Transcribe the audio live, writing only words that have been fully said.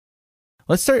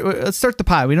Let's start the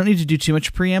pod. We don't need to do too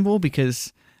much preamble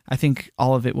because I think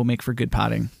all of it will make for good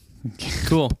potting.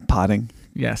 Cool. Potting.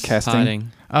 Yes. Casting.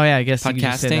 Potting. Oh yeah, I guess you could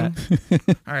just say Podcasting.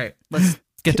 that. All right, let's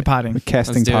get to potting.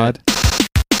 Casting Let's do pod.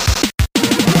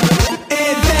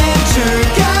 Adventure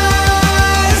Guys.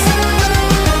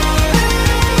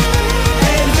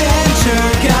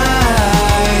 Adventure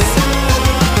Guys.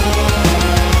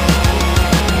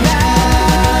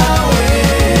 Now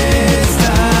it's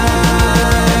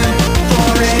time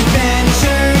for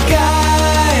Adventure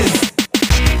Guys.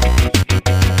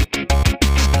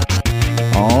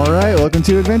 All right, welcome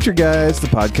to Adventure Guys, the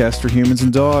podcast for humans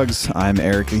and dogs. I'm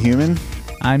Eric the Human.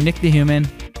 I'm Nick the Human,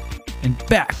 and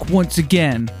back once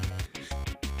again.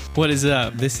 What is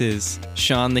up? This is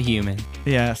Sean the Human.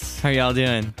 Yes. How y'all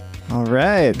doing? All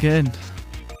right, Good.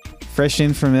 fresh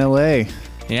in from LA.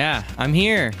 Yeah, I'm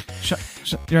here.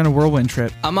 You're on a whirlwind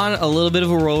trip. I'm on a little bit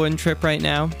of a whirlwind trip right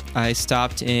now. I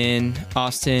stopped in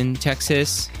Austin,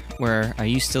 Texas, where I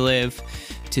used to live,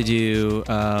 to do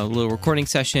a little recording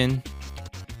session.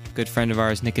 Good friend of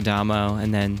ours, Nick Adamo,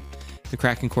 and then the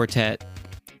Kraken Quartet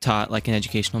taught like an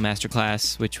educational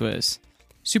masterclass, which was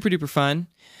super duper fun.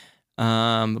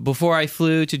 Before I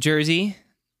flew to Jersey,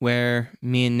 where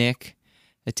me and Nick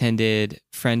attended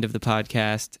friend of the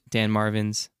podcast, Dan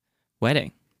Marvin's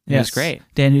wedding. It was great.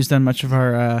 Dan, who's done much of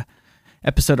our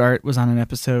episode art, was on an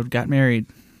episode, got married.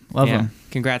 Love him.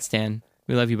 Congrats, Dan.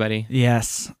 We love you, buddy.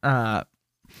 Yes.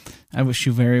 I wish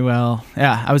you very well.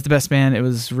 Yeah, I was the best man. It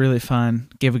was really fun.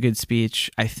 Gave a good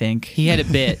speech, I think. He had a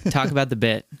bit. Talk about the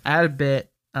bit. I had a bit.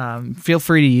 Feel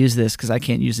free to use this because I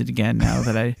can't use it again now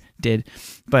that I did.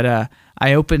 But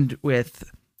I opened with,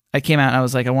 I came out and I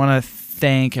was like, I want to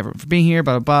thank everyone for being here,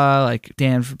 blah, blah, blah. Like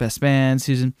Dan for best man,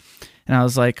 Susan. And I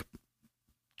was like,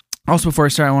 also before I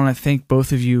start, I want to thank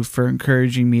both of you for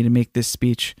encouraging me to make this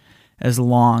speech as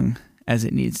long as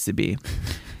it needs to be.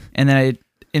 And then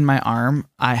in my arm,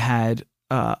 I had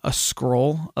a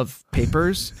scroll of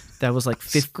papers that was like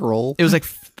Scroll? It was like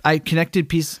I connected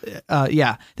piece,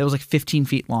 that was like 15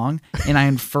 feet long, and I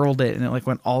unfurled it, and it like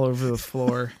went all over the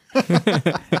floor. It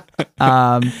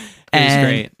was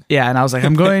great. Yeah, and I was like,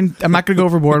 I'm not gonna go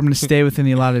overboard. I'm gonna stay within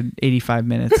the allotted 85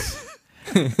 minutes.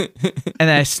 And then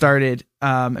I started,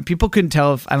 and people couldn't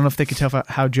tell I don't know if they could tell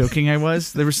how joking I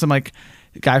was. There was some like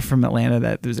guy from Atlanta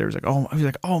that was there was like,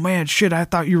 oh man, shit, I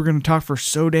thought you were gonna talk for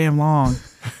so damn long,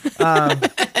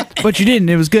 but you didn't.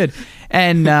 It was good.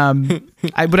 And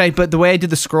but the way I did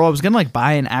the scroll, I was gonna like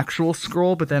buy an actual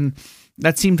scroll, but then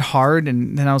that seemed hard,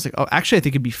 and then I was like, oh, actually, I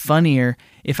think it'd be funnier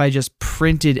if I just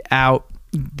printed out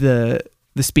the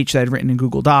speech that I'd written in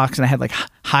Google Docs, and I had like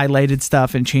highlighted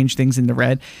stuff and changed things into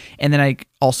red, and then I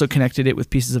also connected it with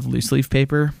pieces of loose leaf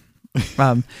paper.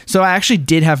 So I actually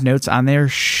did have notes on there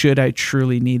should I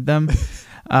truly need them,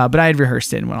 but I had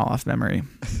rehearsed it and went all off memory.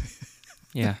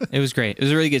 Yeah, it was great. It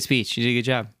was a really good speech. You did a good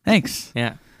job. Thanks.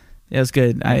 Yeah. It was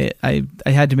good. I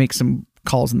had to make some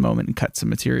calls in the moment and cut some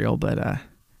material, but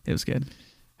it was good.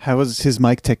 How was his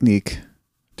mic technique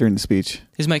during the speech?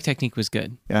 His mic technique was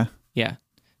good. Yeah? Yeah.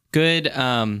 Good.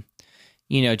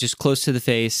 Just close to the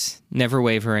face, never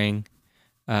wavering.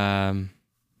 Really,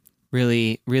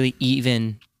 really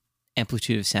even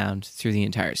amplitude of sound through the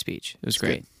entire speech. It was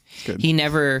great. Good. He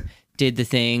never did the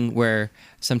thing where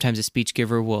sometimes a speech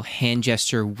giver will hand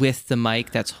gesture with the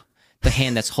mic, that's the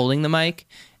hand that's holding the mic,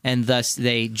 and thus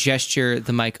they gesture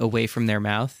the mic away from their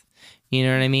mouth. You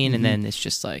know what I mean? Mm-hmm. And then it's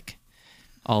just like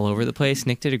all over the place.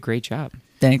 Nick did a great job.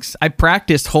 Thanks. I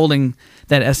practiced holding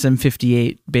that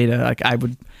SM58 beta. Like I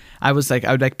would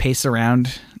pace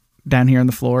around down here on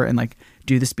the floor and like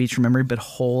do the speech from memory, but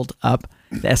hold up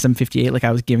the SM58 like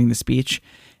I was giving the speech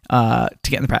to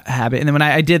get in the habit. And then when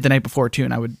I did the night before too,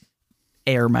 and I would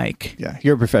air mic. Yeah,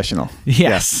 you're a professional.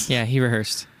 Yes. Yeah, he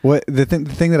rehearsed. What the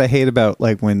thing that I hate about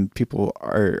like when people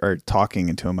are talking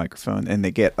into a microphone and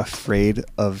they get afraid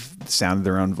of the sound of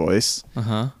their own voice,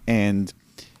 and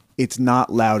it's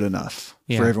not loud enough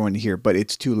for everyone to hear, but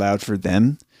it's too loud for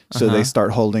them. So they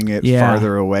start holding it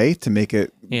farther away to make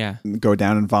it go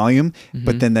down in volume. Mm-hmm.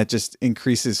 But then that just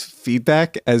increases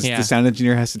feedback as the sound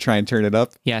engineer has to try and turn it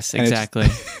up. Yes, exactly.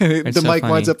 The mic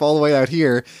winds up all the way out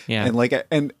here. Yeah.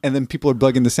 And then people are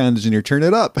bugging the sound engineer, turn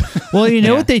it up. Well, you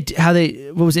know what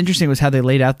was interesting was how they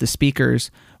laid out the speakers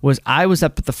was I was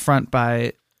up at the front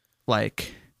by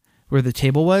like where the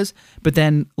table was, but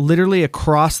then literally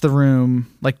across the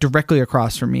room, like directly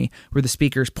across from me, were the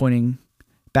speakers pointing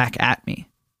back at me.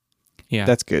 Yeah.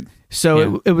 That's good.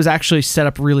 So it was actually set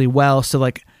up really well. So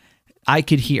like I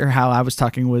could hear how I was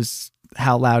talking was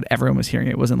how loud everyone was hearing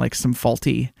it. It wasn't like some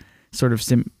faulty sort of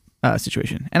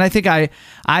situation. And I think I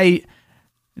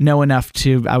know enough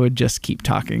to, I would just keep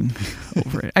talking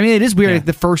over it. I mean, it is weird. Yeah. Like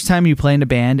the first time you play in a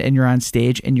band and you're on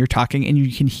stage and you're talking and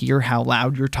you can hear how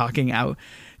loud you're talking out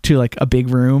to like a big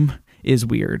room is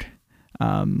weird.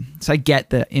 So I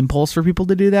get the impulse for people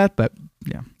to do that, but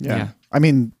yeah. I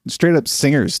mean, straight up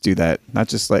singers do that, not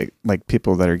just like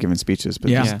people that are giving speeches, but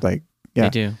just like, They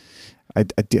do. I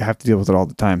do have to deal with it all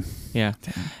the time. Yeah.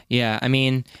 Yeah. I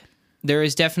mean, there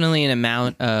is definitely an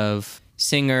amount of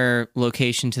singer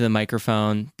location to the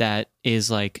microphone that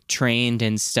is like trained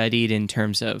and studied in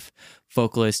terms of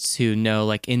vocalists who know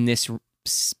like in this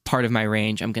part of my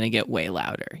range, I'm going to get way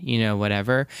louder,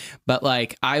 whatever. But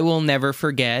like, I will never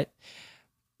forget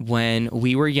when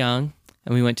we were young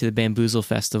and we went to the Bamboozle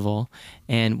Festival,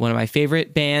 and one of my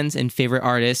favorite bands and favorite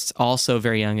artists, also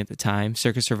very young at the time,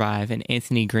 Circus Survive, and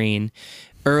Anthony Green,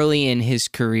 early in his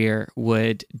career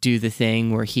would do the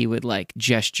thing where he would like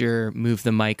gesture, move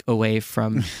the mic away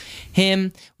from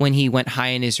him when he went high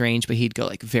in his range, but he'd go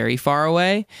like very far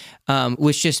away,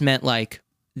 which just meant like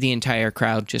the entire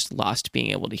crowd just lost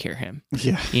being able to hear him.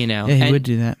 Yeah. Yeah, he would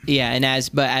do that. Yeah, and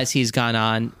as he's gone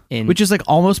on which is like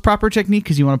almost proper technique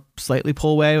because you want to slightly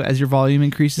pull away as your volume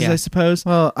increases, I suppose.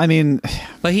 Well, I mean,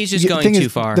 but he's just going too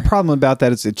far. The problem about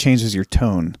that is it changes your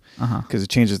tone because it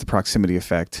changes the proximity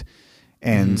effect.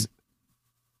 And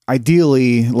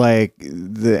ideally, like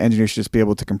the engineer should just be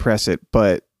able to compress it.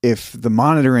 But if the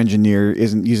monitor engineer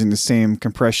isn't using the same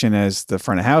compression as the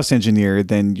front of house engineer,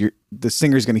 then the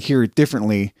singer's going to hear it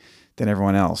differently than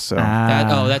everyone else. So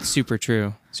that's super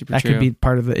true. That could be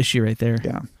part of the issue right there.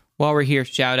 Yeah. While we're here,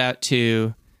 shout out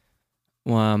to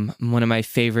one of my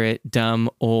favorite dumb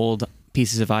old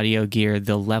pieces of audio gear,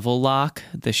 the Level Lock.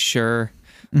 The Shure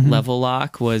Level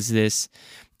Lock was this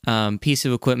piece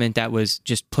of equipment that was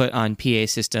just put on PA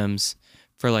systems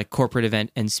for like corporate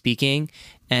event and speaking.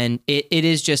 And it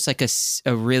is just like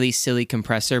a really silly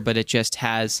compressor, but it just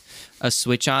has a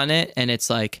switch on it. And it's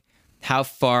like, how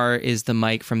far is the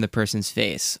mic from the person's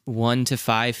face? 1 to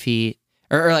 5 feet,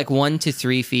 or like 1 to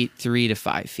 3 feet, 3 to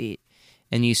 5 feet.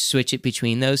 And you switch it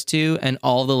between those two. And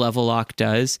all the Level Lock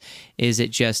does is it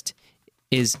just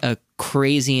is a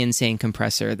crazy, insane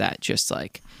compressor that just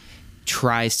like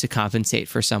tries to compensate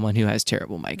for someone who has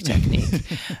terrible mic technique,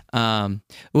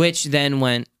 which then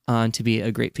went on to be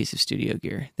a great piece of studio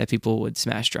gear that people would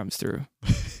smash drums through.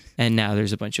 And now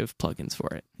there's a bunch of plugins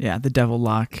for it. Yeah, the Devil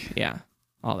Lock. Yeah,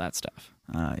 all that stuff.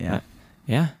 Yeah.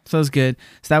 Yeah. So it was good.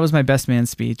 So that was my best man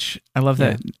speech. I love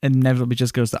that inevitably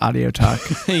just goes to audio talk.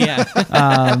 Yeah.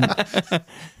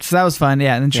 So that was fun.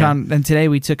 Yeah. And then Sean, and today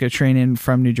we took a train in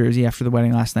from New Jersey after the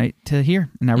wedding last night to here.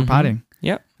 And now we're potting.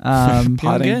 Yep. Potting.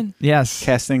 Good. Yes.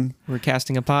 Casting. We're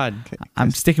casting a pod. Okay.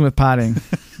 I'm sticking with potting.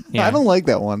 Yeah. I don't like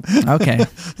that one. Okay.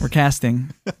 We're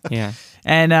casting. Yeah.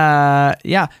 And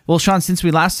well, Sean, since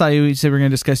we last saw you, you said we're going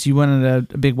to discuss, you went on a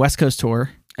big West Coast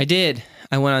tour. I did.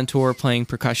 I went on tour playing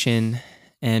percussion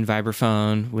and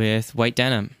vibraphone with White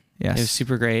Denim. Yes. It was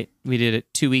super great. We did a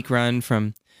 2-week run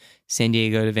from San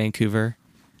Diego to Vancouver.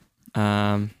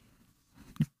 Has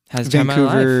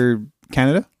Vancouver,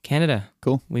 Canada? Canada.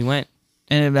 Cool. We went.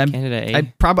 And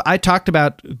Canada. I talked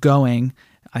about going,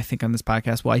 I think, on this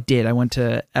podcast. Well, I did. I went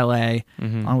to LA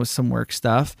on with some work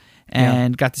stuff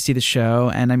and got to see the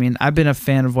show. And I mean, I've been a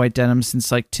fan of White Denim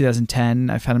since like 2010.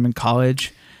 I've had them in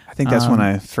college. I think that's when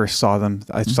I first saw them.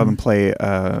 I saw them play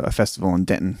a festival in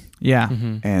Denton. Yeah.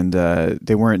 And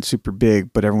they weren't super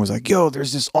big, but everyone was like, yo,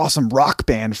 there's this awesome rock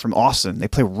band from Austin. They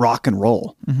play rock and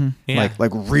roll. Yeah.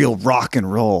 Like real rock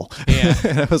and roll. Yeah.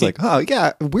 And I was like, oh,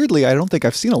 yeah. Weirdly, I don't think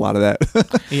I've seen a lot of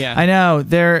that. Yeah. I know.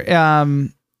 They're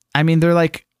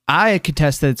like, I could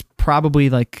test that it's probably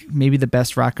like maybe the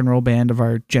best rock and roll band of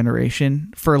our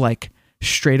generation for like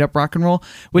straight up rock and roll,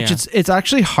 which it's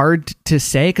actually hard to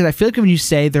say because I feel like when you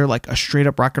say they're like a straight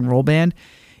up rock and roll band,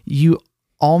 you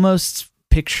almost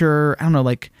picture, I don't know,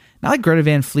 like not like Greta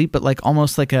Van Fleet, but like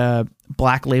almost like a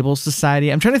Black Label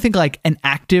Society. I'm trying to think like an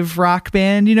active rock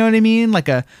band, you know what I mean? Like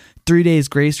a 3 Days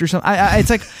Grace or something. It's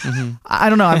like, I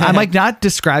don't know. I'm like not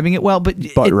describing it well, but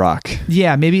Butt rock.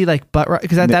 Yeah, maybe like butt rock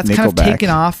because that's kind of Nickelback. taken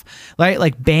off, right?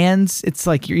 Like bands, it's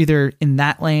like you're either in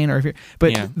that lane or if you're,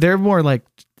 but they're more like,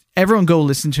 everyone go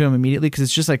listen to them immediately because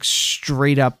it's just like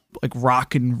straight up like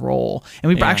rock and roll.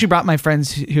 And we actually brought my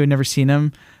friends who had never seen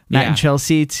them, Matt and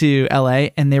Chelsea, to LA,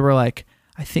 and they were like,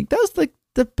 I think that was like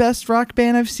the best rock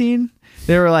band I've seen.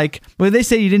 They were like, well, they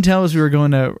said you didn't tell us we were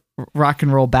going to rock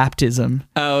and roll baptism.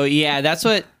 Oh yeah, that's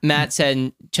what Matt said.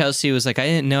 And Chelsea was like, I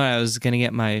didn't know I was gonna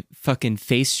get my fucking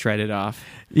face shredded off.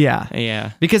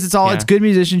 Yeah, because it's all it's good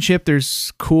musicianship.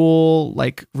 There's cool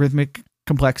like rhythmic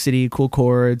complexity, cool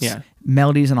chords,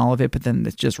 melodies, and all of it. But then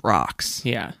it just rocks.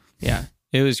 Yeah.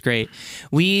 It was great.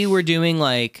 We were doing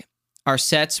like our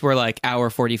sets were like hour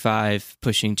 45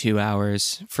 pushing 2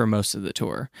 hours for most of the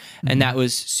tour. And that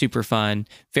was super fun,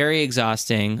 very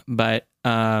exhausting, but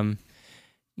that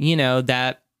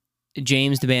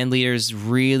James, the band leader, is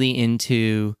really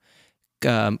into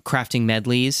crafting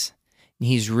medleys.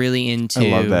 He's really into.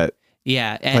 I love that.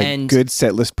 Yeah, Like and good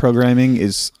set list programming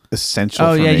is essential.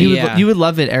 Oh for yeah, me. you would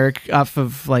love it, Eric. Off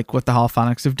of like what the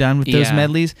Holophonics have done with those Yeah.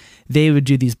 medleys, they would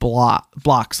do these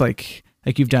blocks like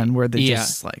you've done, where they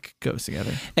just like goes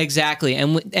together. Exactly,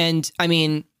 and I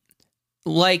mean,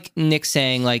 like Nick's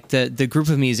saying, like the group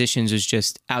of musicians was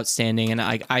just outstanding, and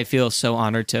I feel so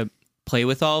honored to play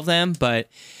with all of them. But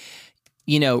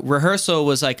rehearsal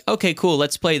was like, okay, cool,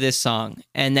 let's play this song,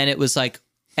 and then it was like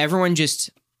everyone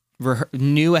just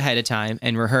knew ahead of time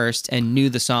and rehearsed and knew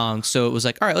the song, so it was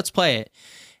like, all right, let's play it.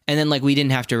 And then like we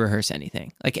didn't have to rehearse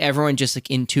anything. Like everyone just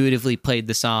like intuitively played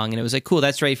the song, and it was like, cool,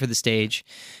 that's ready for the stage.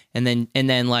 And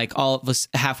then like all of us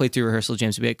halfway through rehearsal,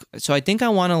 James would be like, so I think I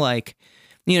want to like,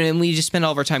 and we just spend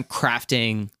all of our time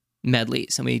crafting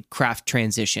medleys, and we craft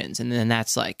transitions, and then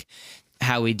that's like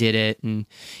how we did it. And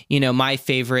my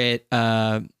favorite,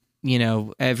 every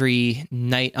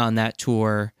night on that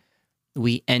tour,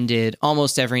 we ended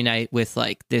almost every night with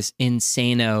like this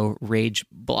insano rage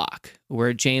block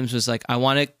where James was like, I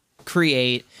want to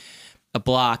create a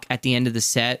block at the end of the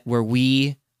set where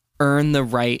we earn the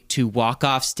right to walk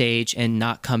off stage and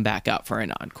not come back out for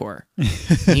an encore.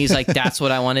 He's like, that's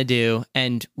what I want to do.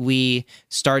 And we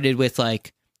started with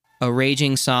like a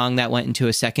raging song that went into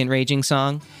a second raging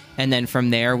song. And then from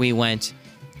there we went,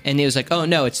 and it was like, oh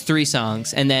no, it's 3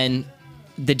 songs. And then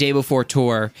the day before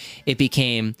tour, it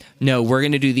became, no, we're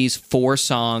going to do these 4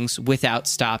 songs without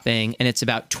stopping. And it's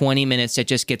about 20 minutes. It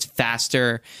just gets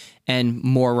faster and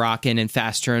more rocking and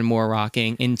faster and more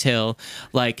rocking until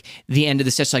like the end of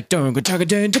the set, like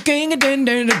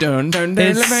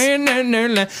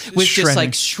with just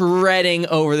like shredding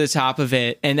over the top of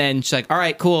it. And then she's like, all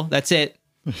right, cool. That's it.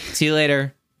 See you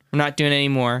later. We're not doing any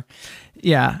more.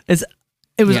 Yeah. It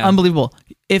was unbelievable.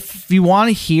 If you want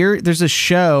to hear, there's a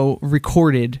show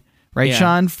recorded, right,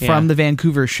 Sean, from the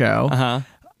Vancouver show.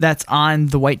 That's on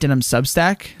the White Denim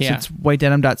Substack. So it's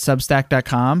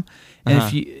whitedenim.substack.com.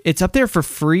 And it's up there for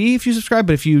free if you subscribe,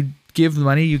 but if you give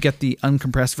money, you get the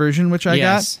uncompressed version, which I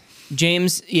got.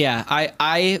 James,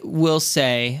 I will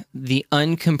say the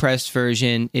uncompressed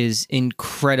version is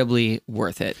incredibly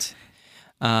worth it.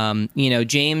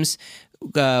 James,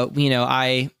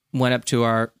 I went up to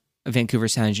our Vancouver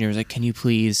sound engineer, was like, can you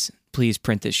please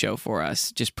print this show for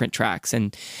us? Just print tracks.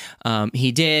 And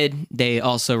he did. They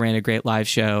also ran a great live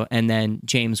show. And then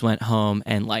James went home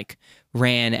and like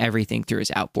ran everything through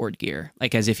his outboard gear,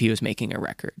 like as if he was making a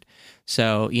record.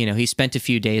 So, he spent a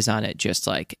few days on it, just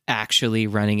like actually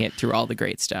running it through all the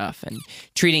great stuff and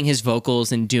treating his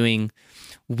vocals and doing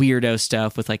weirdo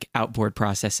stuff with like outboard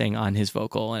processing on his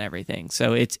vocal and everything.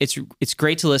 So it's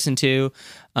great to listen to.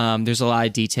 There's a lot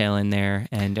of detail in there,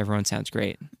 and everyone sounds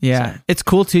great. Yeah, so. It's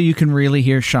cool too. You can really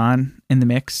hear Sean in the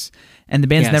mix, and the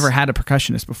band's never had a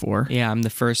percussionist before. Yeah, I'm the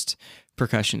first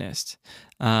percussionist.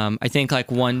 I think like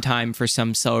one time for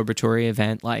some celebratory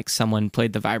event, like someone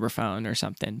played the vibraphone or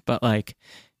something, but like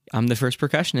I'm the first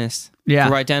percussionist. Yeah,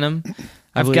 for White Denim,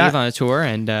 I believe, on a tour,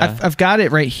 and I've got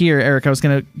it right here, Eric. I was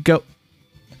gonna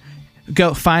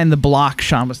go find the block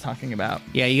Sean was talking about.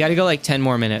 Yeah, you got to go like 10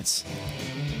 more minutes.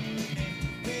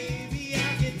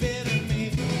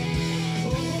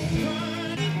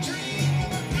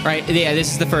 Right, yeah,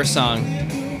 this is the first song.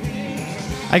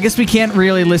 I guess we can't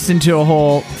really listen to a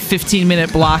whole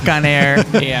 15-minute block on air.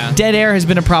 Yeah. Dead air has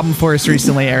been a problem for us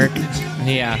recently, Eric.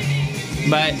 Yeah.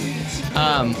 But,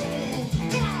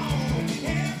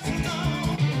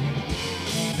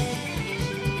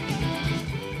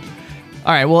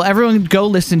 all right, well, everyone go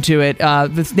listen to it.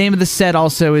 The name of the set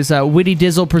also is Witty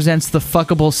Dizzle Presents the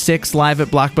Fuckable 6 Live at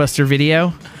Blockbuster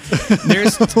Video.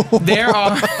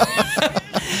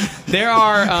 There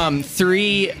are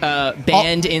 3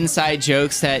 band inside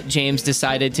jokes that James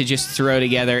decided to just throw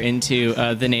together into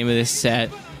the name of this set.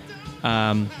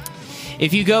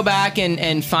 If you go back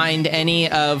and find any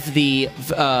of the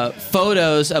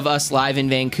photos of us live in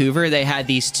Vancouver, they had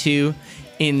these 2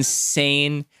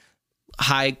 insane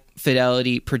high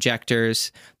fidelity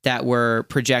projectors that were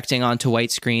projecting onto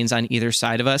white screens on either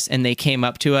side of us, and they came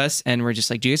up to us and were just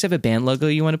like, do you guys have a band logo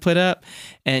you want to put up?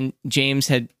 And James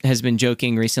has been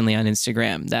joking recently on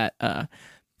Instagram that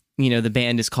the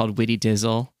band is called Witty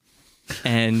Dizzle,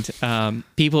 and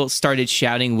people started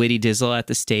shouting Witty Dizzle at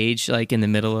the stage, like in the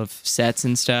middle of sets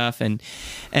and stuff, and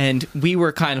we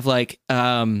were kind of like,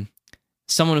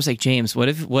 someone was like, James, what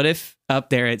if up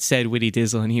there it said Witty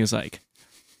Dizzle? And he was like,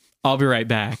 I'll be right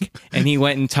back. And he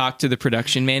went and talked to the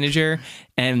production manager,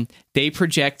 and they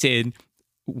projected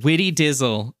Witty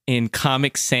Dizzle in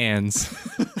Comic Sans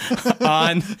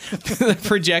on the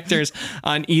projectors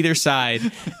on either side.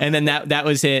 And then that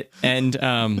was it. And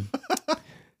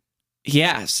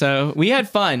yeah, so we had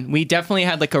fun. We definitely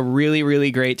had like a really,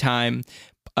 really great time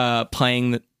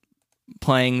playing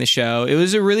the show. It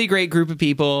was a really great group of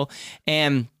people,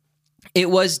 and it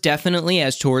was definitely,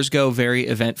 as tours go, very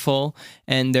eventful,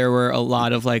 and there were a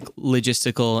lot of like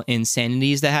logistical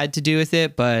insanities that had to do with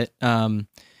it, but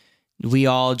we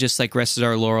all just like rested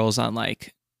our laurels on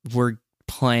like, we're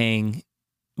playing,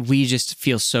 we just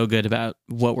feel so good about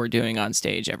what we're doing on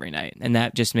stage every night, and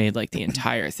that just made like the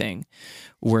entire thing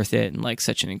worth it and like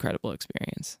such an incredible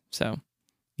experience. So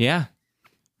yeah.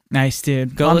 Nice,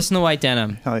 dude. Go listen to White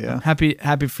Denim. Hell yeah.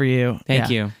 Happy for you. Thank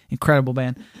you. Incredible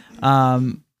band.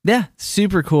 Yeah,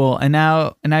 super cool. And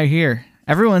now you're here.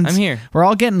 I'm here. We're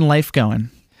all getting life going.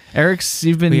 Eric's,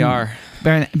 you've been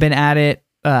been at it,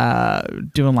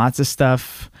 doing lots of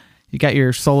stuff. You got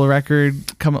your solo record.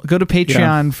 Go to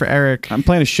Patreon for Eric. I'm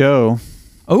playing a show.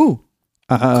 Oh,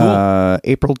 cool.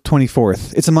 April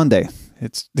 24th. It's a Monday.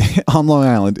 It's on Long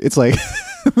Island. It's like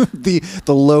the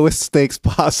lowest stakes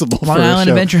possible. Long for Island a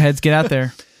show. Adventure Heads, get out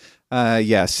there.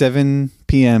 7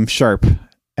 p.m. sharp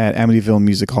at Amityville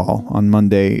Music Hall on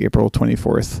Monday, April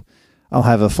 24th. I'll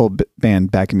have a full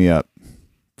band backing me up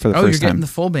for the first time. Oh, you're getting the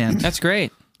full band. That's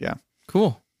great. Yeah.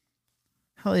 Cool.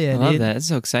 Hell yeah, I love dude. that. It's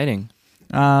so exciting.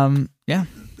 Yeah.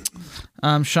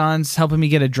 Sean's helping me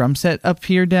get a drum set up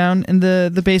here down in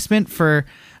the basement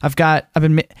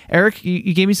Eric,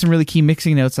 you gave me some really key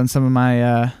mixing notes on some of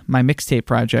my my mixtape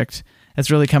project. That's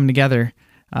really coming together.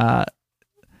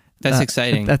 That's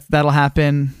exciting. That'll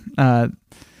happen.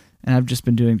 And I've just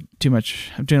been doing too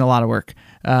much. I'm doing a lot of work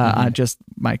on just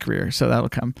my career, so that'll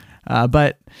come.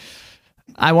 But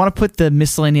I want to put the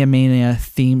Miscellanea Mania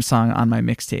theme song on my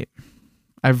mixtape.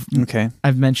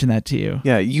 I've mentioned that to you.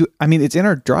 Yeah, it's in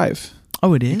our drive.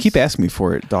 Oh, it is? You keep asking me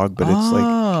for it, dog, but it's like...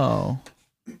 Oh.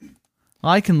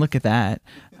 Well, I can look at that.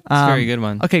 It's a very good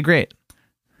one. Okay, great.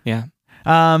 Yeah.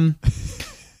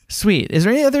 Sweet. Is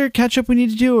there any other catch-up we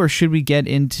need to do, or should we get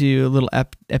into a little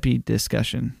epi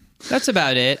discussion? That's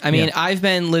about it. I mean, I've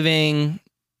been living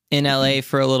in LA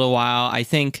for a little while. I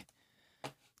think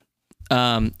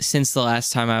since the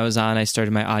last time I was on, I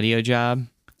started my audio job.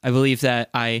 I believe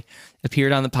that I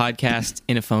appeared on the podcast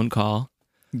in a phone call.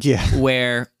 Yeah.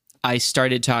 Where I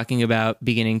started talking about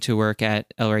beginning to work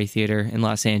at El Rey Theater in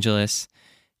Los Angeles.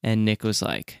 And Nick was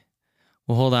like,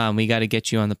 well, hold on, we got to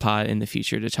get you on the pod in the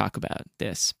future to talk about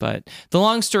this. But the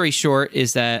long story short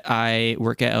is that I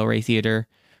work at El Rey Theater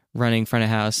running front of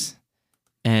house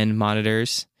and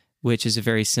monitors, which is a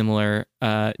very similar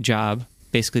job,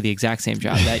 basically the exact same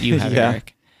job that you have,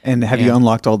 Eric. And have you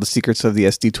unlocked all the secrets of the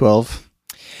SD12?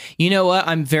 You know what?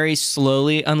 I'm very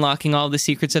slowly unlocking all the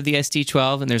secrets of the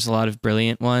SD12, and there's a lot of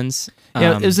brilliant ones.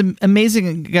 Yeah, it was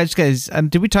amazing. Guys,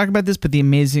 did we talk about this? But the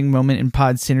amazing moment in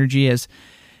pod synergy as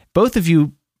both of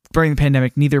you during the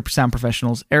pandemic, neither sound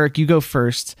professionals. Eric, you go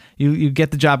first. You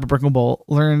get the job at Brickle Bowl,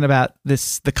 learn about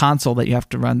the console that you have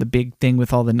to run, the big thing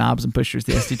with all the knobs and pushers,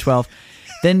 the SD12.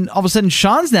 Then all of a sudden,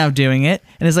 Sean's now doing it,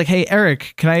 and is like, "Hey,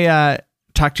 Eric, can I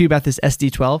talk to you about this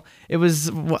SD12?" It was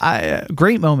a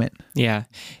great moment. Yeah,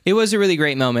 it was a really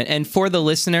great moment. And for the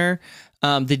listener,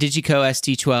 the Digico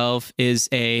SD12 is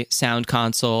a sound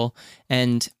console,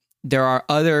 and there are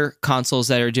other consoles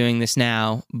that are doing this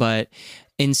now, but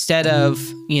instead of,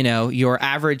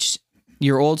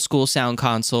 your old school sound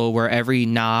console where every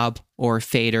knob or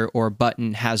fader or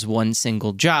button has one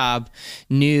single job,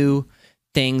 new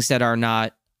things that are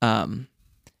not,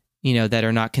 that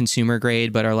are not consumer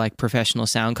grade, but are like professional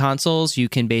sound consoles, you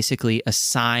can basically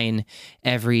assign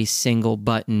every single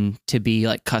button to be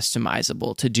like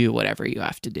customizable to do whatever you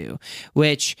have to do,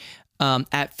 which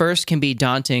at first can be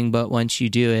daunting, but once you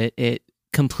do it, it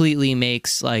completely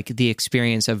makes like the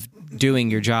experience of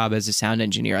doing your job as a sound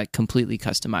engineer like completely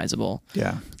customizable.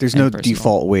 Yeah, there's no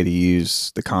default way to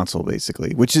use the console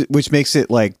basically, which makes it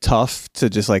like tough to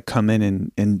just like come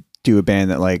in and do a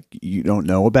band that like you don't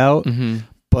know about. Mm-hmm.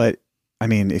 But I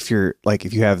mean, if you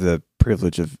have the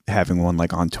privilege of having one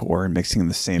like on tour and mixing in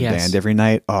the same band every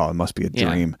night, oh, it must be a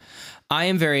dream. I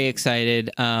am very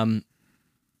excited. Out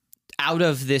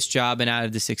of this job and out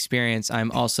of this experience,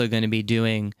 I'm also going to be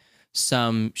doing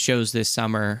some shows this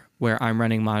summer where I'm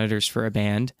running monitors for a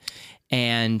band,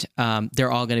 and they're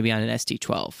all going to be on an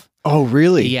SD12. Oh,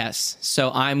 really? Yes.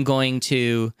 So I'm going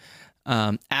to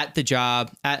at the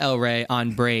job at El Rey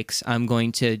on breaks, I'm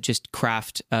going to just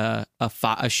craft a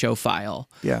show file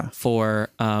for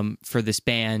this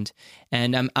band,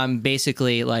 and I'm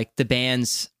basically like the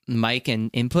band's mic and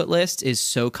input list is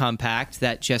so compact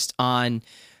that just on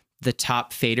the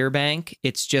top fader bank,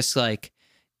 it's just like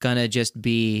gonna just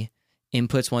be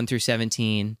inputs 1 through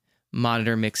 17,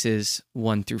 monitor mixes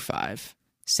 1 through 5,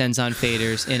 sends on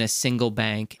faders in a single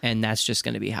bank, and that's just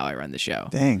going to be how I run the show.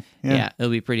 Dang. Yeah,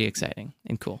 it'll be pretty exciting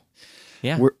and cool.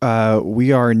 Yeah.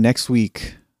 We are next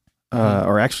week,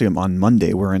 or actually on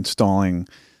Monday, we're installing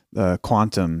the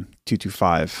Quantum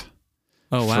 225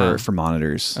 for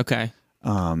monitors. Okay.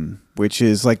 Which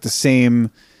is like the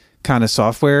same kind of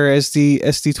software as the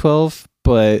SD12,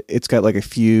 but it's got like a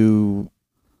few,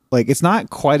 like it's not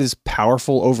quite as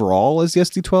powerful overall as the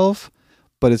SD12,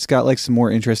 but it's got like some more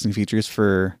interesting features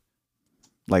for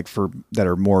that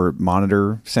are more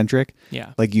monitor centric.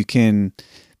 Yeah. Like you can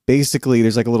basically,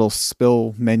 there's like a little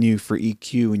spill menu for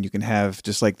EQ, and you can have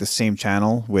just like the same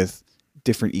channel with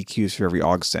different EQs for every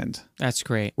aux send. That's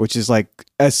great. Which is like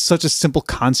such a simple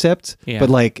concept, but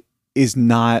like is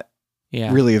not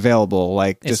really available.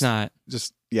 Like it's not.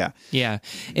 Yeah.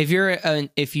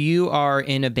 If you are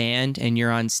in a band and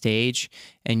you're on stage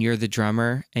and you're the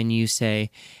drummer and you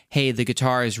say, "Hey, the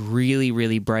guitar is really,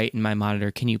 really bright in my monitor.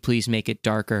 Can you please make it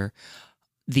darker?"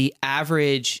 The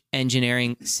average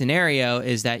engineering scenario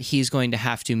is that he's going to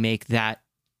have to make that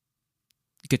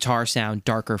guitar sound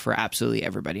darker for absolutely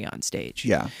everybody on stage.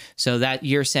 Yeah. So that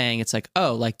you're saying it's like,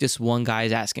 oh, like this one guy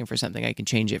is asking for something, I can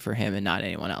change it for him and not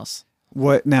anyone else.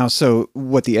 So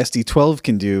what the SD12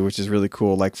 can do, which is really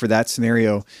cool, like for that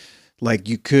scenario, like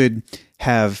you could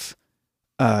have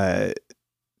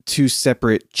 2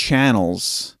 separate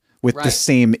channels with the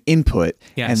same input,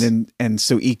 and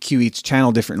so EQ each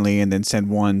channel differently, and then send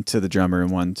one to the drummer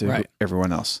and one to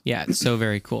everyone else. Yeah, it's so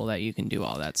very cool that you can do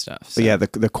all that stuff. So. But yeah,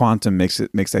 the Quantum makes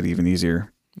that even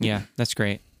easier. Yeah, that's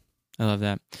great. I love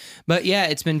that. But yeah,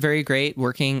 it's been very great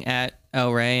working at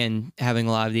El Rey and having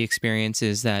a lot of the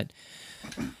experiences that,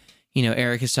 you know,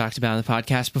 Eric has talked about on the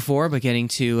podcast before, but getting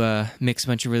to mix a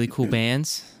bunch of really cool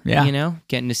bands. Yeah. You know,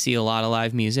 getting to see a lot of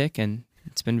live music, and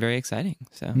it's been very exciting.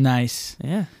 So nice.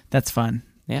 Yeah. That's fun.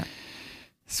 Yeah.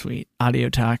 Sweet. Audio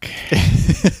talk.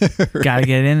 Gotta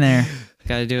get in there.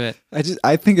 Gotta do it.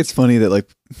 I think it's funny that like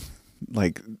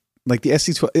the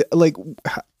SD12, like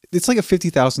it's like a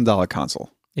 $50,000 console.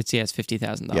 It's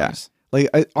 $50,000. Yeah. Like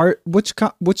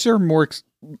which are more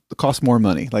cost more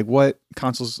money? Like what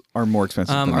consoles are more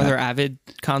expensive? Are there Avid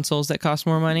consoles that cost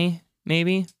more money?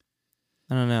 Maybe.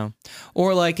 I don't know.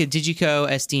 Or like a Digico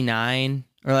SD9,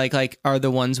 or like aren't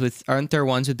there ones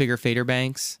with bigger fader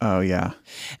banks? Oh yeah.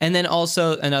 And then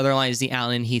also another line is the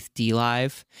Allen & Heath D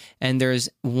Live, and there's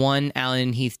one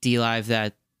Allen & Heath D Live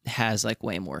that has like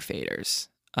way more faders.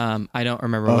 I don't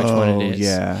remember which one it is.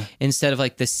 Yeah. Instead of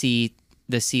like the C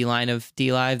line of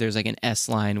D Live, there's like an S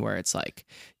line where it's like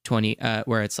 20,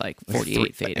 where it's like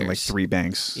 48 faders and like 3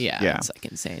 banks. Yeah, it's like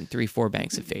insane. 3-4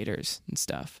 banks of faders and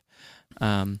stuff.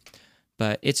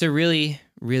 But it's a really,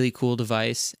 really cool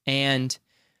device, and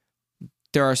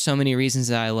there are so many reasons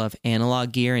that I love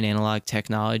analog gear and analog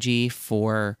technology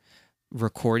for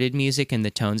recorded music and the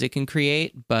tones it can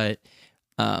create. But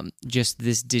just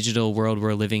this digital world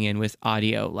we're living in with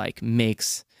audio, like,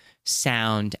 makes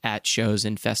sound at shows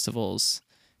and festivals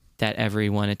that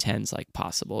everyone attends like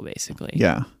possible, basically.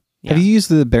 Yeah. Have you used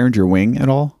the Behringer Wing at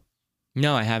all?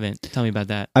 No, I haven't. Tell me about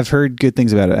that. I've heard good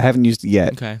things about it. I haven't used it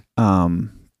yet. Okay.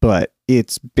 But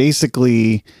it's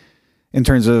basically, in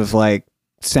terms of like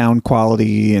sound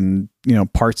quality and, you know,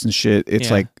 parts and shit,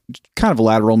 it's like kind of a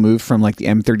lateral move from like the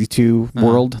M32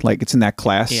 world. Like it's in that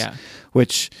class. Yeah.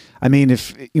 Which, I mean,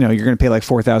 if, you know, you're going to pay like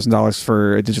 $4,000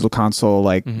 for a digital console,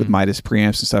 like with Midas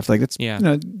preamps and stuff, like that's, you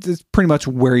know, that's pretty much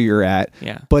where you're at.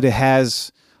 Yeah. But it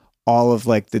has all of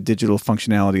like the digital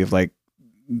functionality of like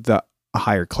the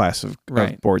higher class of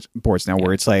boards now,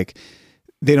 where it's like,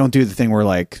 they don't do the thing where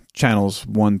like channels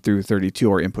 1 through 32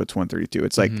 or inputs 1 through 32.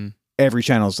 It's like every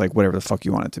channel is like whatever the fuck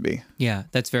you want it to be. Yeah,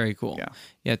 that's very cool.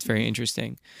 Yeah, it's very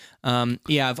interesting.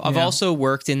 I've also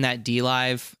worked in that D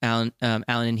Live,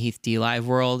 Allen & Heath D Live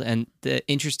world, and the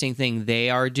interesting thing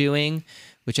they are doing,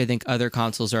 which I think other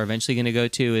consoles are eventually going to go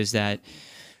to, is that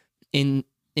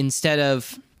instead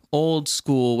of old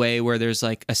school way where there's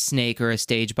like a snake or a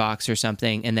stage box or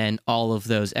something, and then all of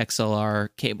those XLR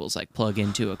cables like plug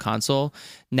into a console.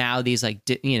 Now these like,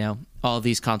 all of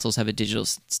these consoles have a digital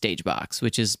stage box,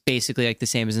 which is basically like the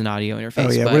same as an audio interface.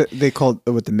 Oh yeah, but, what they call it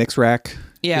with the mix rack.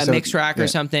 Yeah, mix rack or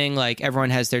something. Like everyone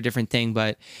has their different thing,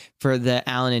 but for the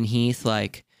Allen & Heath,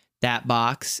 like that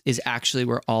box is actually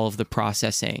where all of the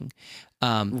processing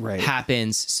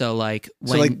happens. So like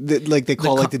when they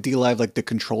call like the D-Live like the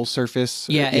control surface.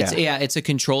 It's a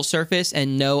control surface,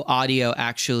 and no audio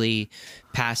actually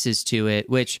passes to it,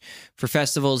 which for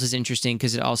festivals is interesting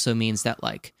because it also means that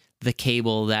like the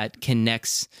cable that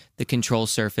connects the control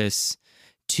surface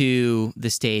to the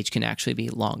stage can actually be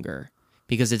longer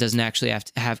because it doesn't actually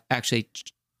have to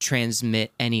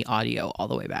transmit any audio all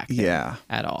the way back there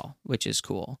at all, which is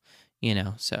cool,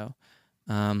 so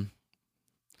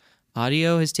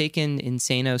audio has taken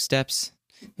insano steps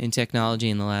in technology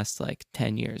in the last like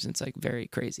 10 years. It's like very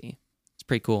crazy. It's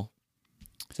pretty cool.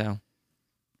 So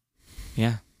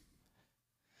yeah.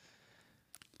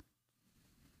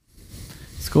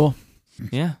 It's cool.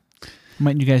 Yeah. I'm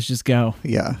letting you guys just go.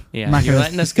 Yeah. Yeah. You're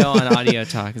letting us go on audio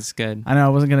talk. It's good. I know I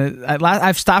wasn't going to.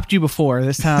 I've stopped you before.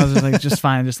 This time I was just like, just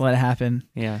fine. Just let it happen.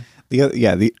 Yeah.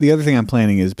 The other thing I'm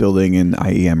planning is building an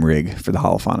IEM rig for the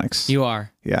Holophonics. You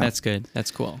are. Yeah. That's good.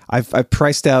 That's cool. I've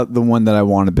priced out the one that I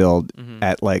want to build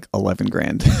at like 11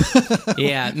 grand.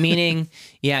 Meaning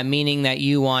that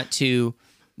you want to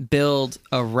build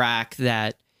a rack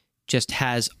that just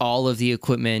has all of the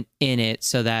equipment in it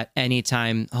so that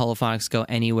anytime Holophonics go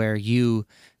anywhere, you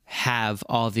have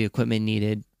all of the equipment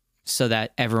needed so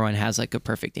that everyone has like a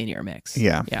perfect in-ear mix.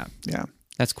 Yeah.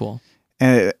 That's cool.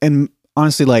 And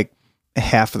honestly, like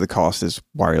half of the cost is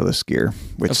wireless gear,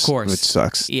 which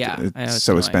sucks. Yeah. It's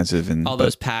so expensive. And all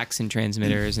those packs and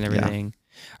transmitters and everything.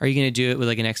 Yeah. Are you going to do it with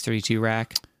like an X32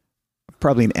 rack?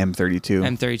 Probably an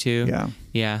M32. M32? Yeah.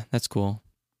 Yeah, that's cool.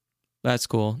 That's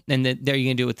cool. And there you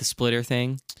going to do it with the splitter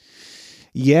thing?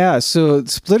 Yeah, so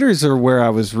splitters are where I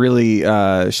was really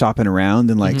shopping around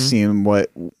and like seeing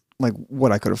what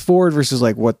I could afford versus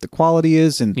like what the quality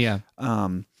is. And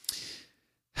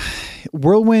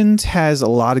Whirlwind has a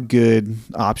lot of good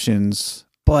options,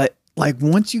 but like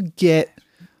once you get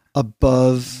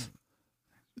above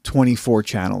 24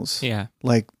 channels,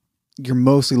 like you're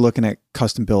mostly looking at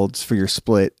custom builds for your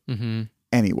split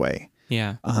anyway.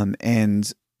 Yeah.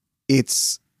 And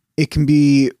it can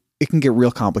get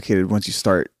real complicated once you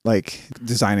start like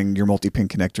designing your multi-pin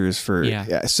connectors for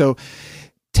So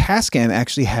Tascam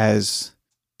actually has,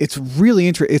 it's really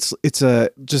interesting. It's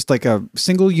just like a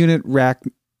single unit rack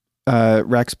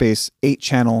space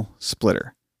 8-channel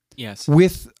splitter. Yes.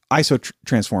 With ISO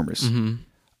transformers.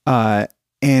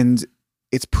 And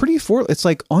it's pretty it's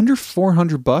like under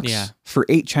 $400 for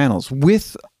 8 channels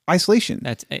with isolation.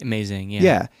 That's amazing. Yeah.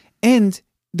 Yeah. And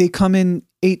they come in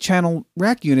 8-channel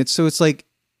rack units, so it's like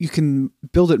you can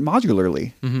build it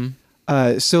modularly.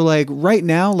 So like right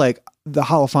now, like the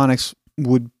Holophonics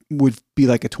would be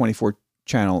like a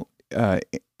 24-channel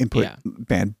input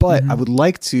band, but I would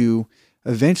like to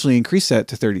eventually increase that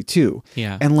to 32.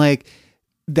 Yeah. And like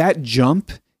that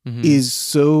jump is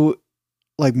so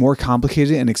like more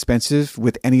complicated and expensive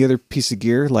with any other piece of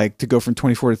gear, like to go from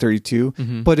 24 to 32.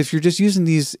 But if you're just using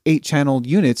these 8-channel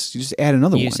units, you just add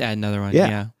another one. You just add another one.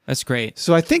 Yeah. That's great.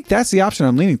 So I think that's the option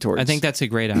I'm leaning towards. I think that's a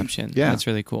great option. Yeah. That's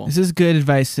really cool. This is good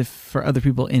advice for other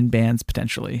people in bands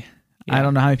potentially. Yeah. I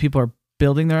don't know how many people are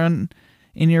building their own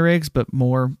in-ear rigs, but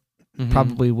more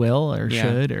probably will or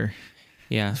should or.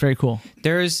 Yeah. It's very cool.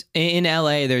 There's in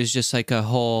LA, there's just like a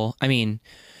whole, I mean,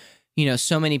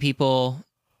 so many people,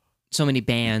 so many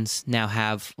bands now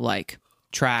have like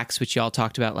tracks, which y'all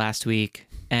talked about last week,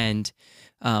 and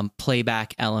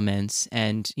playback elements.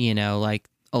 And, like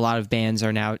a lot of bands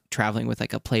are now traveling with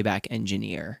like a playback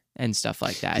engineer and stuff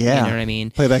like that. Yeah. You know what I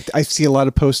mean? Playback. I see a lot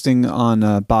of posting on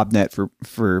BobNet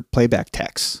for playback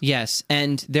techs. Yes.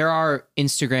 And there are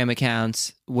Instagram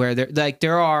accounts where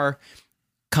there are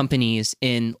companies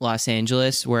in Los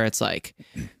Angeles where it's like,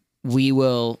 we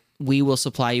will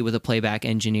supply you with a playback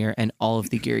engineer and all of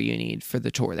the gear you need for the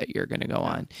tour that you're going to go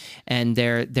on. And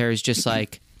there's just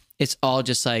like, it's all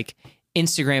just like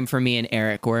Instagram for me and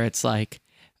Eric, where it's like,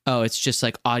 oh, it's just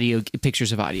like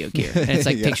pictures of audio gear. And it's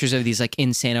like pictures of these like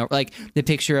insane, like the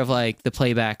picture of like the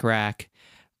playback rack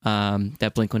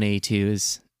that Blink-182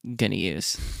 is going to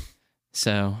use.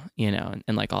 So, and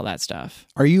like all that stuff.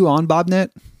 Are you on BobNet?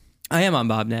 I am on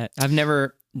BobNet. I've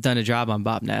never done a job on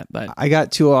BobNet, but I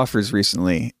got 2 offers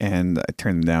recently and I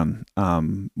turned them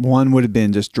down. One would have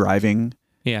been just driving,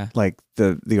 like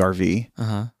the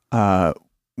RV,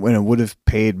 when it would have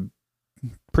paid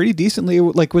pretty decently.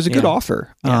 It was a good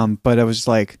offer. But I was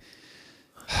like,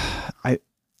 I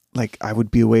would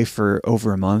be away for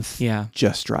over a month,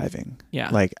 just driving. Yeah,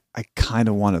 like I kind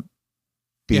of want to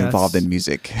be involved in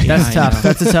music. That's tough.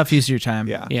 That's a tough use of your time.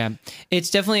 Yeah. It's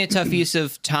definitely a tough use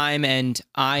of time, and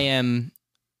I am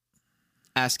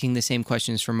asking the same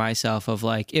questions for myself of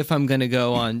like, if I'm going to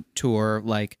go on tour,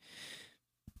 like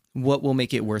what will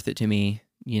make it worth it to me?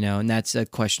 And that's a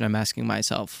question I'm asking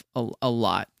myself a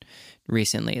lot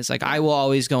recently. It's like, I will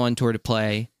always go on tour to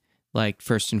play, like,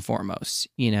 first and foremost,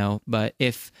 but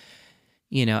if,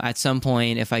 at some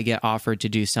point, if I get offered to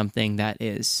do something that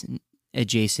is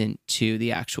adjacent to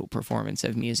the actual performance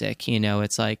of music,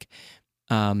 it's like,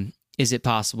 is it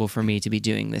possible for me to be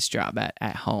doing this job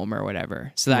at home or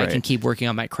whatever, so that I can keep working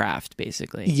on my craft,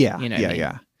 basically?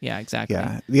 Yeah. Yeah, exactly.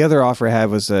 Yeah. The other offer I had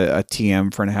was a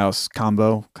TM front of house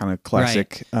combo, kind of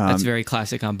classic. Right. That's very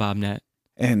classic on BobNet.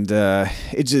 And I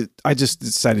just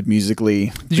decided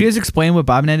musically. Did you guys explain what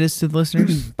BobNet is to the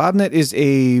listeners? BobNet is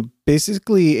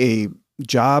basically a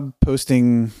job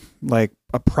posting, like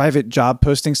a private job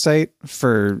posting site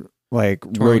for like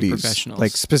touring roadies, professionals.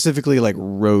 like specifically like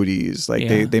roadies. Like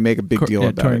they make a big deal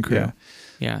about it. Crew.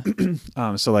 Yeah.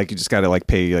 So like you just got to like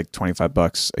pay like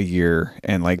 $25 a year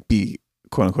and like be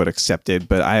quote unquote accepted.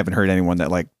 But I haven't heard anyone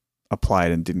that like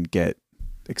applied and didn't get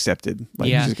accepted. Like,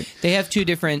 they have two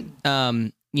different.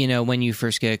 When you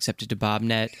first get accepted to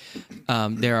BobNet,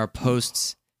 there are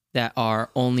posts that are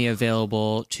only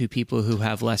available to people who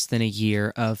have less than a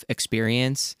year of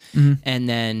experience, and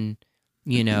then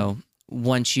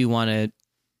once you want to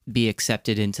be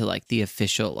accepted into like the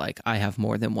official, like, I have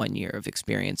more than 1 year of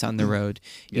experience on the road,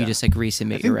 you just like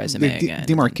resubmit your resume again.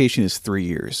 Demarcation is 3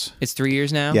 years. It's 3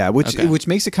 years now. Yeah, which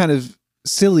makes it kind of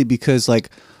silly because like,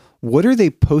 what are they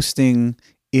posting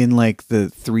in like the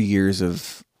 3 years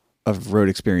of road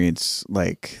experience?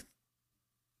 Like,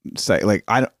 say, like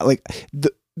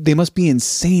they must be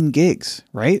insane gigs,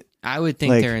 right? I would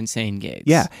think they're insane gigs.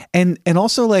 Yeah, and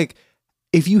also like,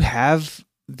 if you have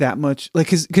that much, like,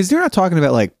 because they're not talking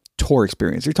about like tour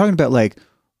experience. They're talking about like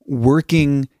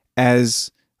working as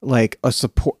like a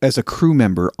support, as a crew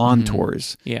member on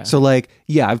tours. Yeah. So like,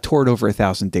 yeah, I've toured over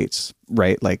 1,000 dates,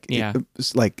 right? Like,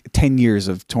 it's like 10 years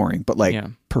of touring, but like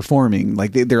performing,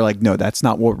 like they're like, no, that's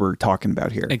not what we're talking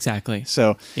about here. Exactly.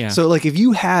 So like, if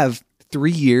you have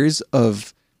 3 years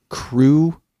of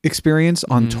crew experience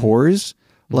on tours,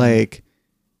 like,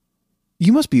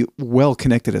 you must be well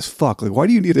connected as fuck. Like, why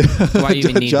do you need why do you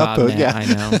even need job BobNet? post? Yeah. I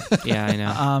know. Yeah,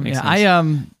 I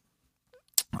know.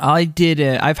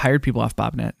 I've hired people off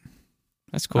BobNet.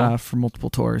 That's cool. For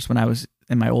multiple tours when I was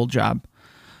in my old job.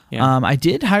 Yeah. I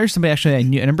did hire somebody, actually. I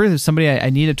remember there's somebody I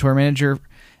needed a tour manager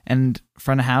and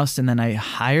front of house, and then I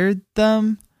hired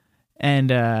them, and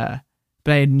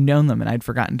but I had known them and I'd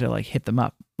forgotten to like hit them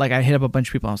up. Like, I hit up a bunch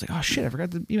of people. I was like, oh shit, I forgot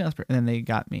to email this person. And then they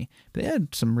got me. But they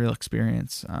had some real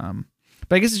experience.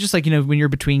 But I guess it's just like, when you're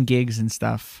between gigs and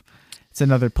stuff, it's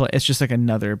another place. It's just like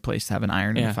another place to have an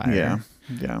iron in the fire.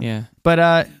 Yeah.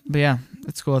 But yeah,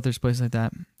 it's cool if there's places like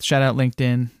that. Shout out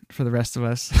LinkedIn for the rest of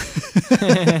us.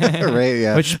 Right.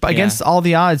 Yeah. Which, against all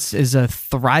the odds, is a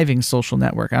thriving social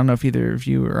network. I don't know if either of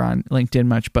you are on LinkedIn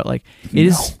much, but like, it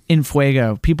is in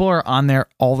fuego. People are on there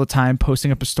all the time,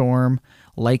 posting up a storm,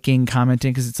 liking,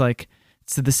 commenting, because it's like,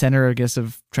 it's at the center, I guess,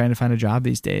 of trying to find a job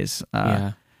these days.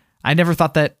 I never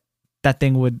thought that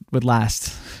thing would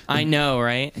last. I know,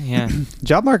 right? Yeah.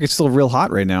 Job market's still real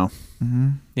hot right now. Mm-hmm.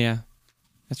 Yeah.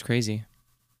 That's crazy.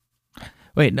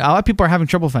 Wait, a lot of people are having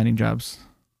trouble finding jobs.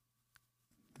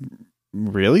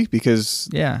 Really? Because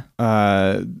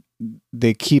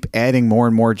they keep adding more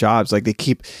and more jobs. Like, they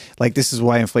keep, like, this is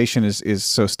why inflation is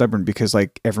so stubborn, because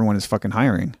like everyone is fucking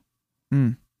hiring.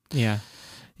 Yeah.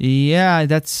 Yeah,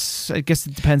 that's, I guess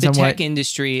it depends on what. The tech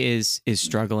industry is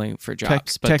struggling for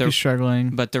jobs. Tech is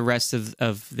struggling. But the rest of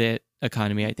the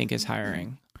economy, I think, is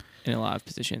hiring in a lot of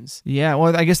positions. Yeah,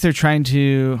 well, I guess they're trying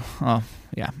to, I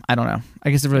don't know. I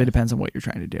guess it really depends on what you're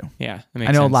trying to do. Yeah, I know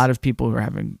sense. A lot of people who are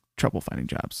having trouble finding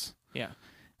jobs. Yeah.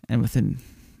 And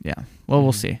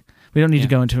we'll see. We don't need to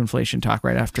go into inflation talk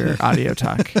right after audio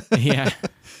talk. Yeah.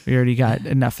 We already got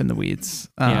enough in the weeds.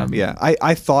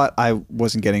 I thought I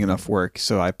wasn't getting enough work,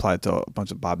 so I applied to a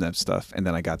bunch of BobNet stuff, and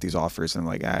then I got these offers, and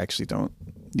like, I actually don't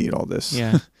need all this.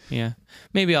 Yeah. Yeah.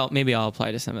 Maybe I'll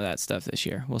apply to some of that stuff this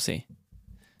year. We'll see.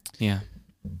 Yeah.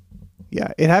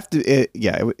 Yeah.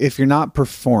 If you're not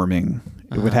performing,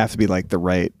 it would have to be like the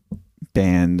right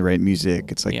band, the right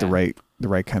music. It's like the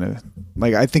right kind of,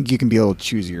 like, I think you can be a little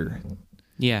choosier.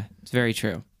 Yeah, it's very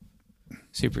true.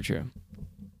 Super true.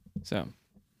 So,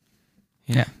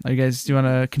 yeah. You guys, do you want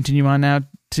to continue on now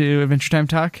to Adventure Time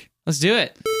talk? Let's do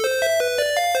it.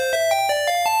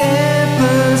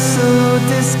 Episode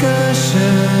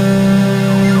discussion.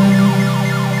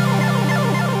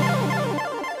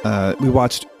 We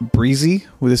watched Breezy.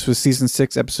 This was season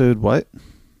 6, episode what?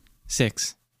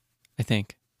 6, I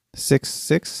think.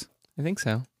 6? I think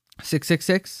so.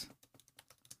 666.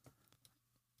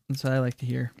 That's what I like to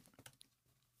hear.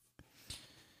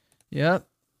 Yep.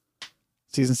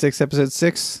 Season 6, episode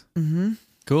 6. Mm-hmm.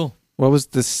 Cool. What was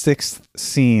the 6th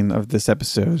scene of this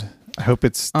episode? I hope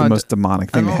it's the most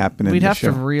demonic thing to happen in the show. We'd have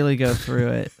to really go through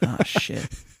it. Oh, shit.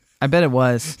 I bet it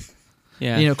was.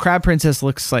 Yeah. You know, Crab Princess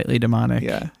looks slightly demonic.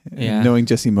 Yeah. Yeah. Knowing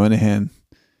Jesse Monahan.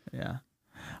 Yeah.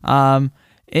 So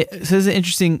it's an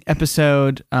interesting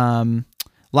episode.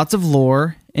 Lots of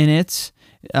lore in it,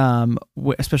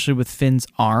 especially with Finn's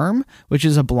arm, which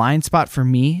is a blind spot for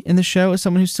me in the show as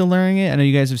someone who's still learning it. I know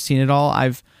you guys have seen it all.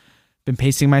 I've been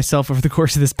pacing myself over the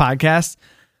course of this podcast.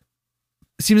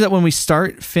 It seems that when we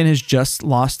start, Finn has just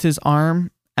lost his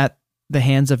arm at the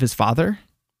hands of his father.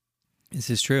 This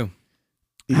is true.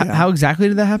 Yeah. How exactly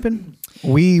did that happen?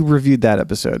 We reviewed that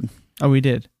episode. Oh, we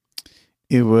did.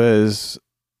 It was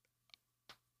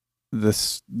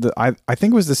I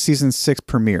think it was the season 6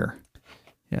 premiere.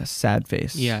 Yeah, sad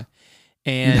face. Yeah.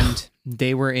 And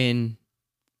they were in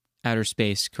outer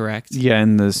space, correct? Yeah,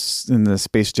 in the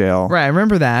space jail. Right, I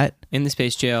remember that. In the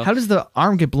space jail. How does the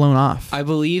arm get blown off? I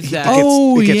believe that.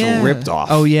 It gets ripped off.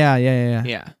 Oh, yeah.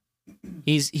 Yeah.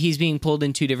 He's being pulled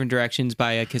in 2 different directions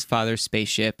by his father's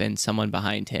spaceship and someone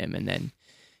behind him, and then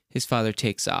his father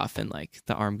takes off and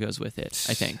the arm goes with it,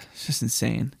 I think. It's just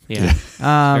insane. Yeah.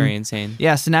 Very insane.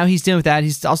 Yeah, so now he's dealing with that.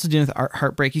 He's also dealing with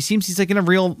heartbreak. He's like in a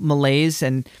real malaise,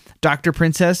 and Dr.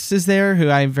 Princess is there, who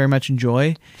I very much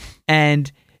enjoy.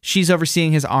 And she's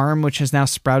overseeing his arm, which has now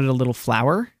sprouted a little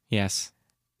flower. Yes.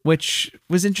 Which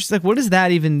was interesting. Like, what is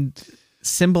that even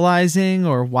symbolizing,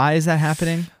 or why is that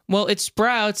happening? Well, it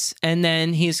sprouts, and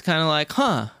then he's kind of like,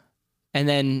 huh. And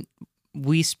then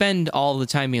we spend all the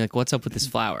time being like, what's up with this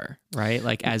flower, right?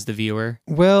 Like, as the viewer.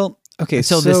 Well, okay,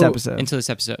 Until this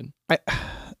episode.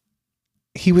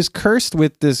 He was cursed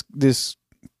with this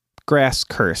grass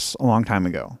curse a long time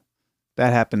ago.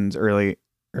 That happened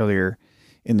earlier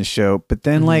in the show. But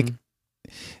then,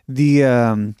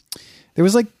 there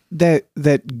was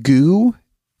that goo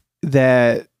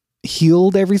that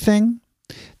healed everything.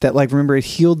 That remember, it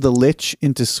healed the lich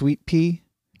into sweet pea.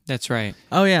 That's right.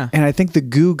 Oh, yeah. And I think the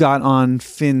goo got on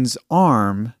Finn's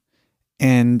arm,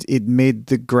 and it made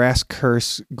the grass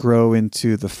curse grow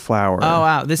into the flower. Oh,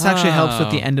 wow. This actually helps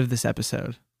with the end of this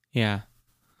episode. Yeah.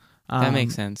 That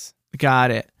makes sense.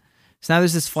 Got it. So now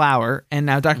there's this flower, and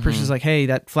now Dr. Person's like, hey,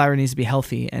 that flower needs to be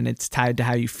healthy, and it's tied to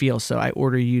how you feel, so I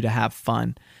order you to have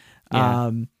fun.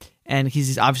 Yeah. And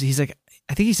he's like,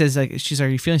 I think he says, she's like,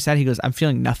 are you feeling sad? He goes, I'm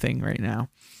feeling nothing right now.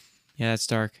 Yeah, that's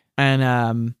dark.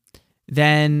 And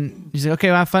then he's like, okay,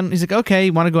 well, have fun. He's like, okay,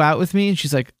 you want to go out with me? And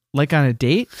she's like on a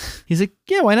date? He's like,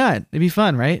 yeah, why not? It'd be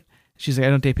fun, right? She's like, I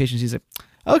don't date patients. He's like,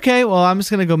 okay, well, I'm just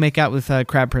going to go make out with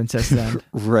Crab Princess then.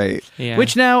 Right. Yeah.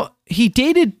 Which now, he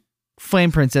dated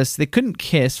Flame Princess. They couldn't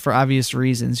kiss for obvious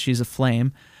reasons. She's a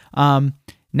flame. Now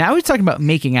he's talking about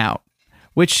making out,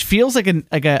 which feels like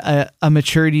a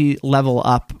maturity level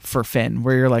up for Finn,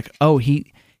 where you're like, oh,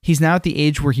 he's now at the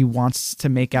age where he wants to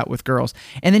make out with girls.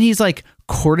 And then he's like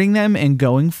courting them and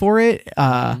going for it.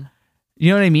 You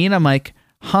know what I mean? I'm like,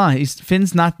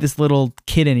 Finn's not this little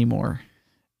kid anymore.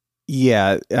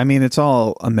 Yeah, I mean, it's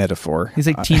all a metaphor. He's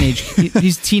like teenage.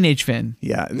 He's teenage Finn.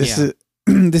 Yeah, this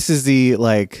is the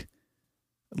like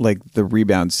the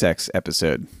rebound sex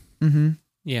episode. Mm-hmm.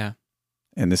 Yeah.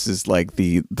 And this is like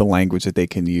the language that they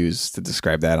can use to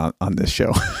describe that on this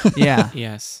show. Yeah.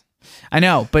 Yes. I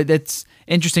know, but it's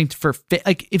interesting for Finn.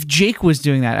 Like, if Jake was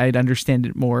doing that, I'd understand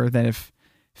it more than if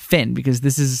Finn, because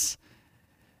this is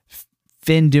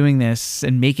Finn doing this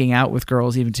and making out with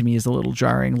girls. Even to me, is a little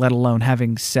jarring. Let alone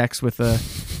having sex with a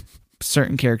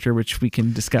certain character, which we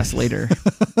can discuss later.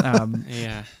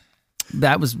 Yeah,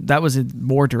 that was it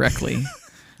more directly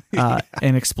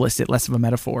and explicit, less of a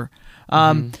metaphor.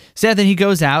 So yeah, then he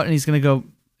goes out and he's gonna go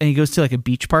and he goes to like a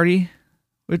beach party.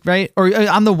 Right? Or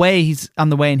on the way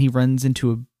and he runs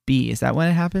into a bee. Is that when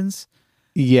it happens?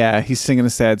 Yeah, he's singing a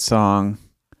sad song.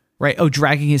 Right. Oh,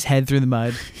 dragging his head through the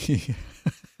mud.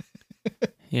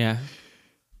 Yeah.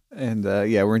 And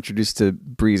we're introduced to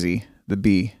Breezy, the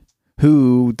bee,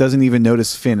 who doesn't even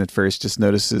notice Finn at first, just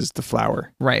notices the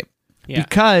flower. Right. Yeah.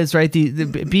 Because, right, the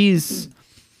bees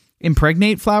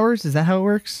impregnate flowers. Is that how it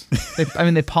works? They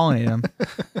pollinate them.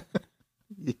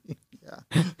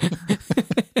 Yeah.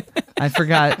 I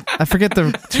forget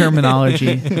the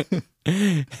terminology.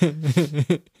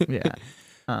 Yeah.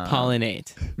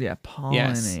 Pollinate. Yeah, pollinate.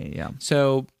 Yes. Yeah.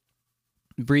 So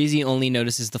Breezy only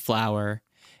notices the flower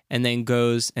and then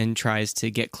goes and tries to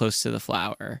get close to the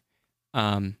flower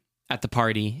at the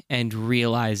party and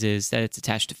realizes that it's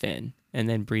attached to Finn. And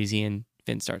then Breezy and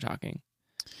Finn start talking.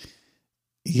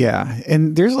 Yeah.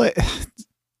 And there's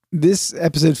this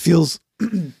episode feels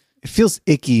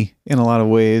icky in a lot of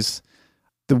ways.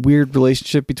 The weird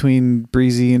relationship between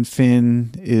Breezy and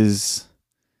Finn is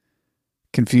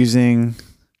confusing.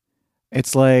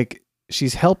 It's like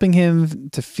she's helping him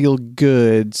to feel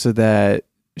good so that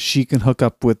she can hook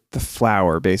up with the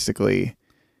flower, basically.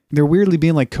 They're weirdly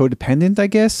being like codependent, I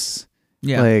guess.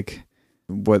 Yeah. Like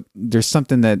there's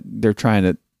something that they're trying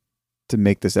to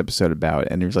make this episode about,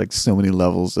 and there's like so many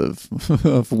levels of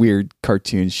of weird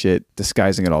cartoon shit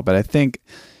disguising it all. But I think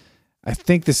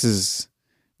this is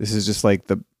just like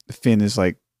Finn is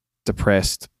like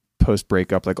depressed post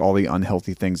breakup, like all the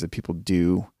unhealthy things that people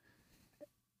do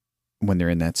when they're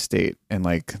in that state, and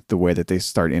like the way that they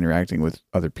start interacting with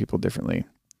other people differently.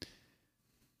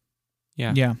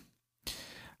 Yeah,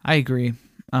 I agree.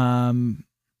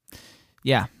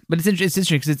 Yeah, but it's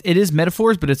interesting because it is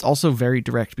metaphors, but it's also very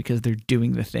direct because they're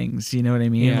doing the things. You know what I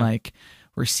mean? Yeah. Like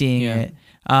we're seeing it.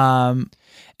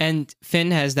 And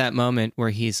Finn has that moment where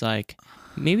he's like,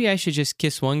 maybe I should just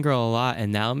kiss one girl a lot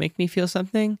and that'll make me feel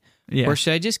something. Yeah. Or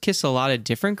should I just kiss a lot of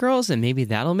different girls and maybe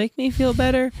that'll make me feel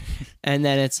better? And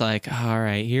then it's like, all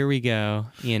right, here we go,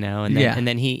 and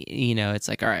then he, it's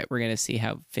like, all right, we're going to see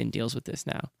how Finn deals with this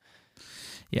now.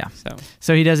 Yeah.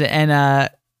 So he does it. And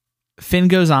Finn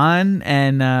goes on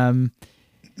and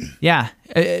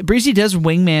Breezy does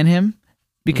wingman him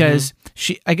because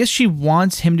I guess she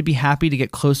wants him to be happy to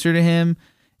get closer to him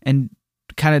and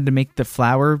kind of to make the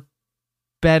flower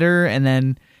better. And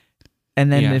then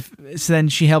then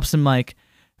she helps him like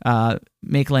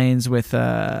make lanes with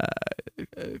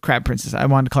Crab Princess. I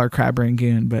wanted to call her Crab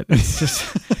Rangoon, but it's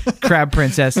just Crab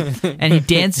Princess. And he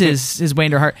dances his way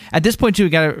into her heart. At this point too, we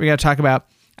gotta talk about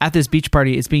at this beach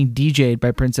party, it's being DJ'd by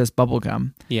Princess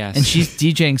Bubblegum. Yes. And she's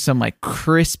DJing some like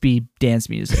crispy dance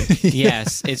music.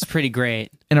 Yes, it's pretty great.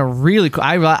 And a really cool,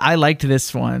 I liked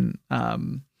this one.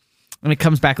 When it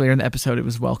comes back later in the episode, it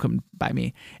was welcomed by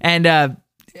me. And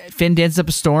Finn dances up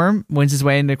a storm, wins his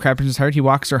way into Crab Princess' heart. He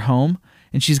walks her home,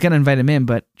 and she's going to invite him in,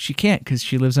 but she can't because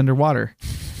she lives underwater.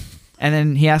 And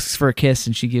then he asks for a kiss,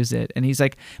 and she gives it. And he's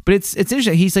like, but it's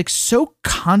interesting. He's like so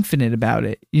confident about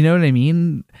it. You know what I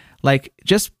mean? Like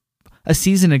just a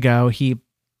season ago, he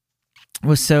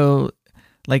was so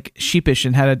like sheepish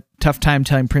and had a tough time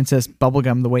telling Princess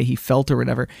Bubblegum the way he felt or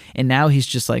whatever. And now he's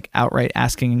just like outright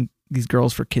asking these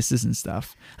girls for kisses and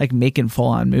stuff, like making full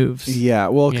on moves. Yeah,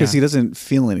 well, because he doesn't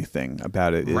feel anything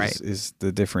about it Right. is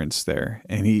the difference there.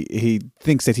 And he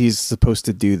thinks that he's supposed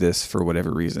to do this for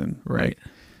whatever reason. Right.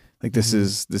 Like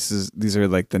these are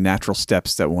like the natural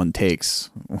steps that one takes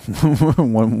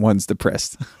when one's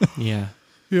depressed. Yeah.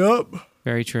 Yep.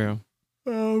 Very true.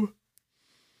 And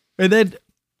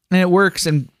it works,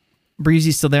 and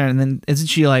Breezy's still there, and then isn't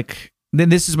she like? Then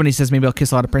this is when he says, "Maybe I'll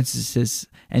kiss a lot of princesses,"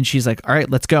 and she's like, "All right,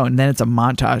 let's go." And then it's a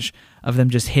montage of them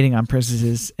just hitting on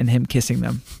princesses and him kissing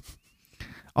them,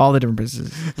 all the different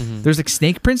princesses. Mm-hmm. There's like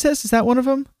Snake Princess. Is that one of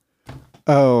them?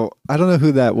 Oh, I don't know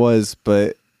who that was,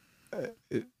 but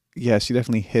yeah, she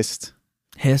definitely hissed.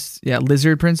 Yeah,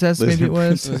 Lizard Princess. Maybe it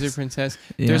was Lizard Princess.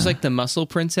 Yeah. There's like the Muscle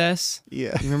Princess.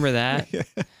 Yeah, you remember that? Yeah.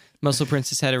 Muscle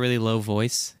Princess had a really low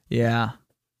voice. Yeah.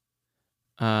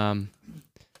 Yeah.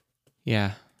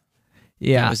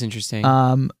 Yeah. That was interesting.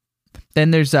 Then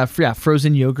there's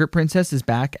Frozen Yogurt Princess is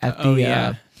back at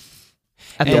the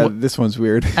this one's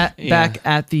weird. Back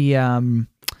at the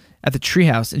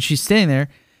treehouse, and she's sitting there,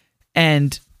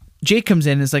 and Jake comes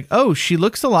in and is like, "Oh, she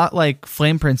looks a lot like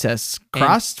Flame Princess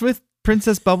crossed with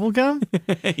Princess Bubblegum."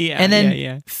 Yeah. And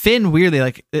then Finn weirdly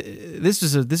like this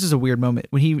is a weird moment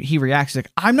when he reacts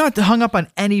like, "I'm not hung up on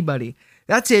anybody.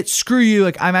 That's it. Screw you.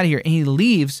 Like I'm out of here." And he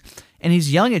leaves, and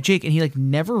he's yelling at Jake, and he like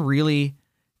never really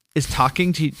is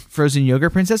talking to Frozen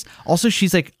Yogurt Princess. Also,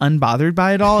 she's like unbothered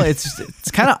by it all.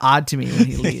 It's kind of odd to me when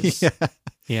he leaves.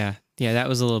 Yeah. That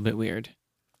was a little bit weird.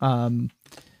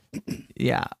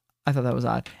 Yeah, I thought that was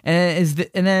odd. And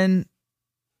then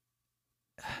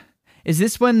is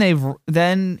this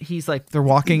when he's like they're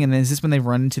walking, and then is this when they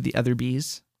run into the other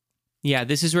bees? Yeah,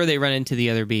 this is where they run into the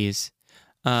other bees.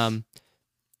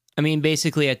 I mean,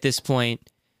 basically at this point,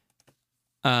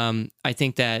 I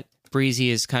think that Breezy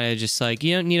is kind of just like,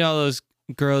 you don't need all those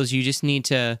girls. You just need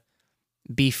to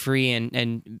be free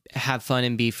and have fun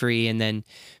and be free. And then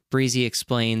Breezy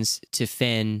explains to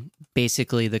Finn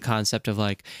basically the concept of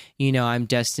like, I'm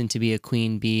destined to be a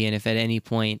queen bee. And if at any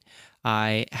point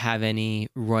I have any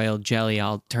royal jelly,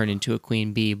 I'll turn into a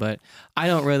queen bee. But I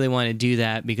don't really want to do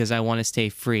that because I want to stay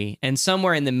free. And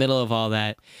somewhere in the middle of all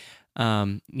that,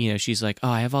 she's like, oh,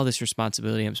 I have all this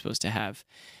responsibility I'm supposed to have.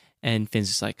 And Finn's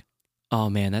just like, oh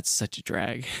man, that's such a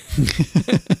drag.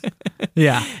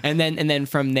 Yeah. And then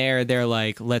from there, they're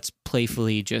like, let's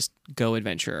playfully just go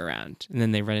adventure around. And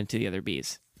then they run into the other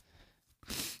bees.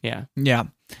 Yeah. Yeah.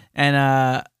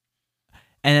 And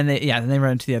then they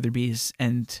run into the other bees.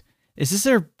 And is this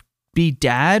their bee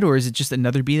dad, or is it just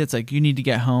another bee that's like, you need to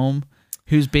get home?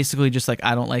 Who's basically just like,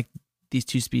 I don't like these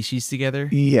two species together.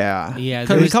 Yeah. Yeah,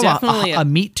 There there was was definitely a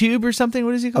meat tube or something.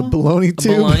 What is he A called? baloney a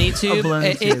tube. baloney tube. A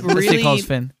baloney It tube. That's what he really calls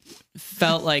Finn.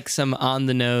 felt like some on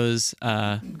the nose,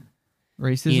 Racism.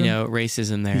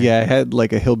 racism there. Yeah, it had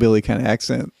like a hillbilly kind of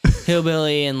accent.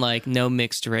 Hillbilly and like no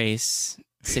mixed race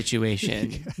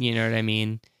situation. You know what I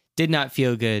mean? Did not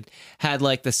feel good. Had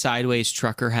like the sideways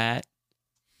trucker hat.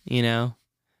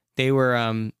 They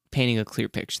were painting a clear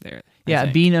picture there. Yeah,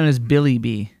 a bee known as Billy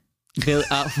Bee. Billy,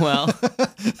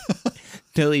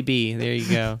 Billy B. There you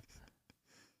go.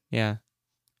 Yeah.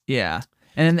 Yeah.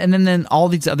 And then all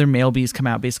these other male bees come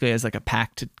out basically as like a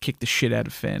pack to kick the shit out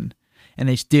of Finn. And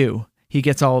they do. He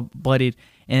gets all bloodied.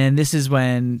 And this is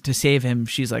when, to save him,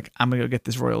 she's like, I'm going to go get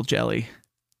this royal jelly.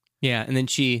 Yeah. And then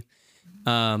she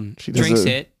She drinks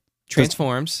it,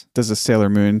 transforms. Does a Sailor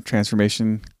Moon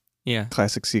transformation. Yeah.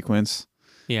 Classic sequence.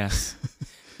 Yes.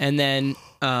 And then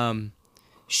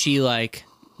she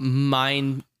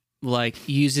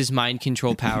uses mind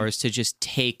control powers to just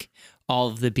take all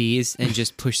of the bees and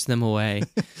just push them away.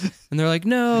 And they're like,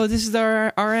 no, this is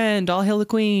our end. All hail the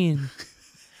queen.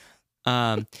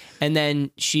 And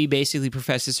then she basically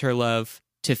professes her love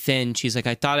to Finn. She's like,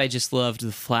 I thought I just loved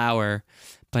the flower,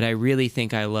 but I really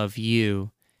think I love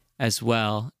you as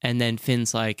well. And then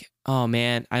Finn's like, oh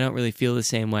man, I don't really feel the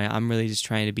same way. I'm really just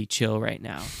trying to be chill right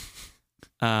now.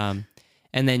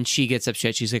 And then she gets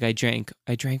upset. She's like, I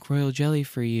drank royal jelly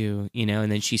for you,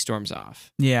 and then she storms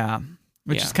off. Yeah.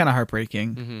 Which is kind of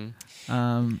heartbreaking.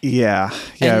 Mm-hmm. Yeah.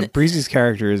 And- Breezy's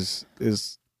character is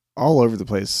all over the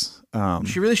place.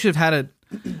 She really should have had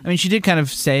she did kind of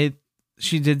say,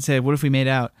 what if we made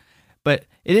out? But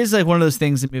it is like one of those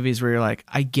things in movies where you're like,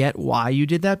 I get why you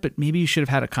did that, but maybe you should have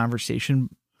had a conversation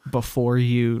before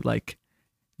you like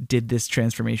did this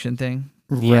transformation thing.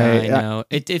 Yeah, Right. I know.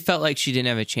 It felt like she didn't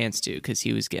have a chance to because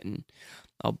he was getting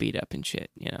all beat up and shit,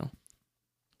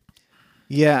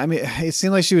 Yeah, it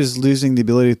seemed like she was losing the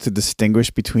ability to distinguish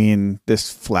between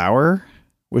this flower,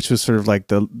 which was sort of like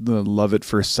the love at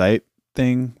first sight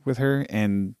thing with her,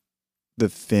 and the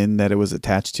fin that it was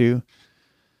attached to.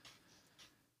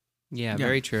 Yeah,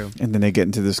 very true. And then they get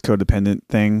into this codependent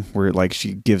thing where like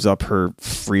she gives up her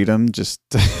freedom just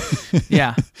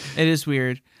Yeah, it is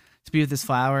weird to be with this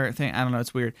flower thing. I don't know,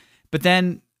 it's weird. But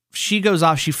then she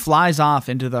flies off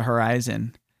into the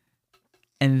horizon,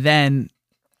 and then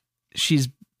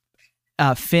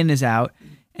Finn is out,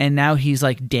 and now he's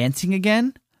like dancing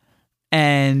again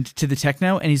and to the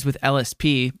techno, and he's with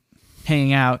LSP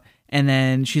hanging out. And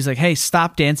then she's like, hey,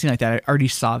 stop dancing like that. I already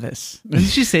saw this. Didn't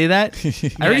she say that?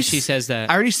 She says that.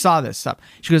 I already saw this. Stop.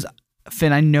 She goes,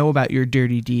 Finn, I know about your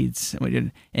dirty deeds.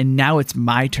 And now it's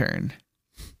my turn.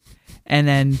 And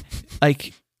then,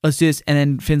 like, let's do this. And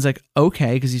then Finn's like,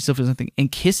 okay, because he still feels something,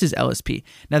 and kisses LSP.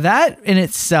 Now, that in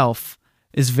itself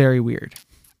is very weird.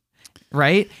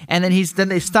 Right? And then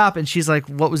they stop, and she's like,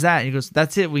 what was that? And he goes,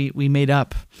 that's it. We made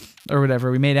up or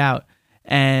whatever. We made out.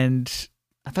 And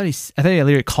I thought he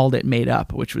literally called it made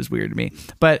up, which was weird to me.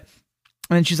 But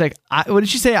and then she's like, what did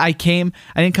she say? I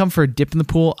didn't come for a dip in the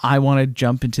pool. I want to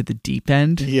jump into the deep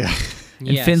end. Yeah.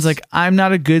 And Finn's like, I'm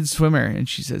not a good swimmer. And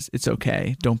she says, it's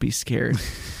okay. Don't be scared.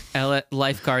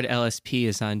 Lifeguard LSP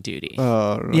is on duty.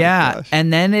 Oh yeah. gosh.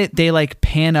 And then they like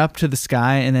pan up to the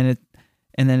sky, and then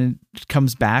it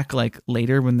comes back like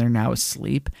later when they're now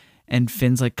asleep. And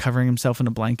Finn's like covering himself in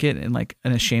a blanket and like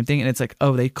an ashamed thing. And it's like,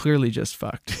 oh, they clearly just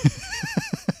fucked.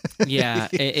 Yeah.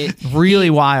 Really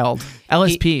wild.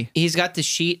 LSP. He's got the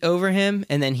sheet over him,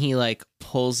 and then he like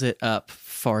pulls it up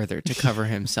farther to cover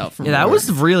himself. From Yeah, that more.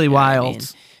 was really wild.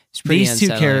 It's pretty These two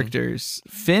unsettling. characters.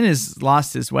 Finn has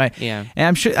lost his way. Yeah.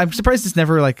 And I'm surprised this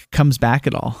never like comes back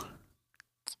at all.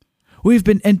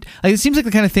 It seems like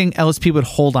the kind of thing LSP would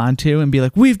hold on to and be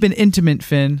like, we've been intimate,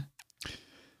 Finn.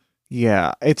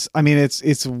 Yeah, it's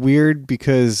weird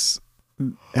because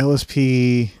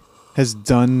LSP has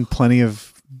done plenty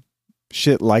of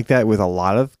shit like that with a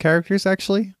lot of characters,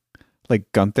 actually,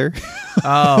 like Gunther.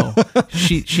 Oh,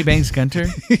 she bangs Gunter.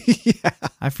 Yeah,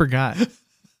 I forgot.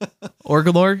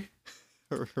 Orgalorg.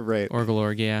 right.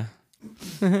 Orgalorg, yeah.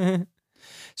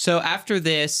 So after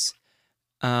this,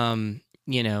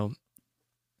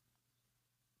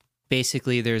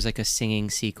 basically there's like a singing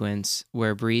sequence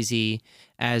where Breezy,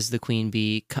 as the queen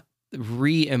bee,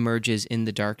 re-emerges in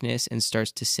the darkness and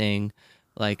starts to sing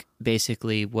like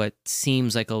basically what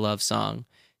seems like a love song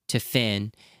to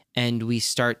Finn. And we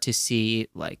start to see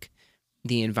like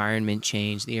the environment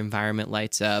change. The environment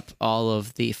lights up. All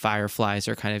of the fireflies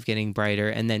are kind of getting brighter.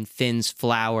 And then Finn's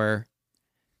flower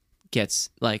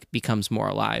becomes more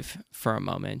alive for a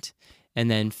moment. and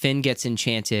then Finn gets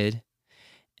enchanted.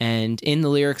 And in the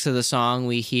lyrics of the song,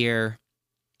 we hear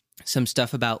some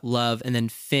stuff about love, and then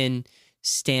Finn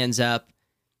stands up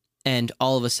and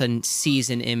all of a sudden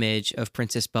sees an image of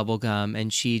Princess Bubblegum,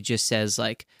 and she just says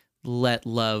like, let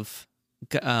love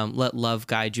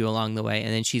guide you along the way.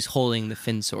 And then she's holding the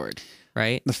Finn sword,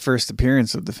 right? The first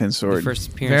appearance of the Finn sword.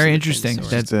 Very interesting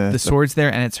that the sword's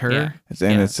there and it's her. Yeah.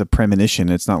 It's a premonition.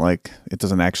 It's not like it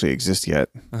doesn't actually exist yet.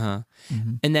 Uh-huh.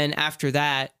 Mm-hmm. And then after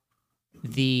that,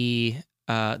 the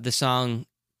song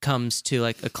comes to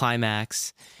like a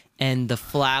climax, and the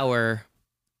flower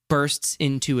bursts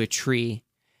into a tree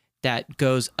that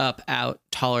goes up out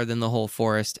taller than the whole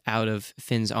forest out of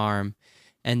Finn's arm,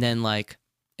 and then like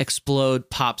explode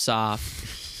pops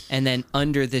off, and then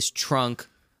under this trunk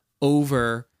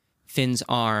over Finn's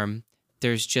arm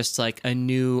there's just like a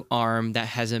new arm that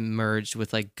has emerged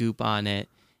with like goop on it,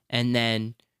 and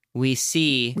then we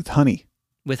see with honey,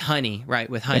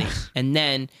 and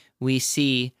then we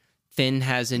see Finn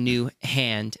has a new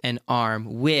hand and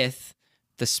arm with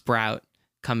the sprout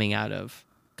coming out of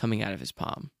his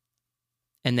palm.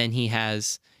 And then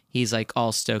he's like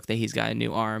all stoked that he's got a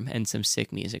new arm, and some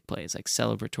sick music plays, like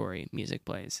celebratory music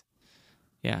plays.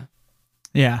 Yeah.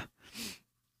 Yeah.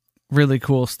 Really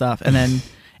cool stuff. But then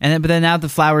now the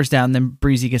flower's down, then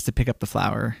Breezy gets to pick up the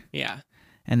flower. Yeah.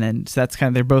 And then so that's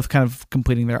they're both kind of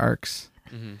completing their arcs.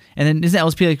 Mm-hmm. And then isn't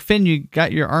LSP like, Finn, you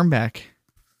got your arm back?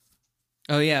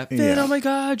 Oh yeah. Finn, oh my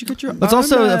God, you got your arm There's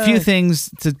also back. a few things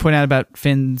to point out about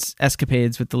Finn's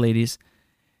escapades with the ladies.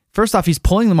 First off, he's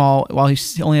pulling them all while he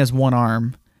only has one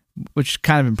arm, which is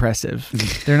kind of impressive.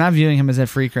 They're not viewing him as a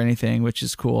freak or anything, which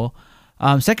is cool.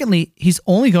 Secondly, he's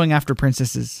only going after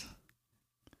princesses.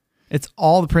 It's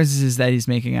all the princesses that he's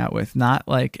making out with, not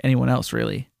like anyone else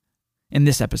really in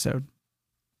this episode.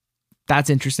 That's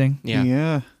interesting. Yeah.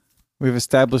 Yeah. We've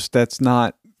established that's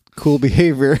not cool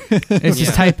behavior. It's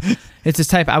his type. It's his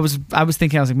type. I was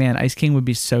thinking, I was like, man, Ice King would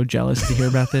be so jealous to hear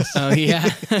about this. Oh yeah.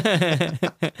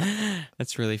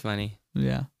 That's really funny.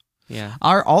 Yeah. Yeah.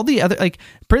 Are all the other, like,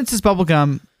 Princess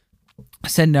Bubblegum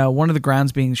said no, one of the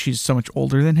grounds being she's so much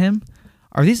older than him.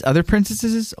 Are these other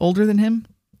princesses older than him?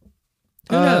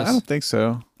 Who knows? I don't think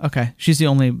so. Okay. She's the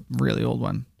only really old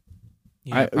one.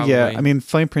 Yeah, I mean,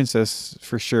 Flame Princess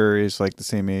for sure is like the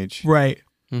same age. Right.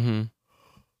 Mm-hmm.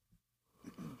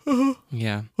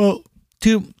 Yeah. Well,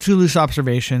 two loose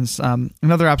observations.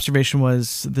 Another observation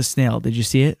was the snail. Did you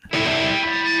see it?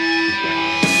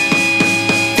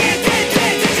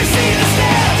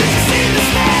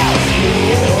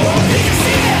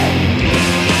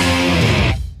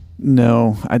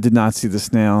 No, I did not see the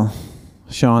snail.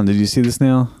 Sean, did you see the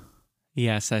snail?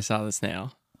 Yes, I saw the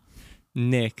snail.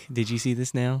 Nick, did you see the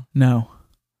snail? No.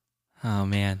 Oh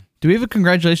man. Do we have a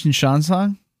Congratulations Sean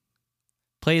song?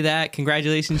 Play that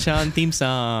Congratulations Sean theme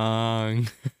song.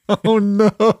 Oh no.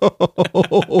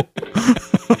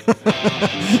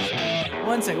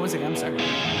 One second, I'm sorry.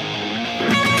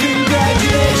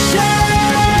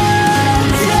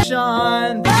 Congratulations,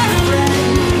 Sean. My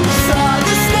friend saw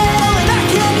the snail, and I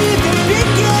can't even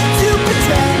begin to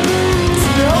pretend to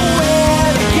know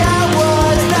where the guy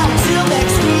was. Not till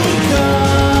next week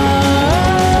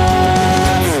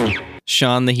comes.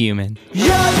 Sean the human. You're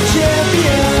the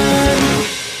champion.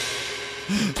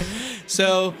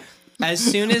 So as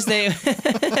soon as they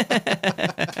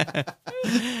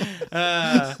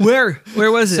Where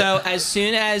was it? So as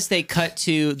soon as they cut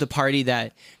to the party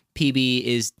that PB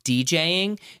is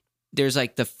DJing, there's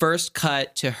like the first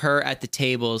cut to her at the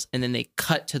tables, and then they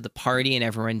cut to the party and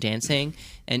everyone dancing,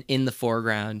 and in the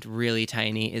foreground, really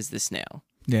tiny, is the snail.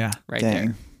 Yeah. Right Dang.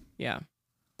 there. Yeah.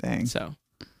 Dang. So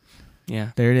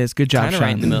yeah. There it is. Good job, Kind of Sean.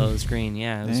 right in the middle of the screen.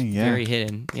 Yeah. It was Dang, yeah. very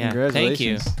hidden. Yeah. Thank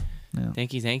you. Congratulations. Yeah.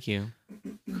 Thank you.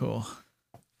 Cool.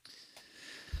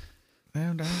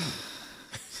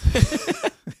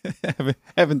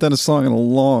 haven't done a song in a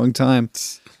long time.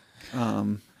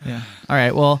 Yeah. All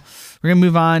right. Well, we're going to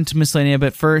move on to Miscellanea.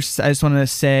 But first, I just want to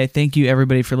say thank you,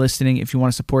 everybody, for listening. If you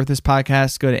want to support this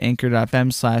podcast, go to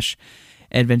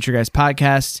anchor.fm/Adventure Guys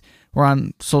Podcast. We're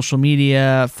on social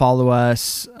media. Follow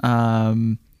us.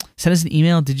 Send us an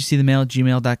email. Did you see the mail?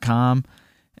 gmail.com.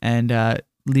 And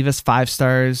leave us 5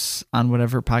 stars on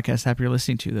whatever podcast app you're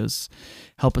listening to. Those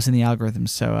help us in the algorithm.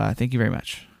 So thank you very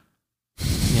much.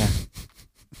 Yeah.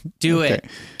 Do Okay. it.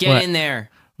 Get What? in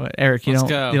there. What, Eric, you Let's don't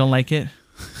go. you don't like it?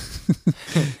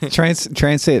 Try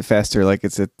and say it faster, like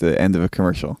it's at the end of a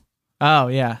commercial. Oh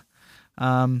yeah.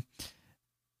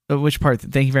 Which part?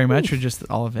 Thank you very much, or just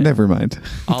all of it? Never mind.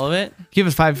 All of it? Give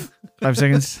us 5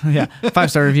 seconds. Yeah,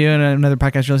 5-star review and another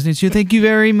podcast you're listening to. Thank you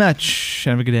very much.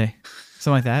 Have a good day.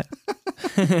 Something like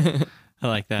that. I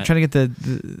like that. I'm trying to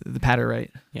get the patter right.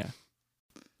 Yeah.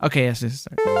 Okay, yes, yes.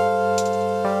 Sorry.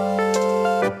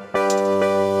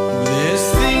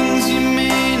 There's things you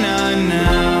may not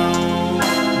know.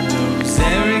 Those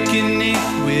Eric and Nick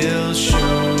will show you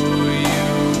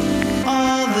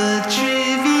all the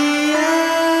trivia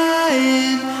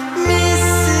and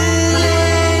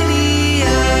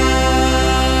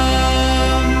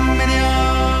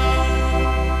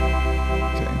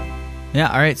miscellaneum. Okay. Yeah,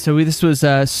 all right. So this was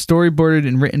storyboarded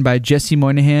and written by Jesse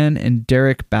Moynihan and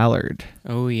Derek Ballard.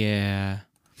 Oh, yeah.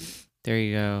 There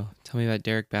you go. Tell me about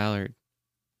Derek Ballard.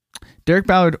 Derek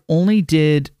Ballard only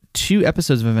did 2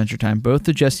 episodes of Adventure Time, both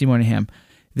to Jesse Moynihan.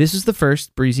 This is the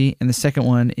first, Breezy, and the second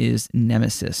one is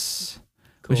Nemesis,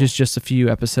 which Cool. is just a few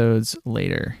episodes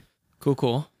later.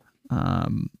 Cool.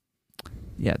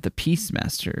 Yeah, the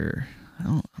Peacemaster. I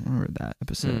don't remember that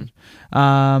episode.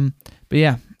 But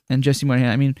yeah, and Jesse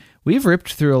Moynihan. I mean, we've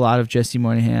ripped through a lot of Jesse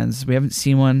Moynihan's. We haven't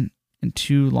seen one in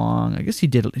too long. I guess he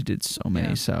did so many.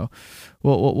 Yeah. So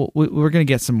we're gonna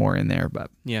get some more in there. But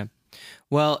Yeah.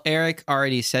 Well, Eric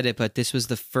already said it, but this was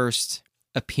the first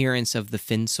appearance of the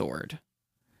Fin Sword,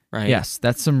 right? yes,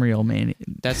 that's some real mania.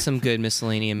 That's some good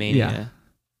miscellanea mania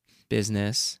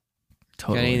business.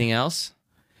 Totally. Got anything else?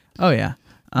 Oh yeah.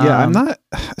 Yeah, I'm not.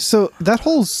 So that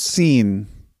whole scene,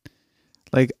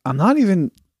 like, I'm not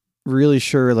even really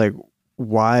sure, like,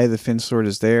 why the Finn sword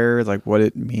is there, like, what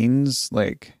it means,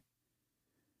 like,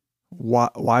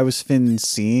 why was Finn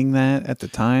seeing that at the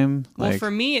time? Well, Like,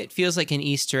 for me, it feels like an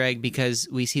Easter egg because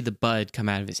we see the bud come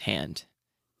out of his hand.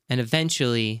 And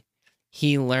eventually,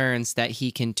 he learns that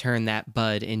he can turn that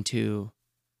bud into,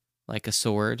 like, a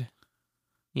sword.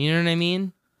 You know what I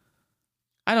mean?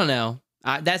 I don't know.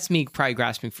 That's me probably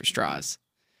grasping for straws.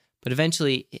 But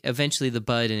eventually the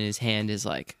bud in his hand is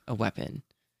like a weapon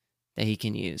that he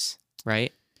can use,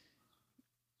 right?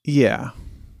 yeah,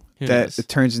 Who that knows? it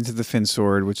turns into the Finn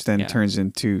sword, which then Yeah. turns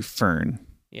into Fern.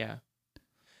 Yeah.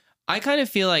 I kind of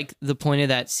feel like the point of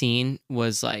that scene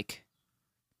was like,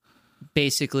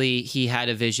 basically he had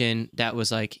a vision that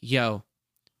was like, yo,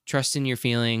 trust in your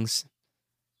feelings.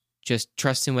 Just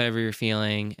trust in whatever you're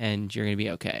feeling and you're going to be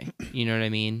okay. You know what I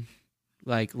mean?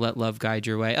 Like, let love guide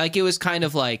your way. Like, it was kind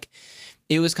of like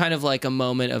a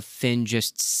moment of Finn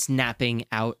just snapping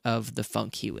out of the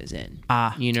funk he was in.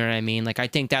 You know what I mean? Like, I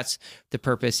think that's the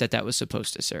purpose that was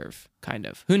supposed to serve, kind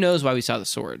of. Who knows why we saw the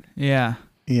sword? Yeah.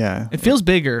 Yeah, It feels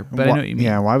bigger, but I know what you mean.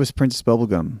 Yeah, why was Princess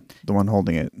Bubblegum the one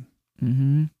holding it?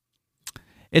 Mm-hmm.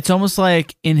 It's almost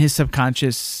like in his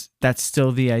subconscious, that's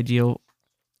still the ideal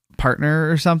partner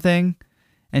or something,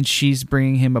 and she's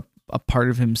bringing him a part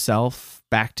of himself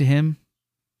back to him.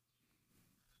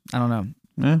 I don't know.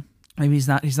 Yeah. Maybe he's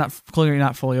not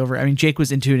fully over. I mean, Jake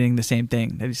was intuiting the same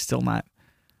thing, that he's still not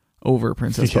over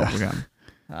Princess Yeah. Bubblegum.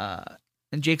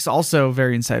 And Jake's also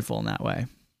very insightful in that way.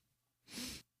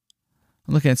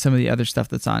 I'm looking at some of the other stuff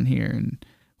that's on here, and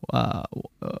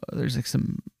there's like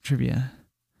some trivia.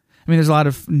 I mean, there's a lot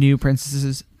of new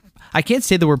princesses. I can't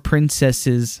say the word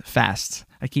princesses fast.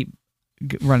 I keep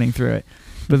running through it,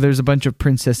 but there's a bunch of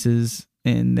princesses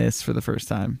in this for the first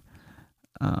time.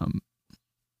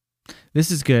 This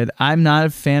is good. I'm not a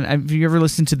fan. Have you ever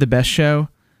listened to The Best Show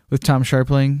with Tom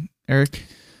Scharpling, Eric,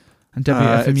 on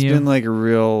WFMU? It's been like a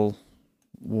real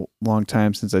long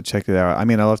time since I checked it out. I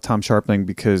mean, I love Tom Scharpling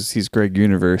because he's Greg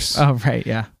Universe. Oh, right,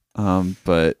 yeah.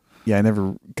 But yeah, I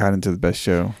never got into The Best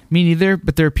Show. Me neither,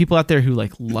 but there are people out there who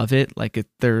like love it. Like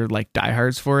they're like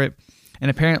diehards for it.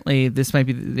 And apparently this might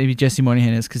be, maybe Jesse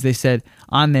Moynihan is, because they said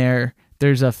on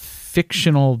there's a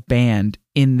fictional band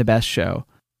in The Best Show,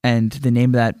 and the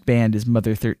name of that band is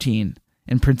Mother 13,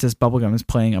 and Princess Bubblegum is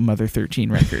playing a Mother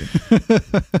 13 record.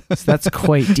 So that's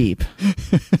quite deep.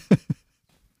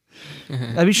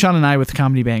 That'd be Sean and I with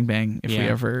Comedy Bang Bang if we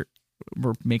ever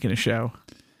were making a show.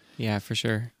 Yeah, for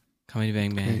sure. Comedy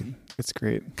Bang Bang. Great. It's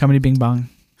great. Comedy Bing Bong.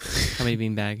 Comedy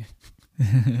Beanbag.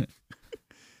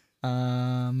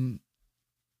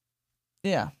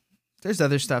 Yeah. There's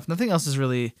other stuff. Nothing else is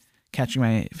really catching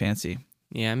my fancy.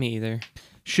 Yeah, me either.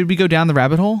 Should we go down the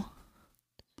rabbit hole?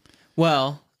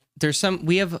 Well,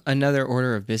 we have another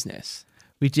order of business.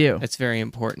 We do. That's very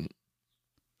important.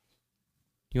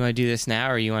 You want to do this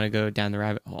now, or you want to go down the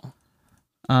rabbit hole?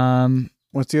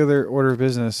 What's the other order of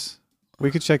business? We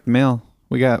could check the mail.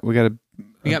 We got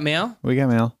mail? We got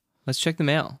mail. Let's check the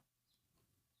mail.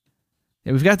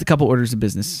 Yeah, we've got a couple orders of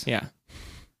business. Yeah.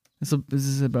 This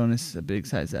is a bonus, a big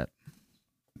size up.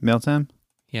 Mail time?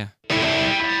 Yeah.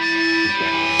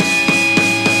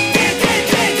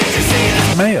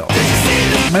 Mail.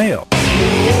 Mail.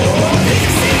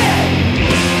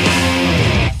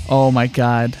 Oh my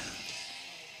god.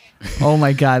 Oh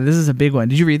my god, this is a big one.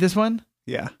 Did you read this one?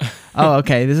 Yeah. Oh,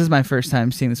 okay. This is my first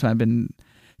time seeing this one. I've been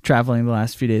traveling the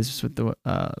last few days with the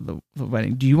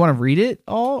wedding. Do you want to read it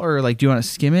all, or like do you want to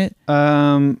skim it?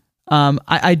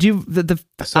 I do.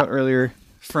 I saw it earlier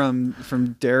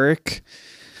from Derek,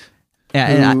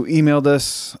 and emailed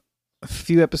us a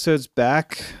few episodes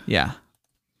back. Yeah.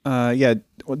 Well,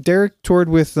 Derek toured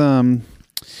with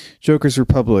Joker's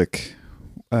Republic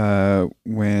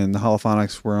when the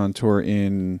Holophonics were on tour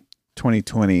in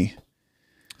 2020.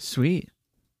 Sweet.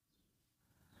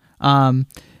 I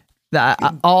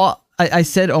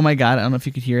said, oh my God, I don't know if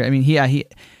you could hear it. I mean, he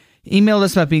emailed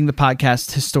us about being the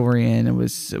podcast historian and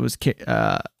was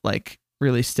like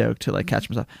really stoked to like catch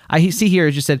himself. I see here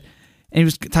it just said, and he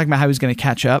was talking about how he was going to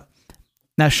catch up.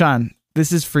 Now, Sean,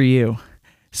 this is for you.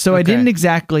 So I didn't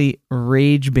exactly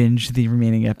rage binge the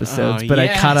remaining episodes, but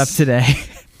I caught up today.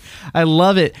 I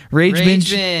love it. Rage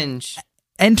binge.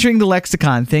 Entering the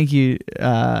lexicon. Thank you,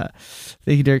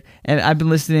 Derek. And I've been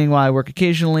listening while I work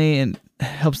occasionally, and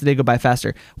helps the day go by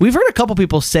faster. We've heard a couple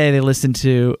people say they listen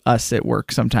to us at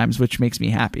work sometimes, which makes me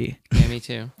happy. Yeah, me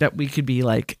too. That we could be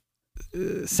like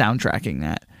soundtracking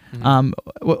that. Mm-hmm.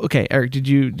 Okay, Eric,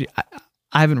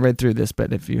 I haven't read through this,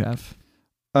 but if you have.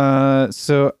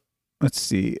 So let's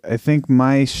see. I think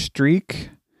my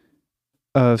streak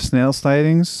of snail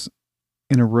sightings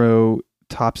in a row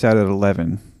tops out at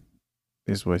 11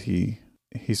 is what he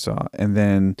saw. And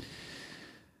then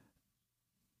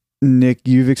Nick,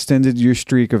 you've extended your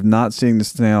streak of not seeing the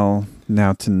snail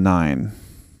now to 9.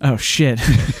 Oh shit.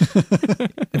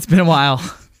 It's been a while.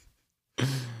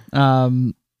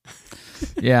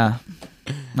 Yeah. I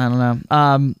don't know.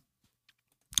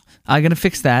 I'm going to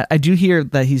fix that. I do hear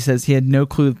that he says he had no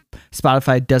clue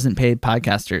Spotify doesn't pay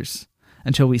podcasters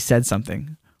until we said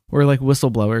something. We're like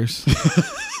whistleblowers.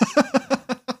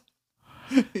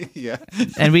 Yeah.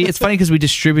 And it's funny because we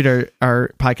distribute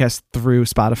our podcast through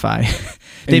Spotify.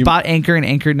 They bought Anchor, and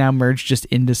Anchor now merged just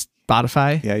into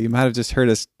Spotify. Yeah, you might have just heard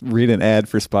us read an ad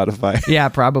for Spotify. Yeah,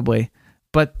 probably.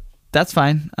 But that's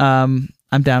fine. I'm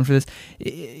down for this.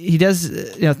 He does,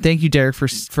 thank you, Derek,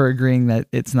 for agreeing that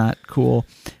it's not cool.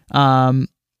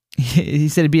 He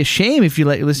said it'd be a shame if you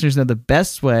let your listeners know the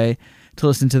best way to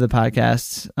listen to the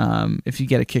podcast if you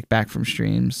get a kickback from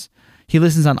streams. He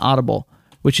listens on Audible,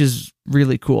 which is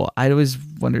really cool. I always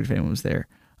wondered if anyone was there.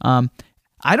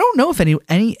 I don't know if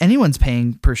anyone's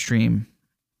paying per stream.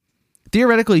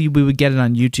 Theoretically, we would get it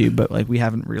on YouTube, but like we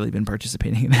haven't really been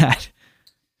participating in that.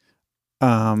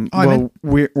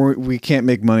 We can't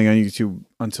make money on YouTube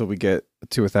until we get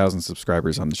to 1,000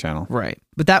 subscribers on the channel. Right,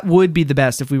 but that would be the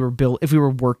best if we were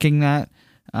working that.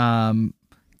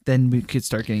 Then we could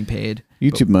start getting paid.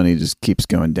 YouTube money just keeps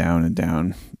going down and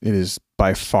down. It is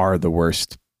by far the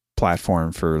worst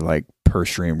platform for like per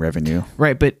stream revenue.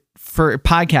 Right, but for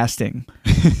podcasting,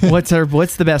 what's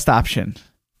the best option?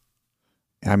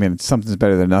 I mean, something's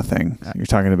better than nothing. You're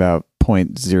talking about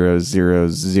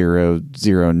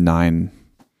 0.00009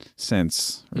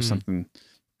 cents or something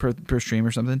per stream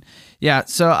or something. Yeah,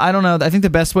 so I don't know. I think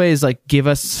the best way is like give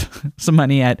us some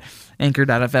money at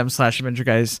anchor.fm/Adventure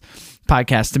Guys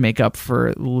podcast to make up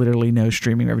for literally no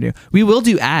streaming revenue. We will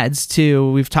do ads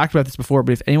too. We've talked about this before,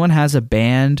 but if anyone has a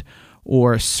band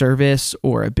or a service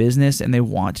or a business and they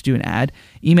want to do an ad,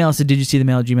 email us at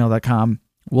didyousee@gmail.com.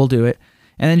 We'll do it.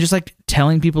 And then just like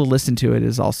telling people to listen to it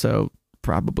is also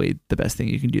probably the best thing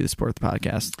you can do to support the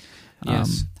podcast.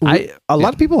 Yes. A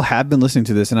lot of people have been listening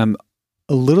to this, and I'm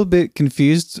a little bit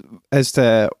confused as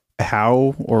to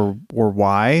how or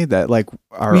why that like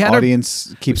our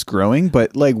audience keeps growing.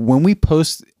 But like when we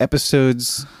post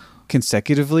episodes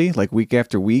consecutively, like week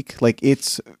after week, like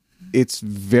it's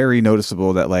very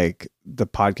noticeable that like the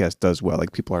podcast does well.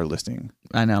 Like people are listening.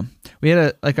 I know. We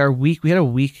had a week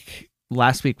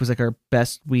last week was like our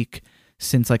best week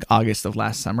since like August of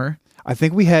last summer. I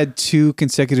think we had 2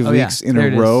 consecutive weeks in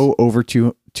a row over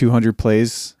 200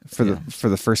 plays for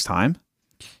the first time.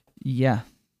 Yeah.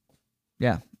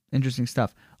 Interesting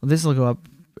stuff. Well, this will go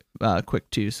up quick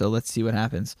too, so let's see what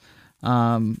happens.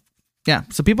 So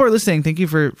people are listening. Thank you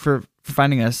for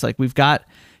finding us. Like we've got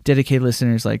dedicated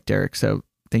listeners like Derek, so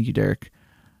thank you, Derek.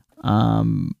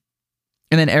 And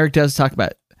then Eric does talk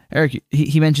about Eric.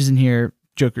 He mentions in here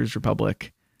Joker's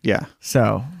Republic. Yeah.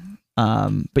 So,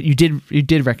 but you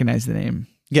did recognize the name.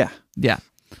 Yeah. Yeah.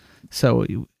 So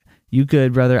you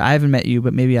good, brother. I haven't met you,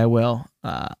 but maybe I will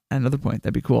at another point.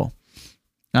 That'd be cool.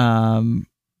 But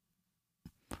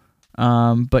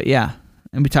yeah,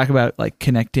 and we talk about like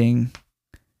connecting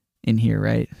in here,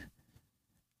 right?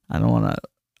 I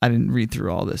didn't read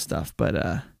through all this stuff,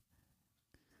 but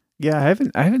yeah,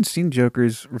 I haven't seen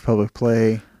Joker's Republic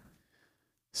play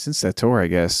Since that tour, I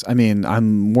guess. I mean,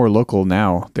 I'm more local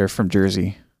now. They're from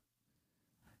Jersey.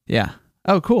 Yeah.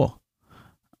 Oh, cool.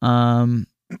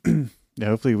 Yeah,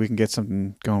 hopefully we can get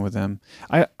something going with them.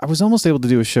 I was almost able to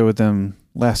do a show with them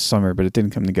last summer, but it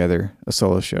didn't come together, a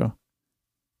solo show.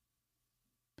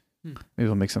 Maybe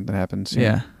we'll make something happen soon.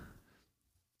 Yeah.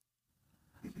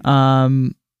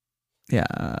 Yeah.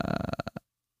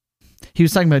 He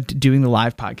was talking about doing the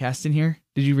live podcast in here.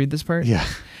 Did you read this part? Yeah.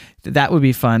 That would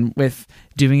be fun with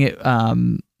doing it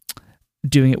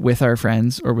with our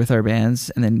friends or with our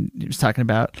bands. And then he was talking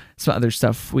about some other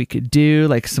stuff we could do,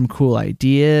 like some cool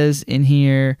ideas in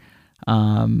here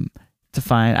to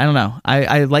find. I don't know.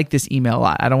 I like this email a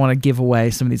lot. I don't want to give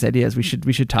away some of these ideas. We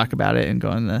should talk about it and go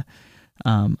on the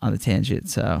tangent.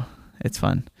 So it's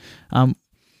fun.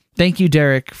 Thank you,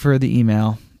 Derek, for the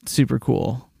email. Super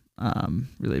cool.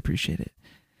 Really appreciate it.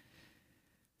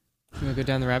 You want to go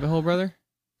down the rabbit hole, brother?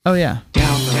 Oh, yeah.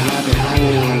 Down the rabbit hole.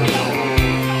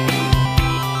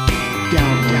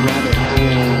 Down the rabbit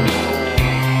hole.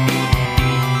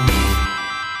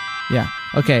 Yeah.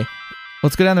 Okay.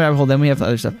 Let's go down the rabbit hole. Then we have the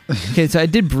other stuff. Okay. So I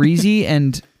did Breezy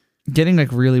and getting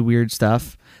like really weird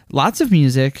stuff. Lots of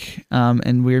music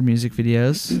and weird music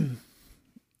videos.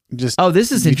 Just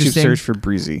this is YouTube interesting. Search for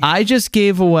Breezy. I just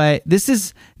gave away. This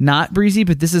is not Breezy,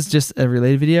 but this is just a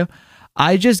related video.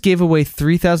 I just gave away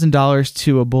 $3,000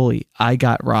 to a bully. I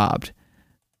got robbed.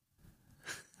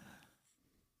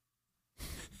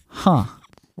 Huh.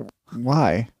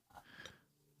 Why?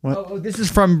 What? Oh, this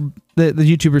is from the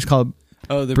YouTuber's called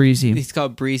Breezy. He's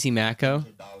called Breezy Mako. $100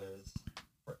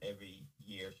 for every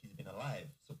year she's been alive.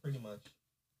 So pretty much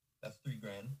that's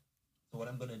 $3,000. So what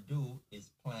I'm gonna do is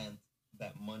plant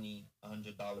that money,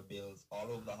 $100 bills all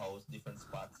over the house, different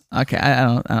spots. Okay, I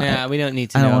don't. Yeah, we don't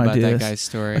need to I don't know wanna about do that this. guy's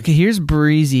story. Okay, here's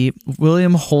Breezy.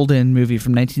 William Holden movie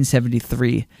from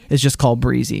 1973. It's just called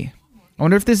Breezy. I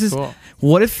wonder if this is Cool.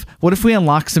 what if we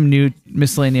unlock some new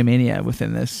miscellanea mania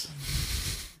within this.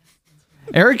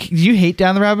 Eric, do you hate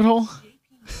Down the Rabbit Hole?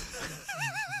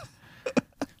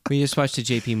 We just watched a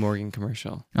JP Morgan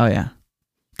commercial. Oh yeah,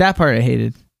 that part I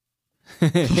hated.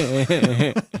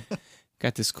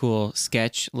 Got this cool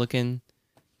sketch looking.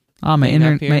 Oh, my Thing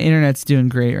up here. internet's doing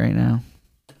great right now.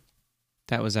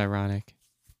 That was ironic.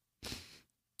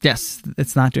 Yes,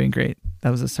 it's not doing great. That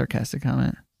was a sarcastic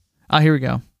comment. Oh, here we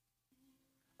go.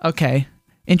 Okay.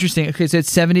 Interesting. Okay, so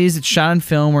it's 70s. It's shot on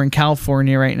film. We're in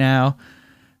California right now.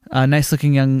 Nice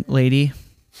looking young lady.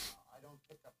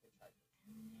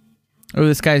 Oh,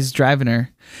 this guy's driving her.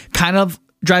 Kind of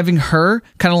driving her,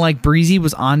 kind of like Breezy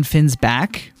was on Finn's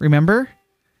back. Remember?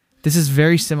 This is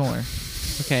very similar.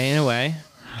 Okay, in a way.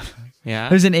 Yeah.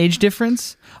 There's an age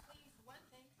difference.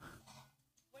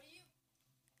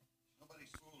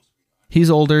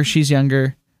 He's older. She's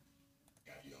younger.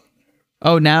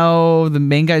 Oh, now the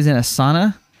main guy's in a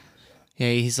sauna.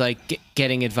 Yeah, he's like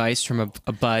getting advice from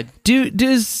a bud. Do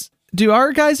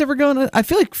our guys ever go in I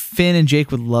feel like Finn and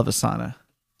Jake would love a sauna.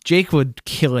 Jake would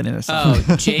kill it in a sauna.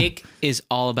 Oh, Jake is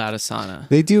all about a sauna.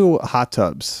 They do hot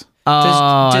tubs.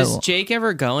 Does Jake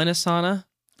ever go in a sauna?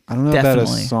 I don't know Definitely.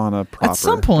 about a sauna proper. At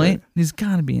some point, he's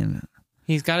got to be in it.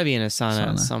 He's got to be in a sauna at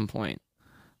Sauna. some point.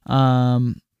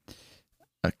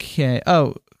 Okay.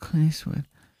 Oh, Clint Eastwood.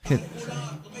 Okay.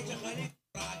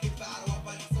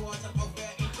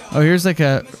 Oh, here's like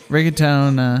a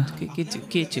reggaeton.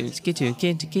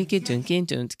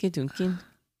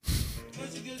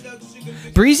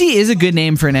 Breezy is a good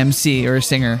name for an MC or a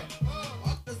singer.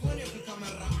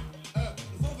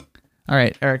 All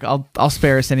right, Eric, I'll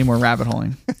spare us any more rabbit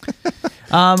holing.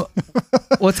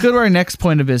 Let's go to our next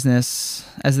point of business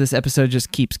as this episode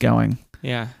just keeps going.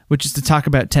 Yeah. Which is to talk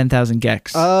about 10,000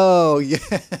 gecs. Oh, yeah.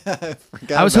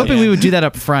 I was hoping we would do that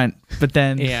up front, but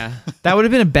then Yeah. that would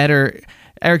have been a better...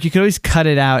 Eric, you could always cut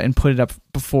it out and put it up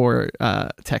before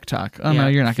Tech Talk. Oh, no,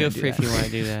 you're not going to do Feel that. free if you want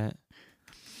to do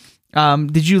that.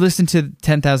 Did you listen to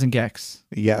 10,000 gecs?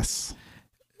 Yes.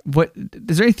 What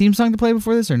is there any theme song to play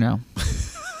before this or no?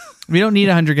 We don't need a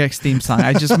 100 gecs theme song.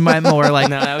 I just meant more like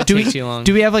No, that would do take we, too long.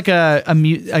 Do we have like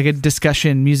a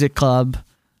discussion music club?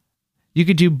 You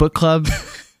could do book club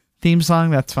theme song.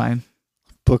 That's fine.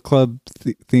 Book club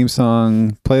theme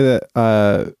song. Play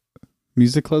that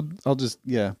music club. Play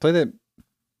that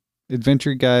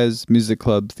Adventure Guys music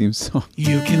club theme song.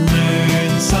 You can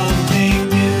learn something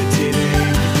new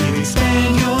today.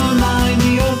 Expand your mind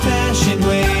the old-fashioned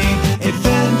way.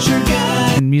 Adventure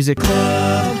Guys And music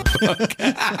club.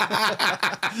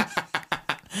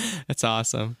 That's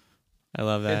awesome. I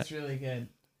love that. really good.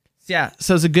 Yeah,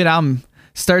 so it's a good album.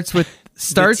 Starts with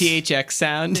starts the THX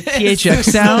sound. THX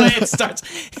So sound. it starts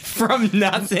from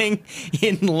nothing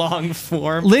in long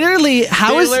form. Literally,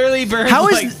 They literally burned how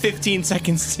is- like 15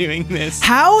 seconds doing this.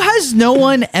 how has no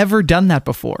one ever done that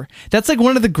before? That's like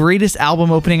one of the greatest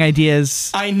album opening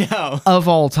ideas I know. of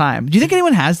all time. Do you think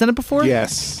anyone has done it before?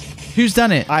 Yes. Who's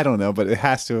done it? I don't know, but it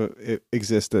has to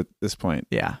exist at this point.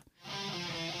 Yeah.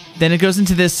 Then it goes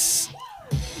into this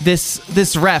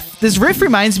ref. This riff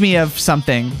reminds me of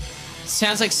something.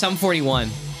 Sounds like Sum 41.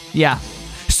 Yeah.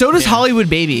 So does Hollywood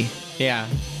Baby. Yeah.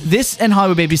 This and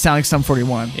Hollywood Baby sound like Sum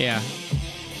 41. Yeah.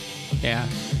 Yeah.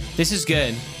 This is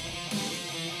good.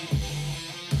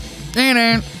 I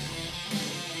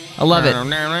love it.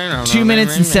 2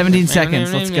 minutes and 17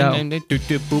 seconds. Let's go.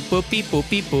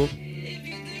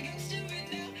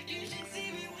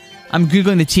 I'm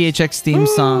Googling the THX theme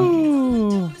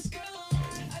song.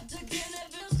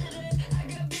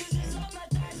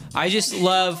 I just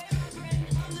love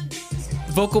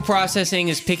vocal processing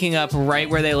is picking up right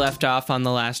where they left off on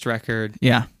the last record.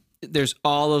 Yeah. There's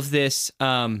all of this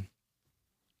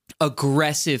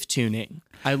aggressive tuning.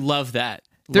 I love that.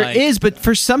 There is, but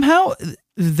for somehow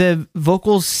the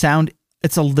vocals sound,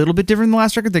 it's a little bit different than the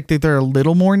last record. They're a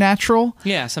little more natural.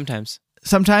 Yeah, sometimes.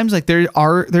 Sometimes like there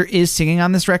is singing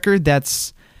on this record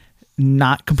that's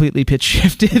not completely pitch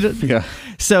shifted. Yeah.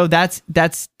 So that's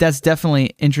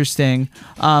definitely interesting.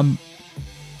 The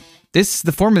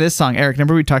form of this song, Eric,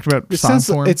 remember we talked about song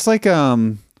form? It's like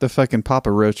the fucking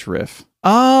Papa Roach riff.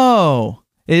 Oh,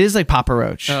 it is like Papa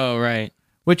Roach. Oh, right.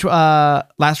 Which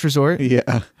Last Resort?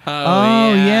 Yeah.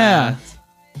 Oh yeah.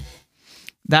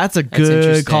 That's a good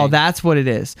interesting. call. That's what it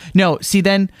is. No, see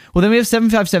then we have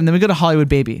 757, then we go to Hollywood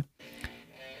Baby.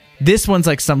 This one's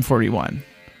like Sum 41.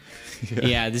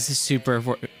 Yeah, this is super.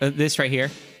 This right here.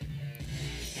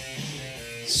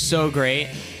 So great.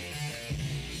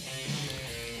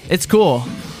 It's cool.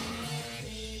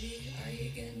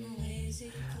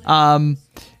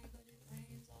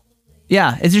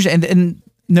 Yeah, it's interesting. And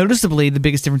noticeably, the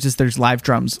biggest difference is there's live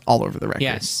drums all over the record.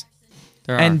 Yes.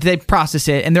 There are. And they process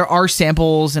it, and there are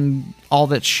samples and all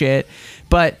that shit.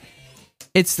 But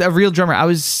it's a real drummer. I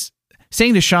was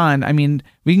saying to Sean, I mean,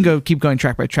 we can keep going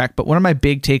track by track, but one of my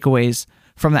big takeaways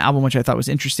from the album, which I thought was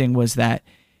interesting, was that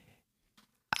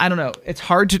I don't know. It's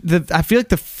hard to. I feel like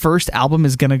the first album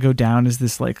is gonna go down as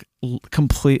this like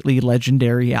completely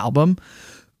legendary album,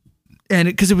 and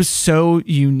because it was so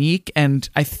unique, and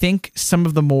I think some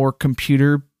of the more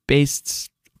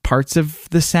computer-based parts of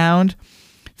the sound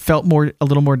felt a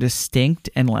little more distinct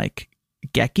and like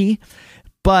gecky,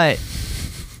 but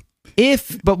I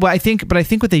think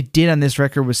what they did on this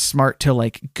record was smart to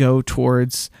like go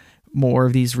towards more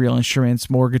of these real instruments,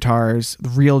 more guitars,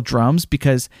 real drums,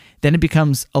 because then it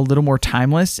becomes a little more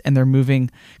timeless and they're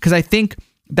moving. Because I think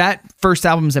that first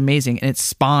album is amazing and it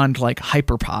spawned like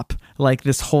hyperpop, like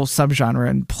this whole subgenre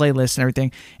and playlist and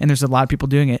everything. And there's a lot of people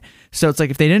doing it. So it's like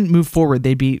if they didn't move forward,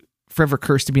 they'd be forever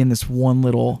cursed to be in this one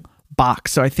little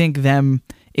box. So I think them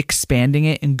expanding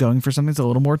it and going for something that's a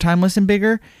little more timeless and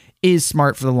bigger is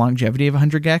smart for the longevity of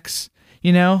 100 gecs,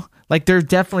 you know? Like there have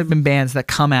definitely been bands that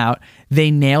come out,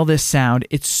 they nail this sound,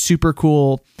 it's super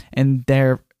cool,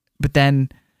 but then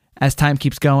as time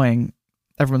keeps going,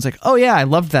 everyone's like, oh yeah, I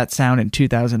loved that sound in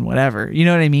 2000 whatever. You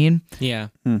know what I mean? Yeah.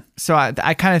 So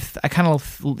I kind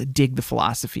of dig the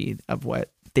philosophy of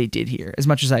what they did here, as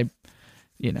much as I,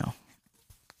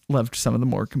 loved some of the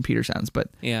more computer sounds, but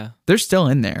Yeah. they're still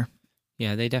in there.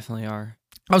 Yeah, they definitely are.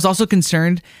 I was also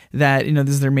concerned that, this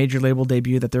is their major label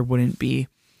debut, that there wouldn't be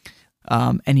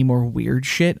any more weird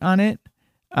shit on it.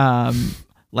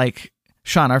 Like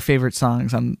Sean, our favorite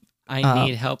songs on I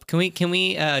Need Help. Can we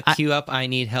queue up I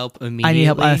Need Help Immediately? I Need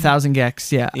Help on 1,000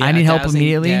 gecs. Yeah. I Need Help 1,000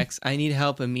 Immediately. gecs. I Need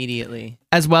Help Immediately.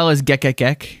 As well as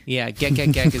Gek. Yeah,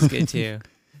 Gek is good too.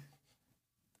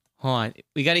 Hold on.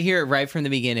 We got to hear it right from the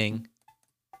beginning.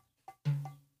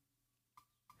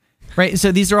 Right.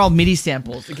 So these are all MIDI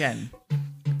samples again.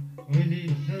 We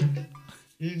need help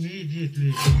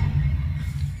immediately.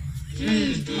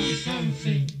 Please do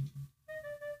something.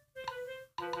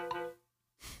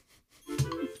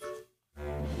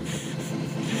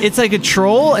 It's like a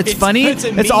troll. It's funny. It's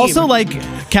a It's also meme.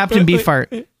 like Captain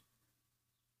Beefheart.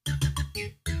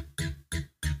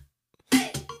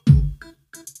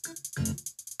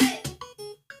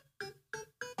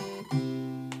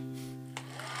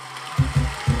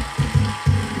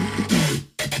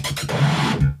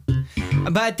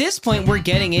 But at this point, we're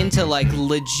getting into like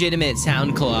legitimate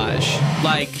sound collage.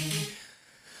 Like,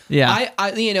 Yeah.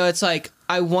 I it's like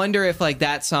I wonder if like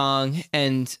that song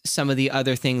and some of the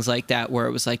other things like that, where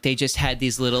it was like they just had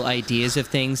these little ideas of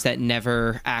things that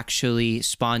never actually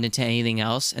spawned into anything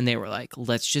else, and they were like,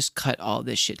 let's just cut all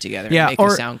this shit together and make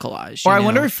a sound collage. Or I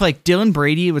wonder if like Dylan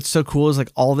Brady, what's so cool is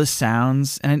like all the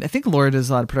sounds, and I think Laura does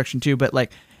a lot of production too, but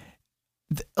like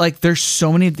there's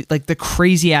so many like the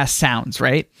crazy ass sounds,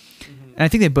 right? Mm-hmm. And I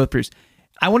think they both produce.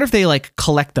 I wonder if they like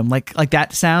collect them, like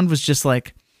that sound was just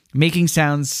like making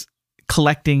sounds,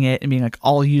 collecting it and being like,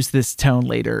 I'll use this tone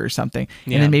later or something.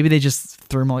 Yeah. And then maybe they just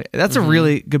threw them all. That's a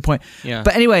really good point. Yeah.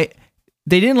 But anyway,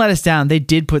 they didn't let us down. They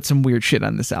did put some weird shit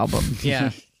on this album.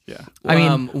 Yeah. Yeah. I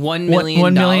mean, $1 million.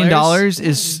 $1 million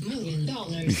is.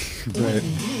 Right.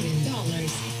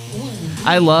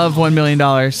 I love $1 million.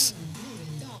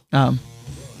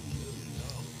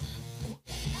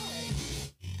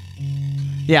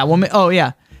 Yeah. Oh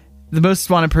yeah. The Most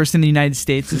Wanted Person in the United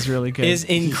States is really good. Is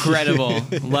incredible.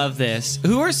 Love this.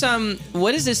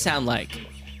 What does this sound like?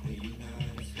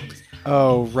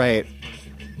 Oh, right.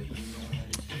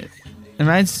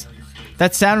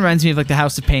 That sound reminds me of like the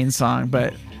House of Pain song,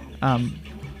 but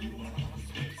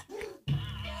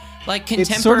like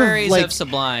contemporaries of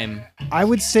Sublime. I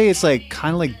would say it's like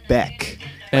kind of like Beck.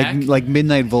 Like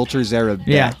Midnight Vultures era Beck.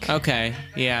 Yeah. Okay.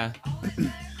 Yeah.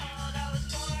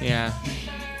 Yeah.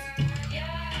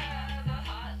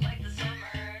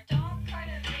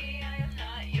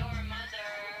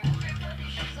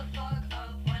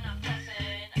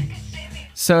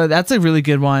 So that's a really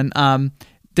good one.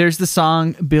 There's the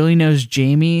song Billy Knows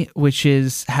Jamie, which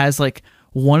has like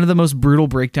one of the most brutal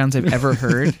breakdowns I've ever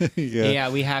heard. Yeah,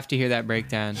 we have to hear that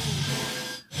breakdown.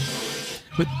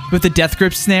 With the death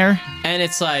grip snare. And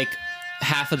it's like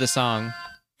half of the song.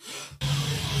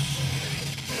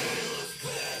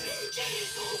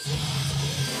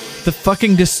 The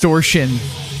fucking distortion.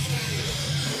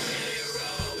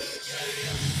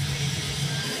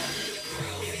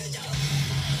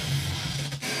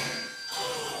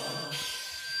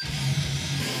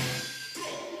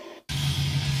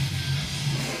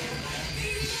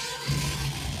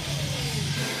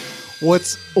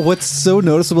 What's so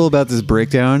noticeable about this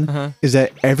breakdown is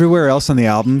that everywhere else on the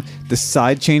album, the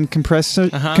sidechain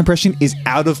compression is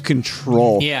out of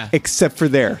control. Yeah. Except for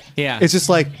there. Yeah. It's just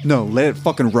like, no, let it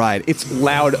fucking ride. It's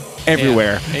loud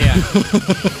everywhere. Yeah.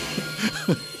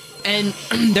 And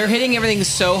they're hitting everything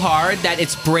so hard that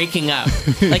it's breaking up.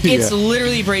 Like it's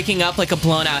literally breaking up like a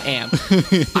blown out amp.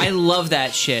 I love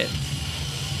that shit.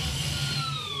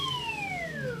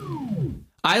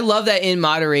 I love that in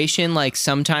moderation, like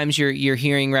sometimes you're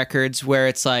hearing records where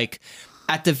it's like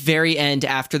at the very end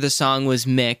after the song was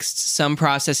mixed, some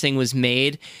processing was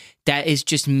made that is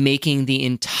just making the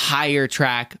entire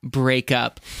track break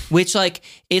up, which like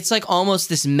it's like almost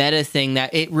this meta thing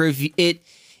that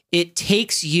it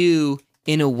takes you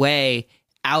in a way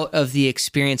out of the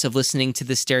experience of listening to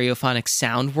the stereophonic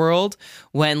sound world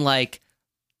when like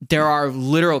there are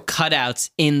literal cutouts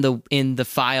in the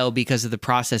file because of the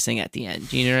processing at the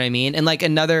end. You know what I mean? And like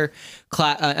another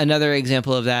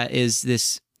example of that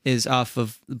is off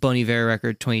of Bon Iver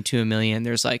record 22 a Million.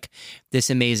 There's like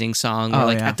this amazing song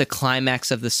where at the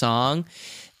climax of the song,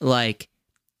 like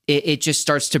it just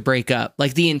starts to break up.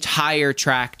 Like the entire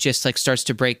track just like starts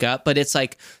to break up, but it's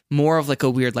like more of like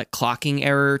a weird like clocking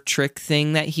error trick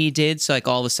thing that he did. So like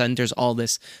all of a sudden there's all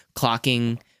this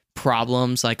clocking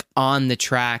problems like on the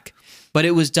track, but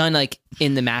it was done like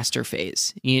in the master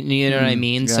phase. You know what I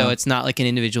mean? Yeah. So it's not like an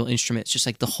individual instrument. It's just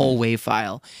like the whole wave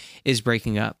file is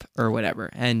breaking up or whatever.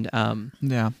 And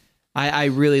I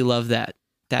really love that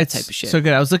type of shit. So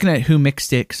good. I was looking at who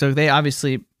mixed it. So they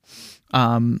obviously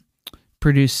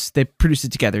produced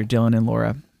it together, Dylan and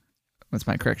Laura. That's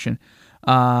my correction.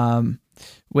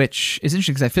 Which is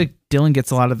interesting because I feel like Dylan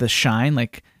gets a lot of the shine,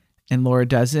 like, and Laura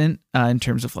doesn't, in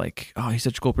terms of like, oh, he's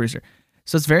such a cool producer.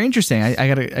 So it's very interesting. I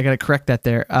gotta correct that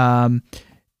there.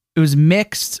 It was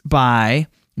mixed by,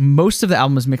 most of the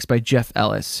album was mixed by Jeff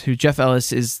Ellis, Jeff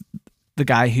Ellis is the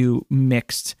guy who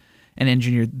mixed and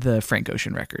engineered the Frank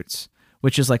Ocean records,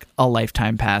 which is like a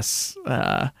lifetime pass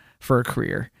for a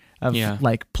career of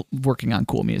working on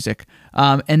cool music.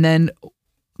 And then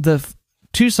the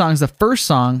two songs, the first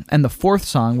song and the fourth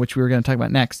song, which we were going to talk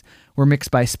about next, were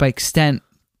mixed by Spike Stent,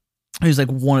 who's like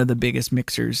one of the biggest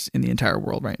mixers in the entire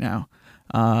world right now.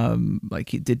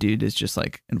 Like the dude is just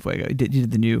like en fuego. He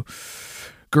did the new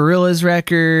Gorillaz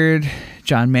record,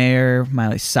 John Mayer,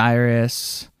 Miley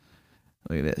Cyrus.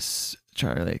 Look at this.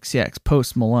 Charlie XCX,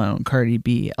 Post Malone, Cardi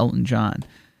B, Elton John.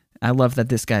 I love that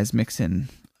this guy's mixing.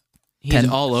 He's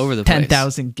all over the place.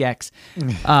 10,000 gecs.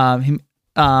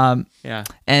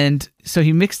 And so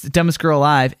he mixed Dumbest Girl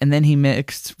Alive, and then he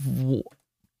mixed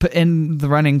put in the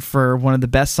running for one of the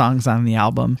best songs on the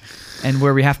album, and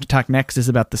where we have to talk next is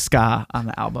about the ska on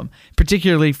the album,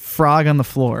 particularly "Frog on the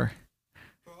Floor."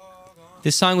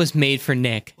 This song was made for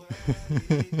Nick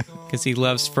because he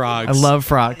loves frogs. I love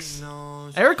frogs.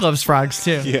 Eric loves frogs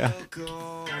too. Yeah.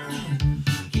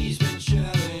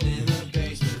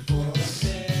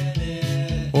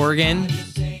 Organ.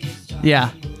 Yeah.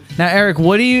 Now, Eric,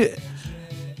 what do you...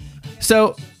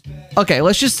 So, okay,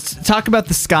 let's just talk about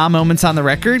the ska moments on the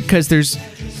record, because there's...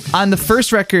 On the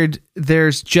first record,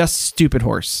 there's just Stupid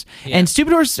Horse. Yeah. And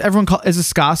Stupid Horse, everyone calls is a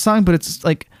ska song, but it's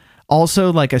like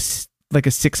also like a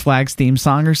Six Flags theme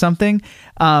song or something.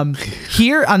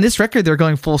 Here on this record, they're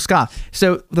going full ska.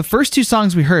 So the first two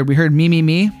songs we heard Me, Me,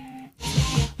 Me,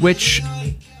 which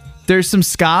there's some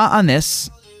ska on this.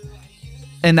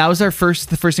 And that was the first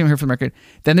thing we heard from the record.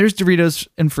 Then there's Doritos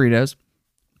and Fritos.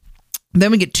 Then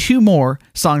we get two more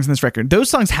songs on this record. Those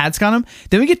songs had ska on them.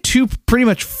 Then we get two pretty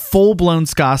much full-blown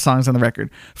ska songs on the record.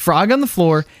 Frog on the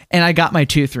Floor and I Got My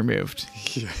Tooth Removed.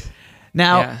 Yeah.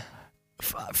 Now,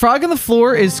 Frog on the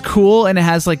Floor is cool, and it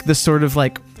has like this sort of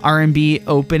like R&B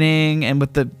opening and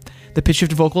with the pitch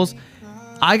shifted vocals.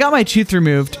 I Got My Tooth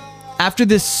Removed. After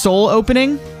this soul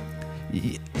opening,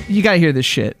 you gotta hear this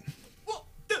shit.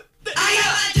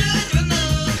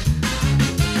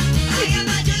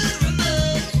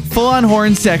 Full on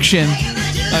horn section.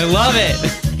 I love it.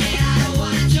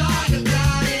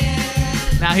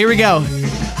 Now here we go.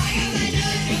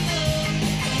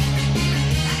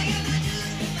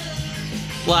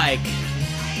 Like,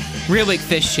 real big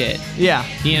fish shit. Yeah.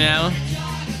 You know?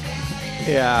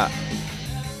 Yeah.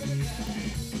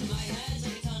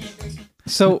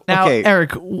 So Now, okay,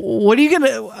 Eric, what are you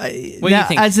gonna? What do you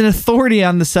think? As an authority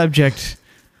on the subject,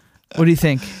 what do you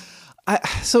think?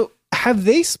 so have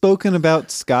they spoken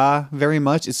about ska very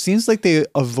much? It seems like they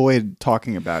avoid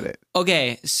talking about it.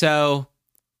 Okay, so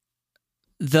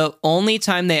the only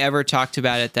time they ever talked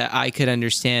about it that I could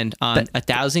understand on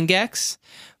 1,000 Gex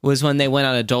was when they went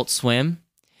on Adult Swim,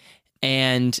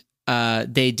 and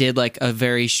they did like a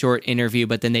very short interview,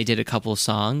 but then they did a couple of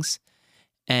songs,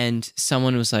 and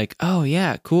someone was like, "Oh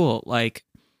yeah, cool! Like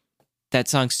that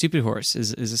song, Stupid Horse,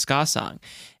 is a ska song,"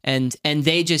 and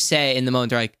they just say in the moment,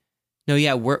 they're like, "No,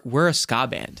 yeah, we're a ska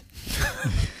band."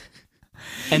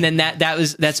 And then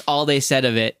that's all they said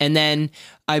of it. And then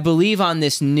I believe on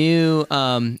this new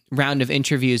round of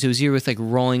interviews, it was either with like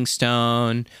Rolling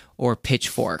Stone or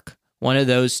Pitchfork, one of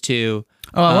those two.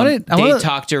 Oh, they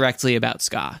talk directly about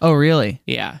ska. Oh, really?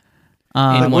 Yeah.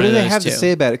 What do they have to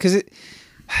say about it? Because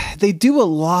they do a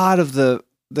lot of the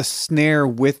snare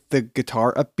with the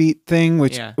guitar upbeat thing,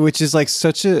 which is like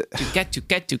such a to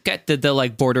get the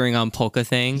like bordering on polka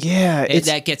thing. Yeah,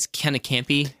 that gets kind of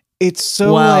campy. It's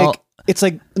so like it's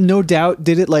like No Doubt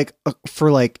did it like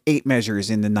for like 8 measures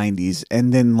in the 90s,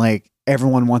 and then like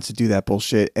everyone wants to do that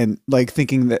bullshit and like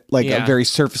thinking that like a very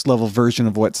surface level version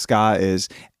of what ska is,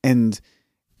 and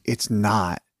it's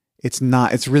not.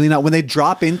 It's really not. When they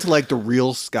drop into like the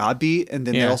real ska beat, and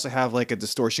then they also have like a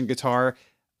distortion guitar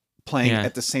playing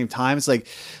at the same time, it's like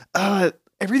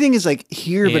everything is like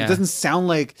here, but it doesn't sound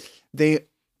like they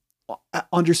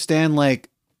understand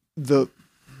like the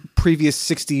previous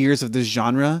 60 years of this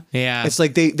genre. Yeah, it's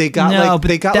like they got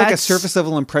like a surface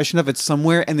level impression of it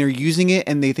somewhere, and they're using it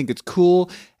and they think it's cool,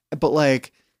 but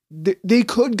like they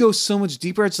could go so much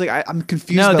deeper. It's like I'm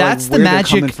confused. No, about, that's like, the where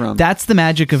magic. they're coming from. That's the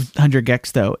magic of 100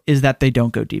 Gex, though, is that they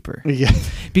don't go deeper. Yeah,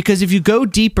 because if you go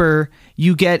deeper,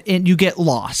 you get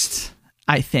lost,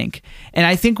 I think. And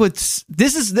I think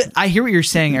I hear what you're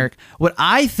saying, Eric. What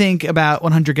I think about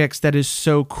 100 Gex that is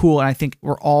so cool, and I think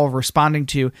we're all responding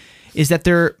to, is that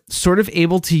they're sort of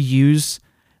able to use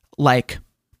like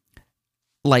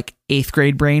 8th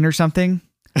grade brain or something,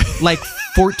 like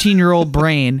 14-year-old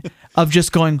brain of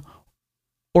just going,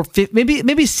 or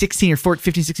maybe 16 or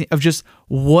 15, 16, of just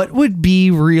what would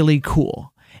be really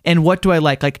cool and what do I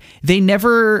like? Like they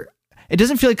never, it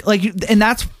doesn't feel like, and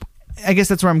that's, I guess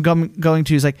that's where I'm going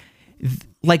to, is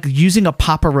like using a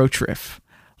Papa Roach riff.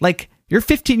 Like you're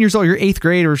 15 years old, you're 8th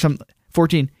grade or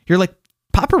 14. You're like,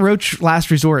 Papa Roach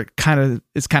Last Resort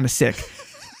is kind of sick.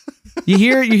 You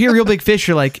hear Real Big Fish,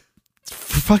 you're like,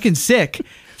 fucking sick.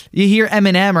 You hear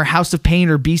Eminem or House of Pain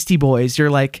or Beastie Boys, you're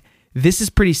like, this is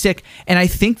pretty sick. And I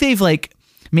think they've like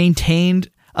maintained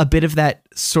a bit of that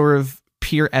sort of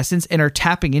pure essence and are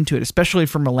tapping into it, especially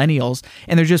for millennials.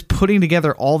 And they're just putting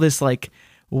together all this like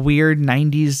weird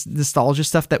 90s nostalgia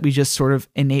stuff that we just sort of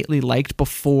innately liked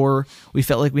before we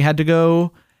felt like we had to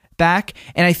go back.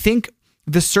 And I think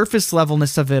the surface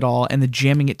levelness of it all and the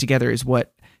jamming it together is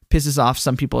what pisses off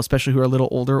some people, especially who are a little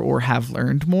older or have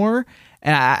learned more.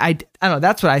 And I don't know.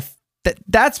 That's what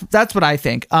that's what I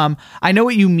think. I know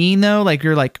what you mean though. Like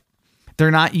you're like,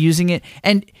 they're not using it.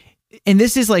 And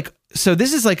this is like, so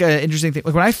this is like an interesting thing.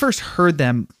 Like when I first heard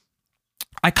them,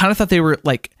 I kind of thought they were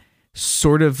like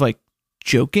sort of like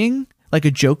joking, like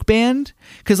a joke band.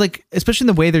 Cause like, especially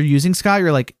in the way they're using ska,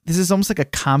 you're like, this is almost like a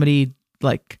comedy,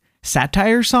 like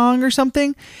satire song or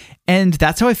something. And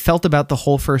that's how I felt about the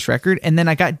whole first record. And then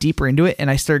I got deeper into it and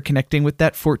I started connecting with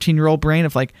that 14-year-old brain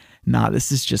of like, nah,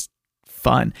 this is just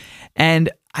fun. And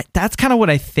that's kind of what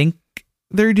I think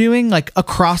they're doing, like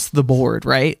across the board,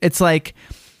 right? It's like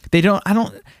it's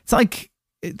not like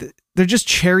they're just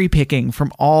cherry picking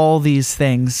from all these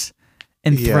things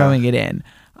and throwing it in.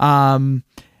 I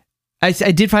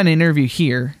did find an interview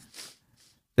here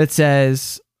that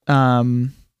says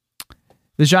the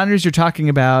genres you're talking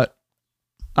about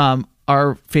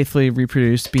are faithfully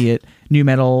reproduced, be it new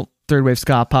metal, third wave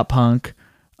ska, pop punk.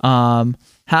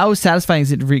 How satisfying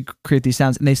is it to recreate these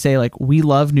sounds? And they say like, we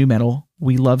love new metal,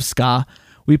 we love ska,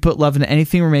 we put love into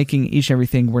anything we're making, each and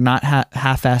everything. We're not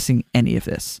half-assing any of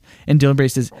this. And Dylan Bray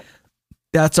says,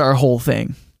 that's our whole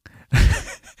thing.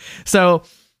 So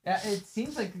it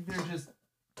seems like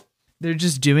they're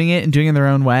just doing it and doing it in their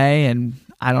own way, and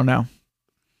I don't know.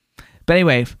 But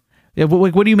anyway,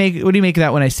 what do you make of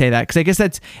that when I say that? Because I guess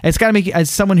it's got to make,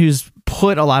 as someone who's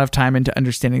put a lot of time into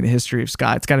understanding the history of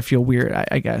ska, it's got to feel weird,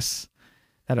 I guess,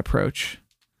 that approach.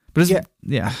 But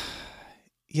yeah,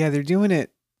 they're doing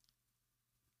it.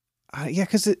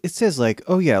 Because it says like,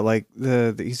 oh yeah, like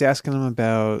he's asking them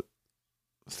about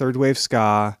third wave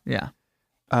ska,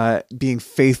 being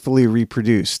faithfully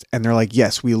reproduced, and they're like,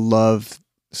 yes, we love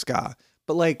ska,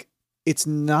 but like it's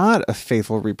not a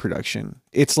faithful reproduction.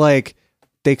 It's like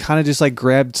they kind of just like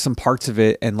grabbed some parts of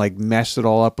it and like mashed it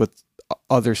all up with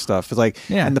other stuff. It's like,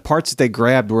 and the parts that they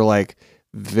grabbed were like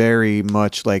very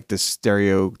much like the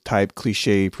stereotype,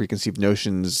 cliche, preconceived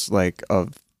notions like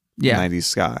of 90s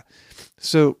ska.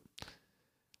 So.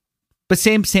 But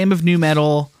same of new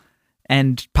metal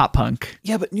and pop punk.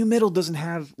 Yeah, but new metal doesn't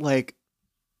have like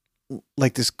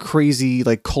this crazy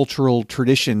like cultural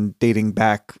tradition dating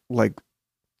back like,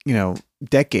 you know,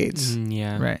 decades.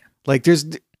 Right. Like there's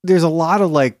a lot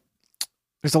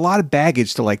of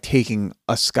baggage to like taking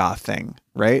a ska thing,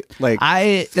 right? Like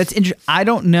I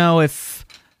don't know if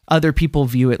other people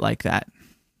view it like that.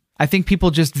 I think people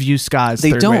just view ska as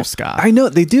third wave ska. I know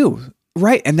they do.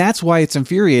 Right. And that's why it's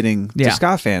infuriating to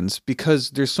ska fans, because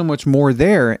there's so much more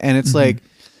there. And it's like,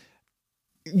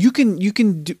 you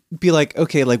can be like,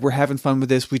 okay, like we're having fun with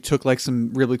this. We took like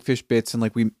some Real Big Fish bits and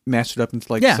like we mashed it up into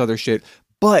like this other shit.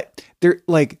 But they're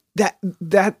like that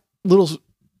little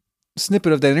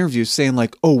snippet of that interview saying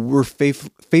like, oh, we're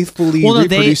faithfully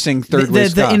reproducing third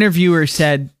wave ska. The interviewer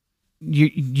said,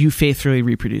 you faithfully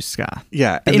reproduce ska.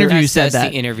 Yeah. The interviewer said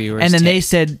that. The interviewer. And then they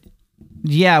said,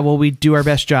 yeah, well, we do our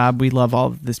best job. We love all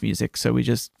of this music, so we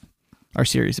just are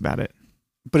serious about it.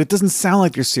 But it doesn't sound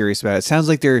like they're serious about it. It sounds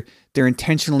like they're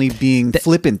intentionally being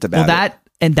flippant about it.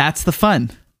 And that's the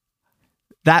fun.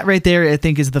 That right there, I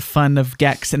think, is the fun of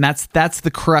Gex, and that's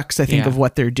the crux, I think, of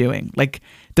what they're doing. Like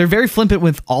they're very flippant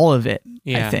with all of it.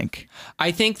 I think. I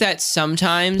think that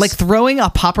sometimes, like throwing a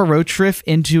Papa Roach riff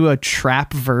into a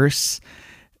trap verse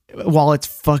while it's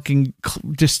fucking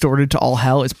distorted to all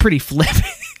hell is pretty flippant.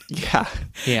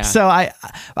 Yeah. So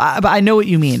I know what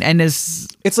you mean, and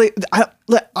it's like I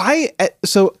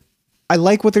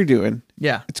like what they're doing.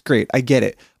 Yeah, it's great. I get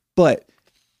it, but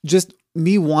just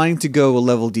me wanting to go a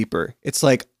level deeper. It's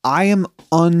like I am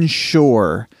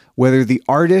unsure whether the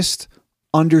artist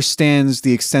understands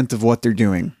the extent of what they're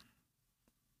doing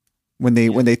when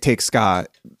they take ska,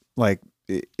 like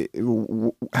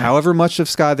however much of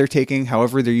ska they're taking,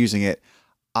 however they're using it.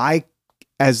 I,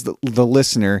 as the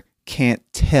listener, can't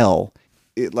tell.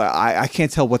 I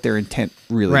can't tell what their intent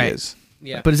really is.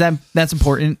 Yeah, but that's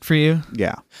important for you?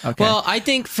 Yeah. Okay. Well, I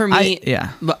think for me,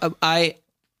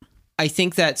 I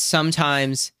think that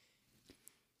sometimes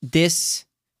this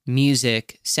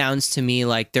music sounds to me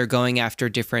like they're going after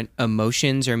different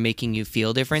emotions or making you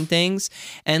feel different things,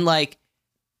 and like,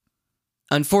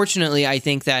 unfortunately, I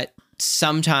think that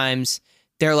sometimes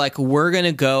they're like, we're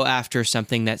gonna go after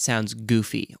something that sounds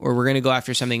goofy, or we're gonna go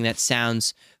after something that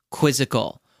sounds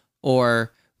quizzical,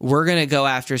 or we're going to go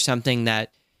after something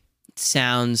that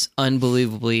sounds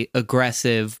unbelievably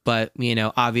aggressive, but, you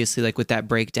know, obviously like with that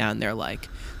breakdown, they're like,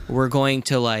 we're going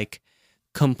to like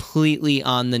completely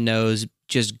on the nose,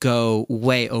 just go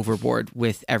way overboard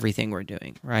with everything we're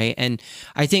doing. Right. And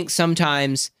I think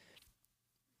sometimes,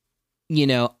 you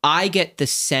know, I get the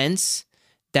sense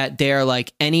that they're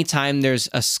like, anytime there's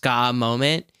a ska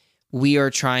moment, we are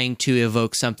trying to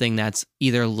evoke something that's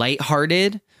either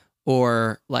lighthearted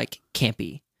or like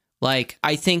campy Like,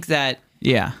 I think that,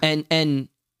 Yeah. and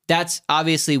that's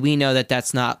obviously, we know that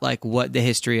that's not like what the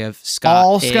history of ska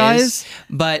All is. ska is?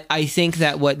 But I think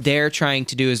that what they're trying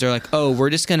to do is they're like, oh, we're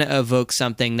just going to evoke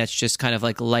something that's just kind of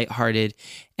like lighthearted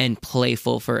and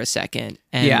playful for a second.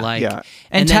 And Yeah. like, Yeah.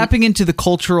 And then- tapping into the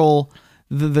cultural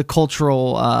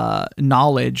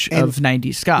knowledge of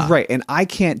 90s ska. Right. And I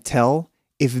can't tell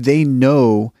if they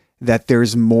know that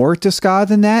there's more to ska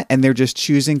than that, and they're just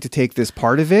choosing to take this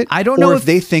part of it. I don't or know if if-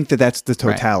 they think that that's the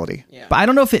totality. But I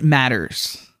don't know if it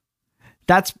matters.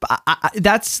 That's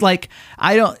like,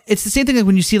 I don't, it's the same thing like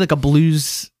when you see like a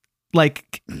blues,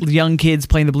 like young kids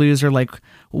playing the blues, or like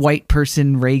white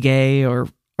person reggae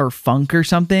or funk or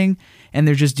something, and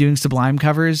they're just doing Sublime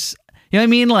covers. You know what I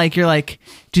mean? Like, you're like,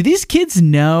 do these kids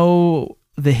know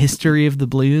the history of the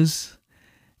blues?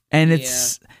 And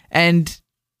it's, and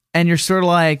you're sort of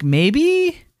like,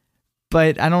 maybe,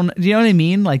 but I don't, do you know what I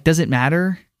mean? Like, does it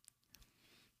matter?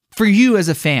 For you as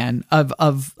a fan of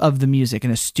the music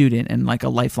and a student and like a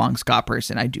lifelong ska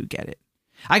person, I do get it.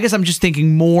 I guess I'm just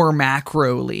thinking more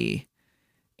macroly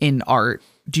in art.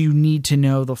 Do you need to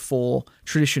know the full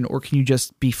tradition, or can you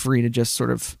just be free to just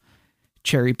sort of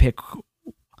cherry pick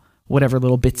whatever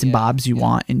little bits and bobs you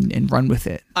want and run with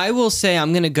it? I will say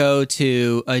I'm going to go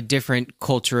to a different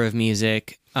culture of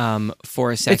music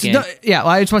for a second. Well,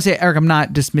 I just want to say, Eric, I'm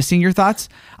not dismissing your thoughts.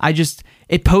 I just,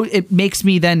 it makes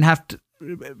me then have to,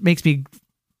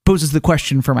 poses the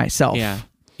question for myself.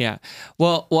 Yeah.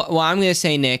 Well, what I'm going to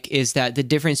say, Nick, is that the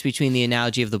difference between the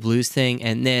analogy of the blues thing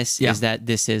and this is that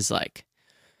this is like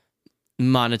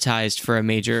monetized for a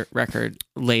major record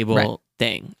label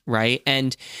thing, right?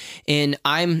 And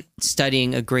I'm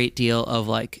studying a great deal of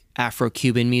like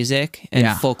Afro-Cuban music and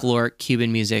folkloric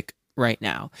Cuban music right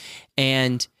now.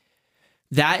 And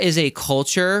that is a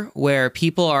culture where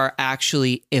people are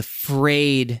actually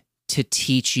afraid to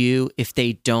teach you if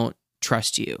they don't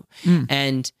trust you.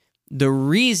 And the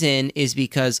reason is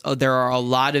because there are a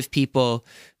lot of people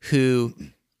who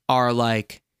are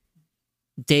like,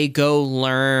 they go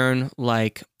learn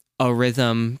like a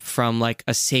rhythm from like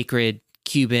a sacred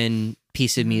Cuban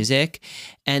piece of music,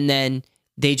 and then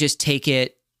they just take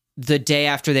it the day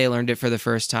after they learned it for the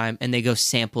first time and they go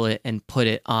sample it and put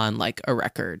it on like a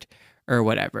record or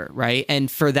whatever, right?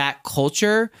 And for that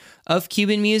culture of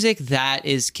Cuban music, that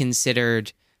is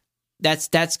considered,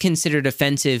 that's considered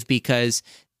offensive, because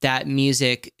that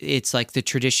music, it's like the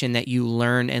tradition that you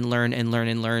learn and learn and learn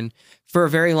and learn for a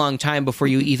very long time before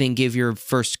you even give your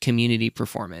first community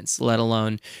performance, let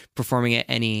alone performing at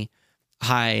any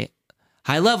high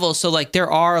level. So like there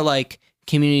are like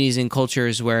communities and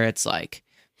cultures where it's like,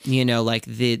 you know, like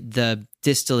the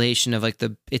distillation of like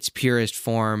its purest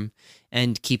form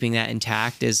and keeping that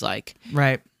intact is like,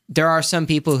 Right. there are some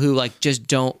people who like just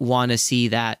don't want to see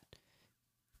that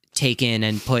taken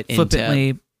and put Flippantly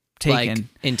into taken. like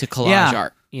into collage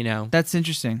art, you know? That's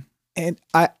interesting. And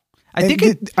I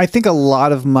think a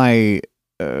lot of my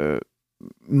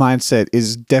mindset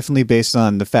is definitely based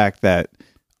on the fact that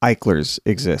Eichlers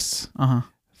exists.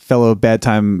 Fellow Bad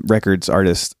Time Records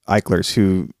artist Eichlers,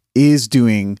 who is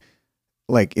doing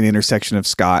like an intersection of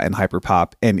ska and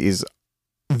hyperpop and is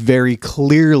very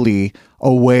clearly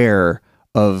aware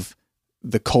of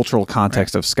the cultural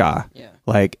context of ska.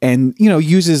 Like, and you know,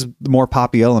 uses more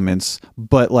poppy elements,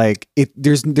 but like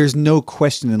there's no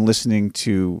question in listening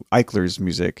to Eichler's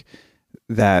music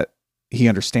that he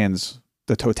understands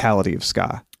the totality of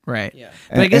ska. Right. Yeah.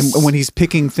 But I guess and when he's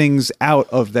picking things out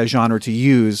of that genre to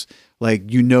use,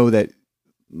 like, you know, that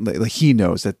like he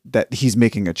knows that he's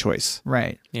making a choice.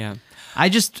 Right. Yeah.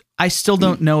 I still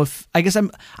don't know if, I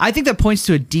think that points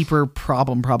to a deeper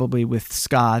problem probably with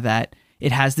ska, that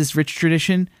it has this rich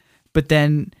tradition, but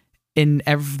then in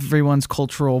everyone's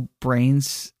cultural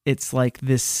brains, it's like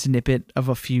this snippet of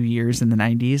a few years in the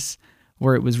 90s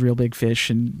where it was Real Big Fish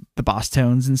and the Boss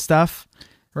Tones and stuff,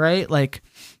 right? Like,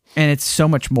 and it's so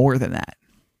much more than that.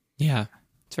 Yeah.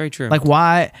 It's very true. Like,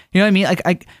 why, you know what I mean? Like,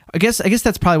 I guess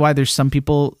that's probably why there's some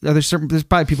people, there's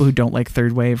probably people who don't like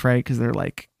third wave, right? Because they're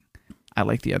like, I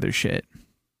like the other shit.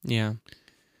 Yeah.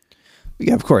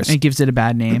 Yeah, of course. And it gives it a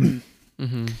bad name.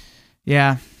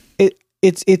 Yeah.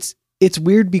 It's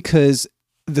weird because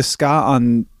the ska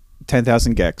on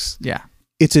 10,000 Gex, Yeah.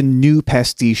 it's a new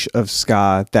pastiche of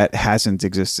ska that hasn't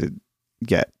existed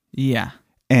yet. Yeah.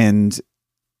 And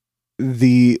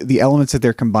the elements that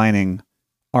they're combining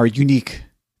are unique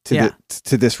to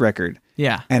to this record.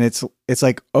 Yeah. And it's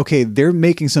like, okay, they're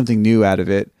making something new out of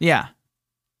it, Yeah.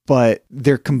 but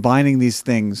they're combining these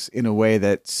things in a way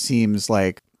that seems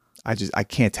like I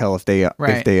can't tell if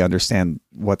they understand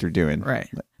what they're doing. Right.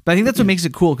 But I think that's what makes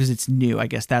it cool, because it's new. I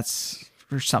guess that's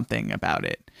something about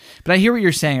it. But I hear what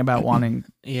you're saying about wanting.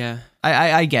 Yeah.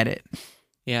 I get it.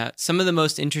 Yeah. Some of the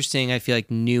most interesting, I feel like,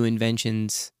 new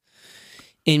inventions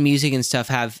in music and stuff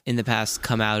have in the past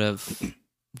come out of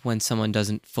when someone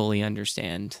doesn't fully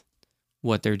understand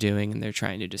what they're doing and they're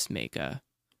trying to just make a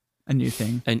new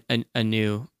thing, a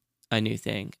new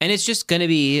thing. And it's just going to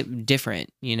be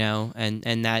different, you know,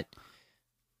 and that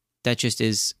just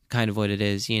is kind of what it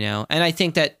is, you know? And I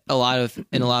think that in a lot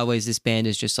of ways, this band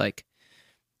is just like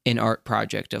an art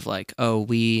project of like, oh,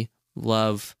 we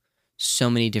love so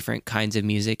many different kinds of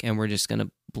music and we're just going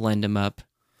to blend them up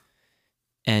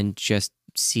and just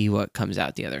see what comes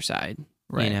out the other side,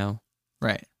 right? You know?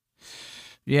 Right.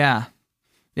 Yeah.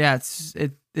 Yeah.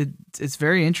 It's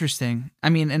very interesting. I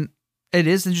mean, and it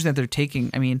is interesting that they're taking,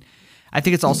 I mean, I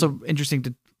think it's also interesting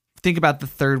to think about the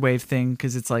third wave thing.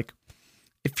 'Cause it's like,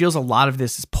 it feels a lot of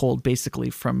this is pulled basically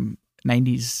from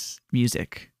 90s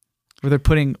music where they're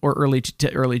putting, or early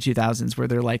 2000s, where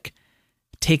they're like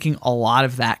taking a lot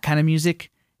of that kind of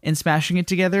music and smashing it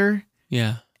together.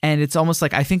 Yeah. And it's almost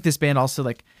like, I think this band also,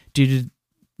 like, due to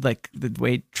like the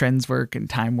way trends work and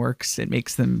time works, it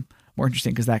makes them more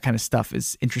interesting because that kind of stuff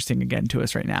is interesting again to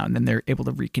us right now. And then they're able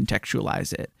to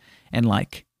recontextualize it and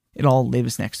like it all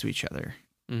lives next to each other.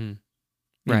 Mm-hmm.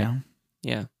 You Right. know?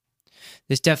 Yeah.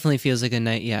 This definitely feels like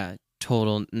a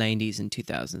total 90s and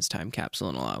 2000s time capsule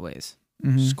in a lot of ways.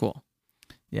 Mhm. Which is cool.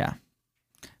 Yeah.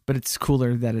 But it's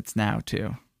cooler that it's now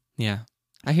too. Yeah.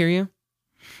 I hear you.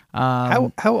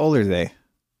 How old are they?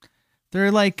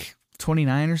 They're like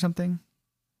 29 or something,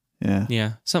 Yeah.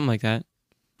 Yeah. Something like that.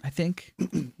 I think.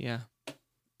 Yeah.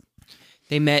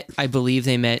 I believe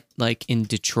they met like in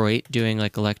Detroit doing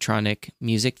like electronic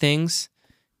music things.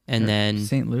 And then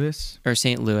St. Louis.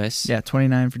 St. Louis. Yeah,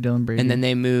 29 for Dylan Brady. And then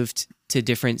they moved to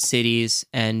different cities,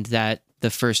 and that the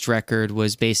first record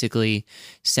was basically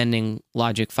sending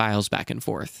Logic files back and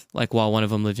forth. Like while one of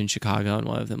them lived in Chicago and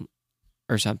one of them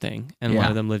or something, and one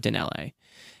of them lived in LA.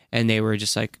 And they were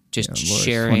just like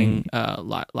sharing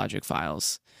Logic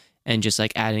files and just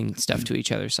like adding stuff to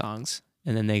each other's songs.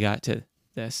 And then they got to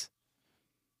this.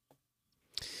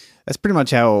 That's pretty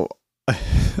much how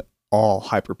all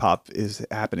hyperpop is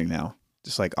happening now.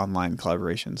 Just like online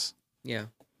collaborations. Yeah.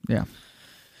 Yeah.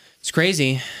 It's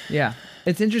crazy. Yeah.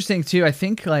 It's interesting too. I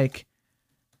think like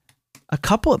a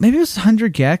couple, maybe it was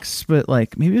 100 Gex, but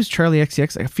like maybe it was Charlie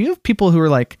XCX. Like a few people who are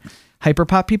like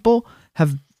hyperpop people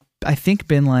have, I think,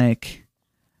 been like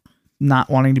not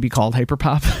wanting to be called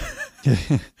hyperpop.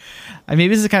 I mean, maybe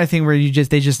this is the kind of thing where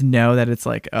they just know that it's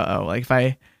like, like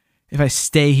if I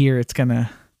stay here, it's gonna,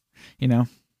 you know,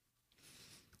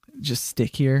 just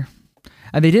stick here.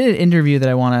 And they did an interview that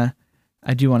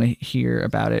I do want to hear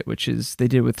about it, which is they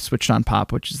did with Switched on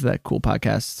Pop, which is that cool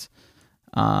podcast.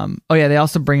 They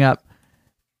also bring up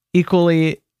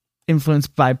equally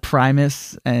influenced by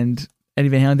Primus and Eddie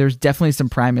Van Halen. There's definitely some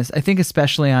Primus, I think,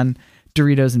 especially on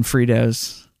Doritos and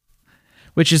Fritos,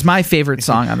 which is my favorite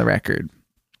song on the record.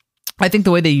 I think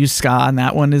the way they use ska on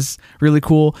that one is really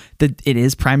cool. That it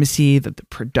is Primacy, the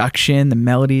production, the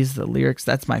melodies, the lyrics.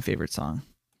 That's my favorite song.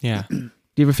 Yeah. Do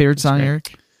you have a favorite song, great.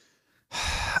 Eric?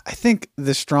 I think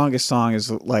the strongest song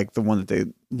is like the one that they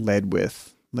led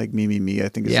with, like Me, Me, Me. I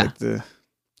think is like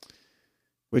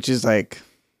which is like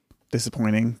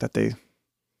disappointing that they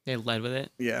led with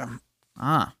it. Yeah.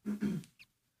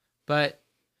 But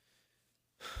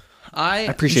I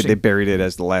appreciate they buried it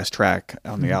as the last track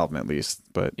on the album at least,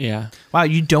 but yeah. Wow,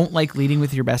 you don't like leading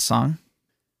with your best song?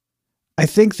 I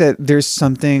think that there's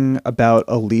something about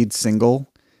a lead single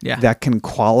that can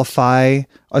qualify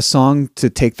a song to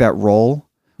take that role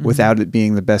without it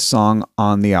being the best song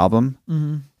on the album.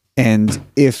 Mm-hmm. And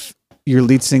if your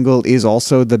lead single is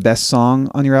also the best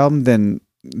song on your album, then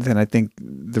I think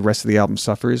the rest of the album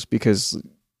suffers, because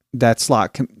that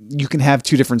slot you can have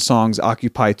two different songs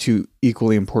occupy two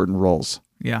equally important roles.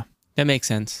 Yeah. That makes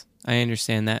sense. I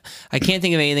understand that. I can't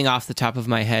think of anything off the top of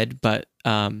my head, but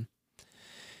I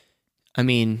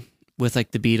mean, with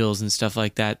like the Beatles and stuff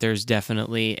like that, there's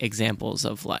definitely examples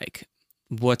of like,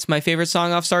 what's my favorite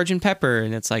song off Sgt. Pepper?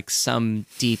 And it's like some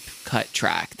deep cut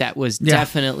track that was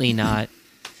definitely not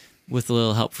With a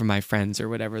Little Help from My Friends or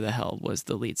whatever the hell was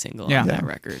the lead single on that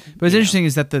record. But what's interesting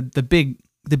is that the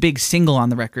big single on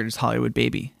the record is Hollywood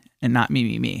Baby and not Me,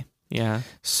 Me, Me. Yeah.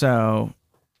 So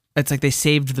it's like they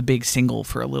saved the big single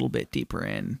for a little bit deeper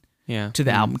in to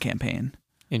the album campaign.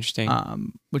 Interesting.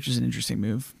 Which is an interesting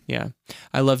move. Yeah.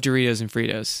 I love Doritos and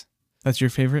Fritos. That's your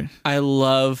favorite? I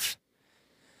love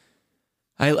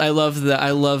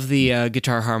the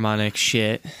guitar harmonic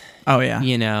shit. Oh yeah.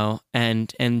 You know,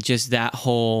 and just that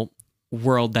whole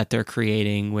world that they're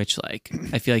creating, which like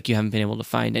I feel like you haven't been able to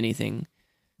find anything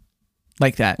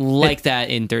like that. that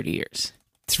in 30 years.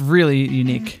 It's really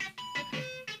unique.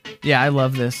 Yeah, I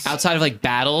love this. Outside of like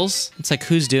battles, it's like,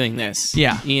 who's doing this?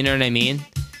 Yeah. You know what I mean?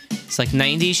 It's like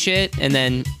 90s shit and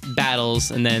then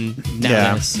battles and then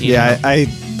now this. You know? I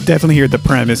definitely hear the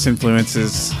Primus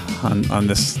influences on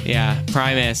this. Yeah,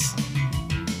 Primus.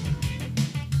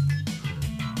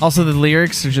 Also, the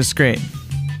lyrics are just great.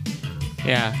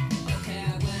 Yeah.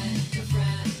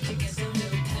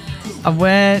 I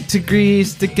went to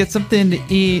Greece to get something to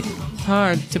eat.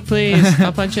 Hard to please.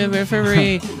 I'll punch a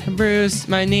referee. I bruised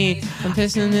my knee. I'm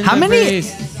pissing in How the many-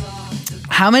 breeze.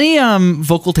 How many I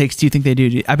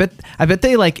bet they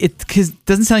they like it, because it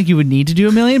doesn't sound like you would need to do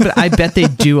a million, but I bet they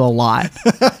do a lot.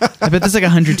 I bet there's like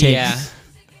 100 takes. Yeah.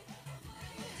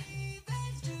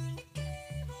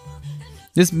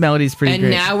 This melody's pretty And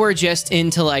great. now we're just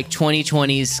into like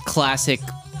 2020's classic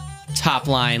top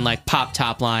line, like pop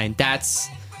top line. That's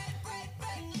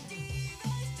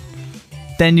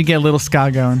Then you get a little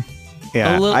ska going.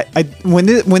 Yeah, A little- when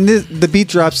the beat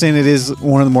drops in, it is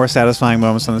one of the more satisfying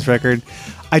moments on this record.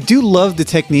 I do love the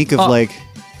technique of like.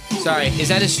 sorry. Is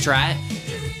that a strat?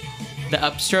 The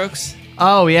upstrokes?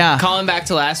 Oh yeah. Calling back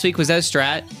to last week, was that a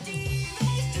strat?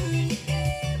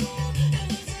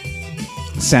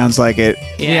 Sounds like it.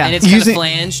 Yeah. And it's kind of Using-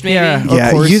 flanged, maybe. Yeah.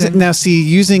 Yeah, chorusing.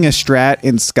 using a strat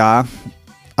in ska,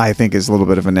 I think is a little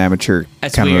bit of an amateur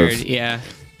That's kind weird. of. Yeah.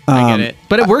 I get it.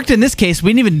 But it worked in this case. We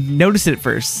didn't even notice it at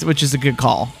first, which is a good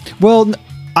call. Well,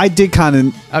 I did kind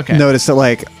of Okay. notice that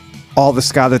like all the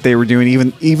ska that they were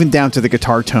doing, even down to the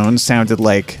guitar tones, sounded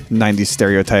like 90s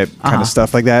stereotype kind of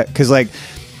stuff like that. Because like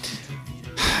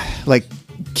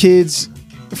kids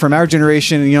from our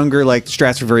generation and younger, like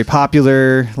strats were very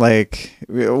popular. Like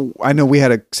I know we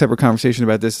had a separate conversation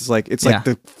about this. It's like Yeah.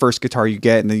 the first guitar you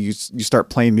get, and then you start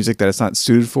playing music that it's not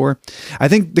suited for. I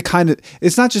think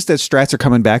it's not just that strats are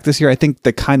coming back this year. I think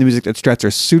the kind of music that strats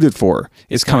are suited for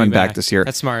is coming back this year.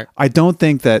 That's smart. I don't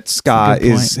think that ska good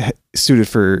point. is suited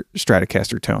for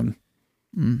Stratocaster tone.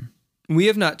 We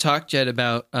have not talked yet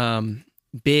about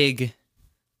big,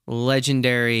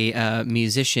 legendary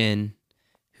musician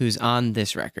who's on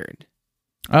this record.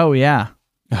 Oh yeah.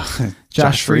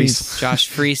 Josh Freese. Josh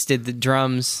Freese did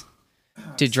drums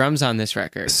on this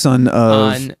record. Son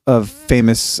of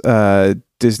famous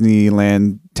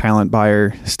Disneyland talent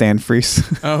buyer Stan Freese.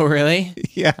 Oh, really?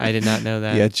 Yeah. I did not know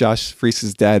that. Yeah, Josh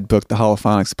Freese's dad booked the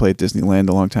Holophonics to play at Disneyland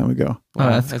a long time ago.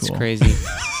 Wow, Oh, that's cool. crazy.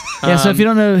 Yeah. So if you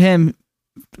don't know him,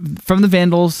 from the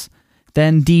Vandals,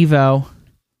 then Devo.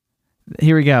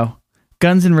 Here we go.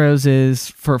 Guns N'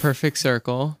 Roses for Perfect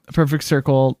Circle, Perfect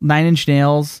Circle, 9 Inch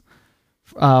Nails,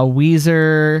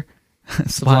 Weezer,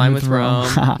 Sublime with Rome.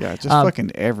 Yeah, just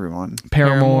fucking everyone.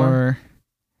 Paramore.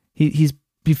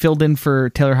 He filled in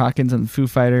for Taylor Hawkins on Foo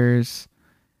Fighters.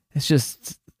 It's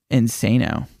just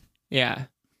insano. Yeah.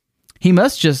 He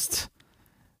must just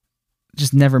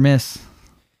never miss.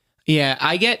 Yeah,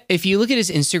 if you look at his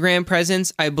Instagram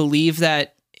presence, I believe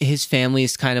that his family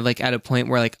is kind of like at a point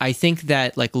where like I think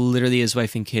that like literally his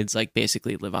wife and kids like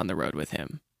basically live on the road with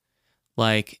him.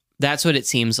 Like that's what it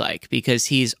seems like, because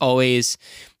he's always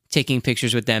taking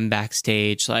pictures with them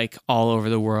backstage, like all over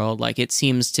the world. Like it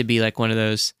seems to be like one of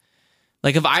those,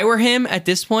 like if I were him at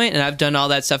this point and I've done all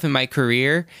that stuff in my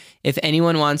career, if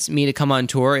anyone wants me to come on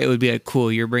tour, it would be like,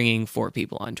 cool, you're bringing 4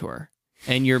 people on tour.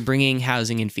 And you're bringing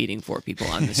housing and feeding 4 people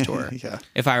on this tour. Yeah.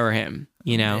 If I were him,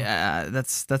 you know? Yeah,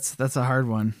 that's a hard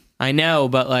one. I know,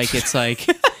 but like, it's like,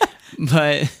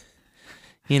 but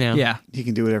you know, Yeah. He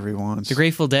can do whatever he wants. the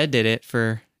Grateful Dead did it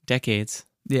for decades.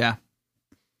 Yeah.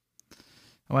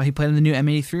 Well, he played in the new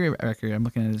M83 record. I'm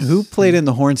looking at his. Who played in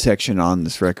the horn section on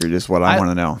this record is what I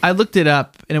want to know. I looked it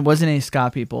up, and it wasn't any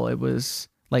ska people. It was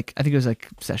like, I think it was like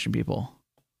session people.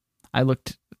 I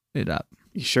looked it up.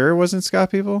 You sure it wasn't ska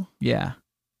people? Yeah.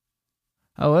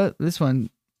 Oh, this one.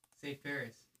 Safe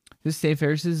Ferris. This is Dave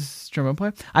Ferris's trombone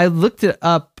player. I looked it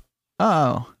up.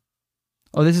 Oh,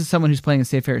 this is someone who's playing in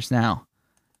Dave Ferris now.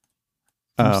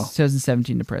 From Oh.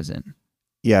 2017 to present.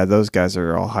 Yeah, those guys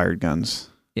are all hired guns.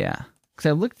 Yeah, because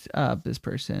I looked up this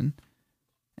person,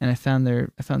 and I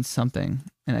found something,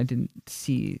 and I didn't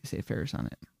see Dave Ferris on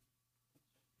it.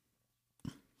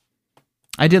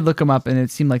 I did look them up, and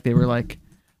it seemed like they were like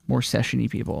more session-y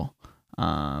people,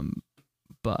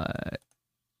 but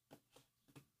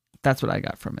that's what I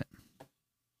got from it.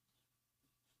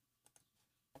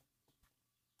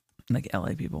 Like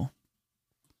LA people.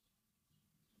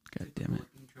 God damn it.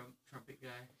 Trumpet guy.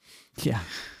 Yeah.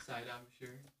 Side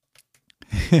embouchure.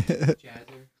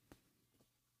 Jazzer.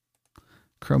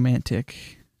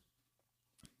 Chromantic.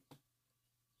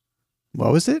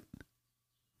 What was it?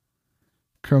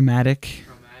 Chromatic.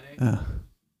 Chromatic. Oh.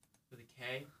 With a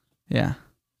K. Yeah.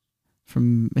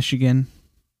 From Michigan.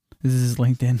 This is his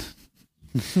LinkedIn.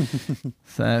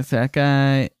 So that's that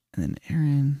guy. And then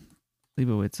Aaron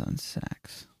Leibowitz on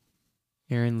sax.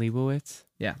 Aaron Leibowitz.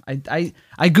 Yeah. I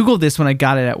Googled this when I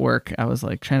got it at work. I was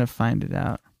like trying to find it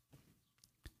out.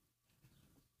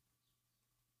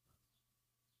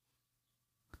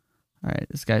 All right.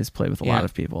 This guy's played with a lot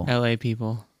of people. LA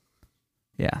people.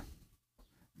 Yeah.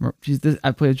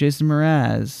 I played with Jason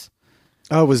Mraz.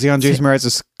 Oh, was he on Jason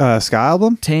Mraz's Sky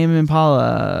album? Tame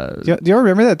Impala. Do you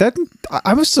remember that?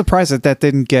 I was surprised that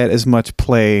didn't get as much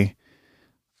play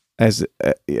as.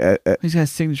 He's got a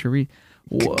signature read.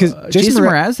 Because Jason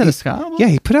Mraz had a ska album? Yeah,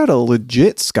 he put out a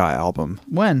legit ska album.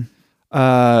 When?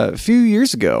 A few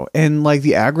years ago. And like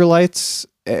the Agrolites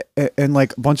and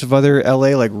like a bunch of other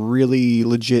LA like really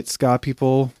legit ska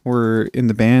people were in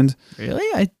the band. Really?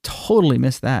 I totally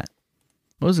missed that.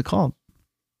 What was it called?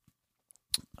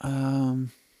 Oh,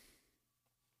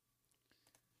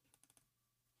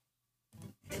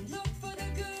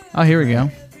 here we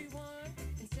go.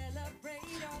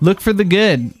 Look for the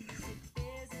good.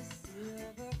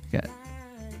 Yeah.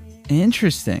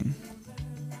 Interesting.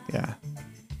 Yeah.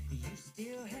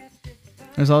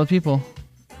 There's all the people.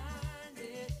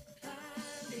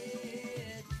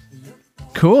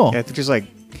 Cool. Yeah, I think there's like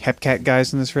Hepcat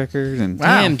guys in this record. And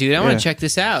Damn, dude, I want to check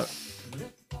this out.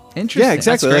 Interesting. Yeah,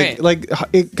 exactly. That's Like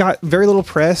it got very little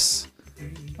press.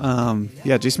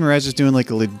 Yeah, Jason Mraz is doing like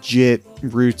a legit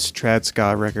roots trad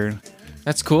ska record.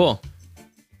 That's cool.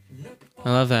 I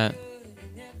love that.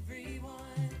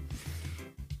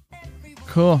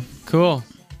 Cool. Cool.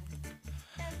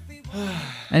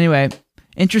 Anyway,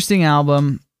 interesting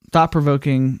album,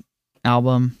 thought-provoking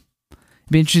album.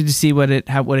 Be interested to see what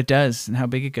it does and how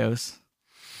big it goes.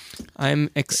 I'm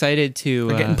excited to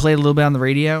They're getting played a little bit on the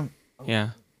radio. Yeah.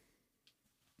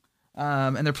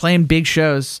 And they're playing big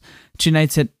shows. 2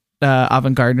 nights at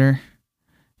Avant Gardner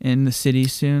in the city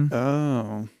soon.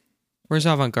 Oh. Where's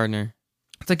Avant Gardner?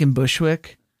 It's like in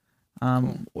Bushwick.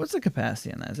 What's the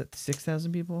capacity on that? Is it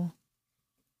 6,000 people?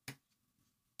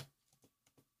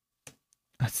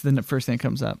 That's the first thing that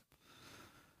comes up.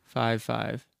 5.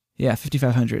 Yeah,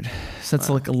 5,500. So that's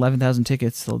like 11,000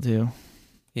 tickets they'll do.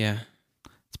 Yeah.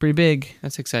 It's pretty big.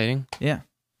 That's exciting. Yeah.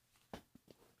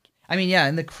 I mean, yeah,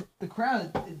 and the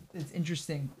crowd, it's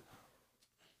interesting.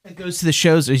 It goes to the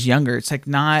shows is younger. It's like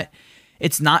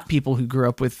it's not people who grew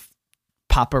up with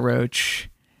Papa Roach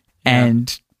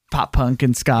and pop punk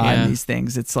and ska and these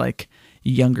things. It's like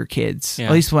younger kids. Yeah.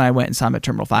 At least when I went and saw them at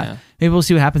Terminal 5. Yeah. Maybe we'll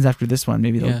see what happens after this one.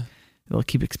 Maybe they'll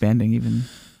keep expanding even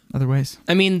other ways.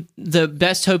 I mean, the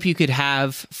best hope you could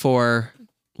have for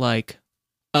like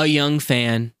a young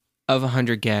fan of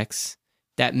 100 Gex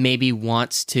that maybe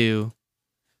wants to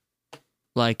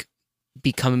like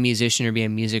become a musician or be a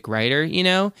music writer, you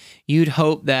know, you'd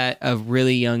hope that a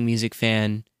really young music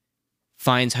fan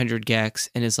finds 100 Gex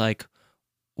and is like,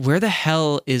 where the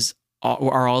hell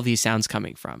are all these sounds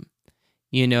coming from?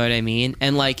 You know what I mean?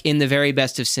 And like in the very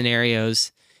best of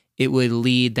scenarios, it would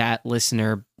lead that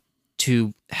listener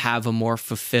to have a more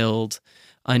fulfilled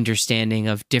understanding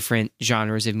of different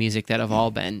genres of music that have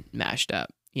all been mashed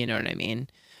up. You know what I mean?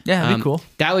 Yeah, that'd be cool.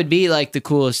 That would be like the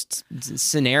coolest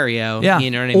scenario. Yeah. You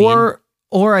know what I mean?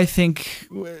 Or I think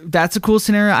that's a cool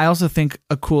scenario. I also think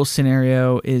a cool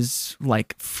scenario is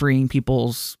like freeing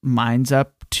people's minds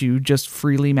up to just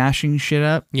freely mashing shit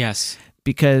up. Yes.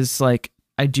 Because like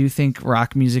I do think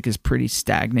rock music is pretty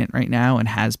stagnant right now and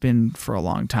has been for a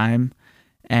long time.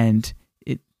 And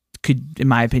it could, in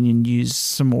my opinion, use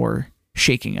some more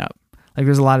shaking up. Like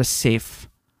there's a lot of safe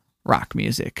rock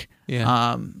music.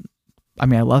 Yeah. I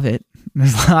mean, I love it.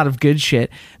 There's a lot of good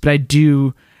shit, but I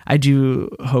do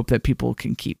hope that people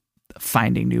can keep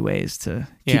finding new ways to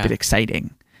keep it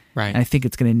exciting. Right. And I think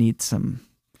it's going to need some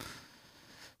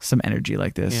energy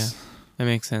like this. Yeah, that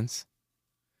makes sense.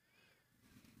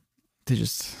 To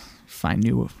just find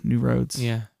new roads.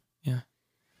 Yeah. Yeah.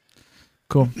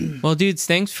 Cool. Well, dudes,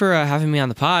 thanks for having me on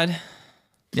the pod.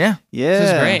 Yeah. Yeah.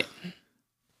 This is great.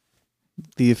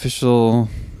 The official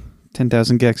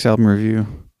 10,000 Gex album review.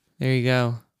 There you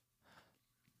go.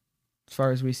 As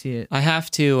far as we see it. I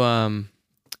have to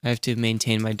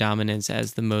maintain my dominance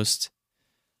as the most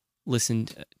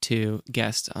listened to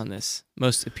guest on this,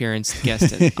 most appearance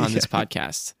guest on this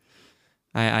podcast.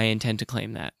 I intend to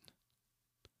claim that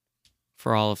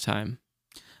for all of time.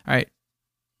 All right.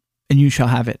 And you shall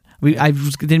have it.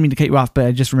 Didn't mean to cut you off, but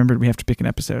I just remembered we have to pick an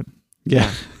episode.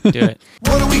 Yeah. Do it.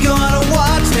 What are we gonna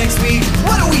watch next week?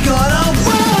 What are we gonna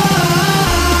watch?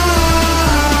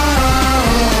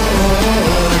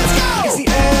 It's the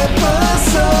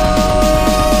episode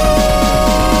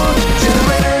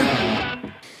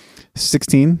generator.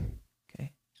 16.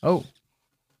 Oh,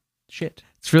 shit.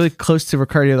 It's really close to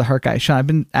Ricardio the Heart Guy. Sean, I've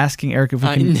been asking Eric if we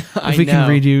can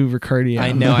redo Ricardio.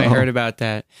 I know. I heard about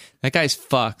that. That guy's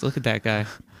fucked. Look at that guy.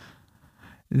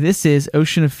 This is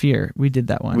Ocean of Fear. We did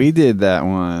that one. We did that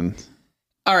one.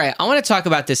 All right. I want to talk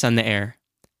about this on the air.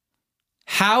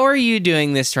 How are you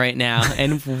doing this right now?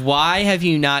 And why have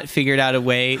you not figured out a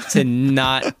way to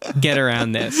not get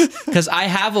around this? Because I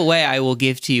have a way I will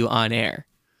give to you on air.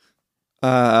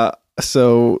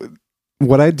 So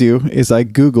what I do is I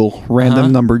Google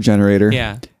random number generator.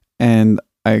 Yeah. And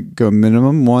I go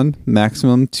minimum 1,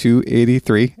 maximum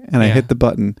 283, and I hit the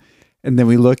button. And then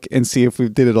we look and see if we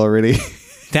did it already.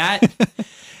 That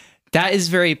is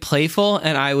very playful,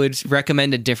 and I would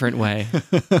recommend a different way.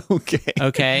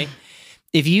 Okay.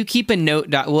 If you keep a note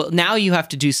doc, well, now you have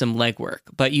to do some legwork,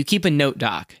 but you keep a note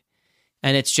doc,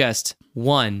 and it's just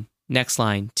 1, next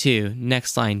line, 2,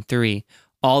 next line, 3,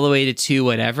 all the way to 2,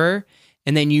 whatever,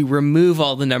 and then you remove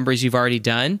all the numbers you've already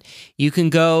done. You can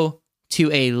go to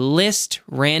a list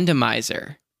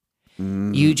randomizer.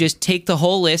 You just take the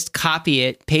whole list, copy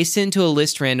it, paste it into a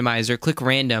list randomizer, click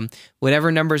random,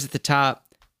 whatever number's at the top,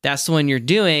 that's the one you're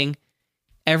doing.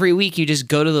 Every week you just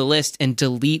go to the list and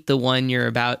delete the one you're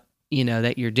about,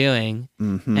 that you're doing.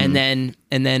 Mm-hmm.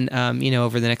 And then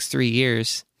over the next 3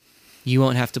 years, you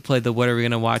won't have to play the What Are We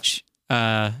Gonna Watch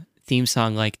theme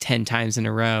song like 10 times in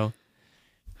a row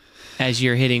as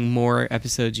you're hitting more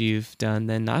episodes you've done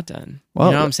than not done. Well,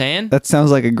 you know what I'm saying? That sounds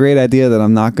like a great idea that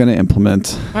I'm not going to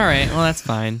implement. All right, well, that's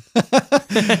fine. What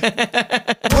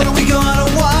are we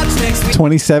gonna watch next week?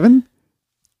 27?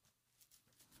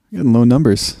 Getting low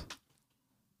numbers.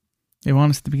 They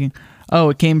want us at the beginning. Oh,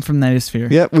 it came from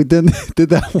Nightosphere. Yep, we did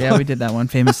that one. Yeah, we did that one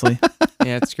famously.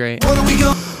 Yeah, it's great. What are we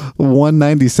going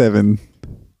 197.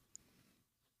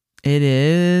 It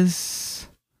is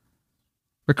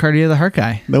Ricardio the Heart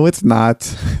Guy. No, it's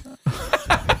not.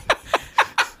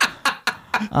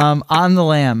 On the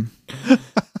Lamb.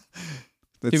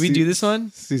 Did we do this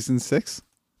one? Season 6?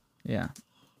 Yeah.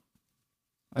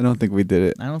 I don't think we did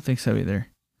it. I don't think so either.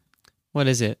 What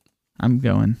is it? I'm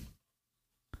going.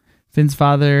 Finn's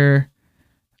father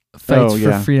fights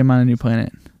for freedom on a new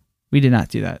planet. We did not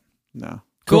do that. No.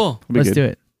 Cool. Let's do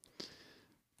it.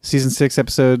 Season 6,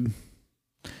 episode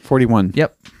 41.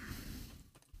 Yep.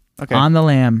 Okay. On the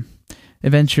Lamb.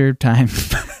 Adventure time.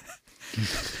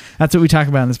 That's what we talk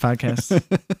about in this podcast.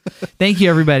 Thank you,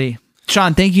 everybody.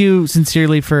 Sean, thank you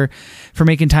sincerely for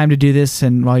making time to do this,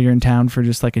 and while you're in town for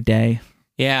just like a day.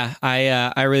 Yeah,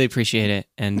 I really appreciate it,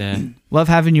 and love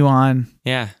having you on.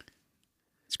 Yeah,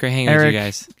 it's great hanging with you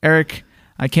guys. Eric,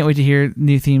 I can't wait to hear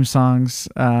new theme songs.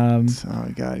 Oh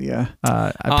my god, yeah.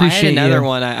 I appreciate I had another you.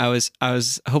 one. I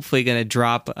was hopefully gonna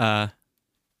drop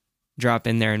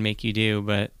in there and make you do,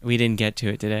 but we didn't get to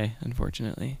it today,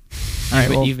 unfortunately. All right,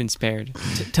 but you've been spared.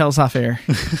 Tell us off air.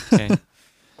 Okay.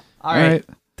 All right.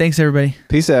 Thanks, everybody.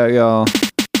 Peace out, y'all.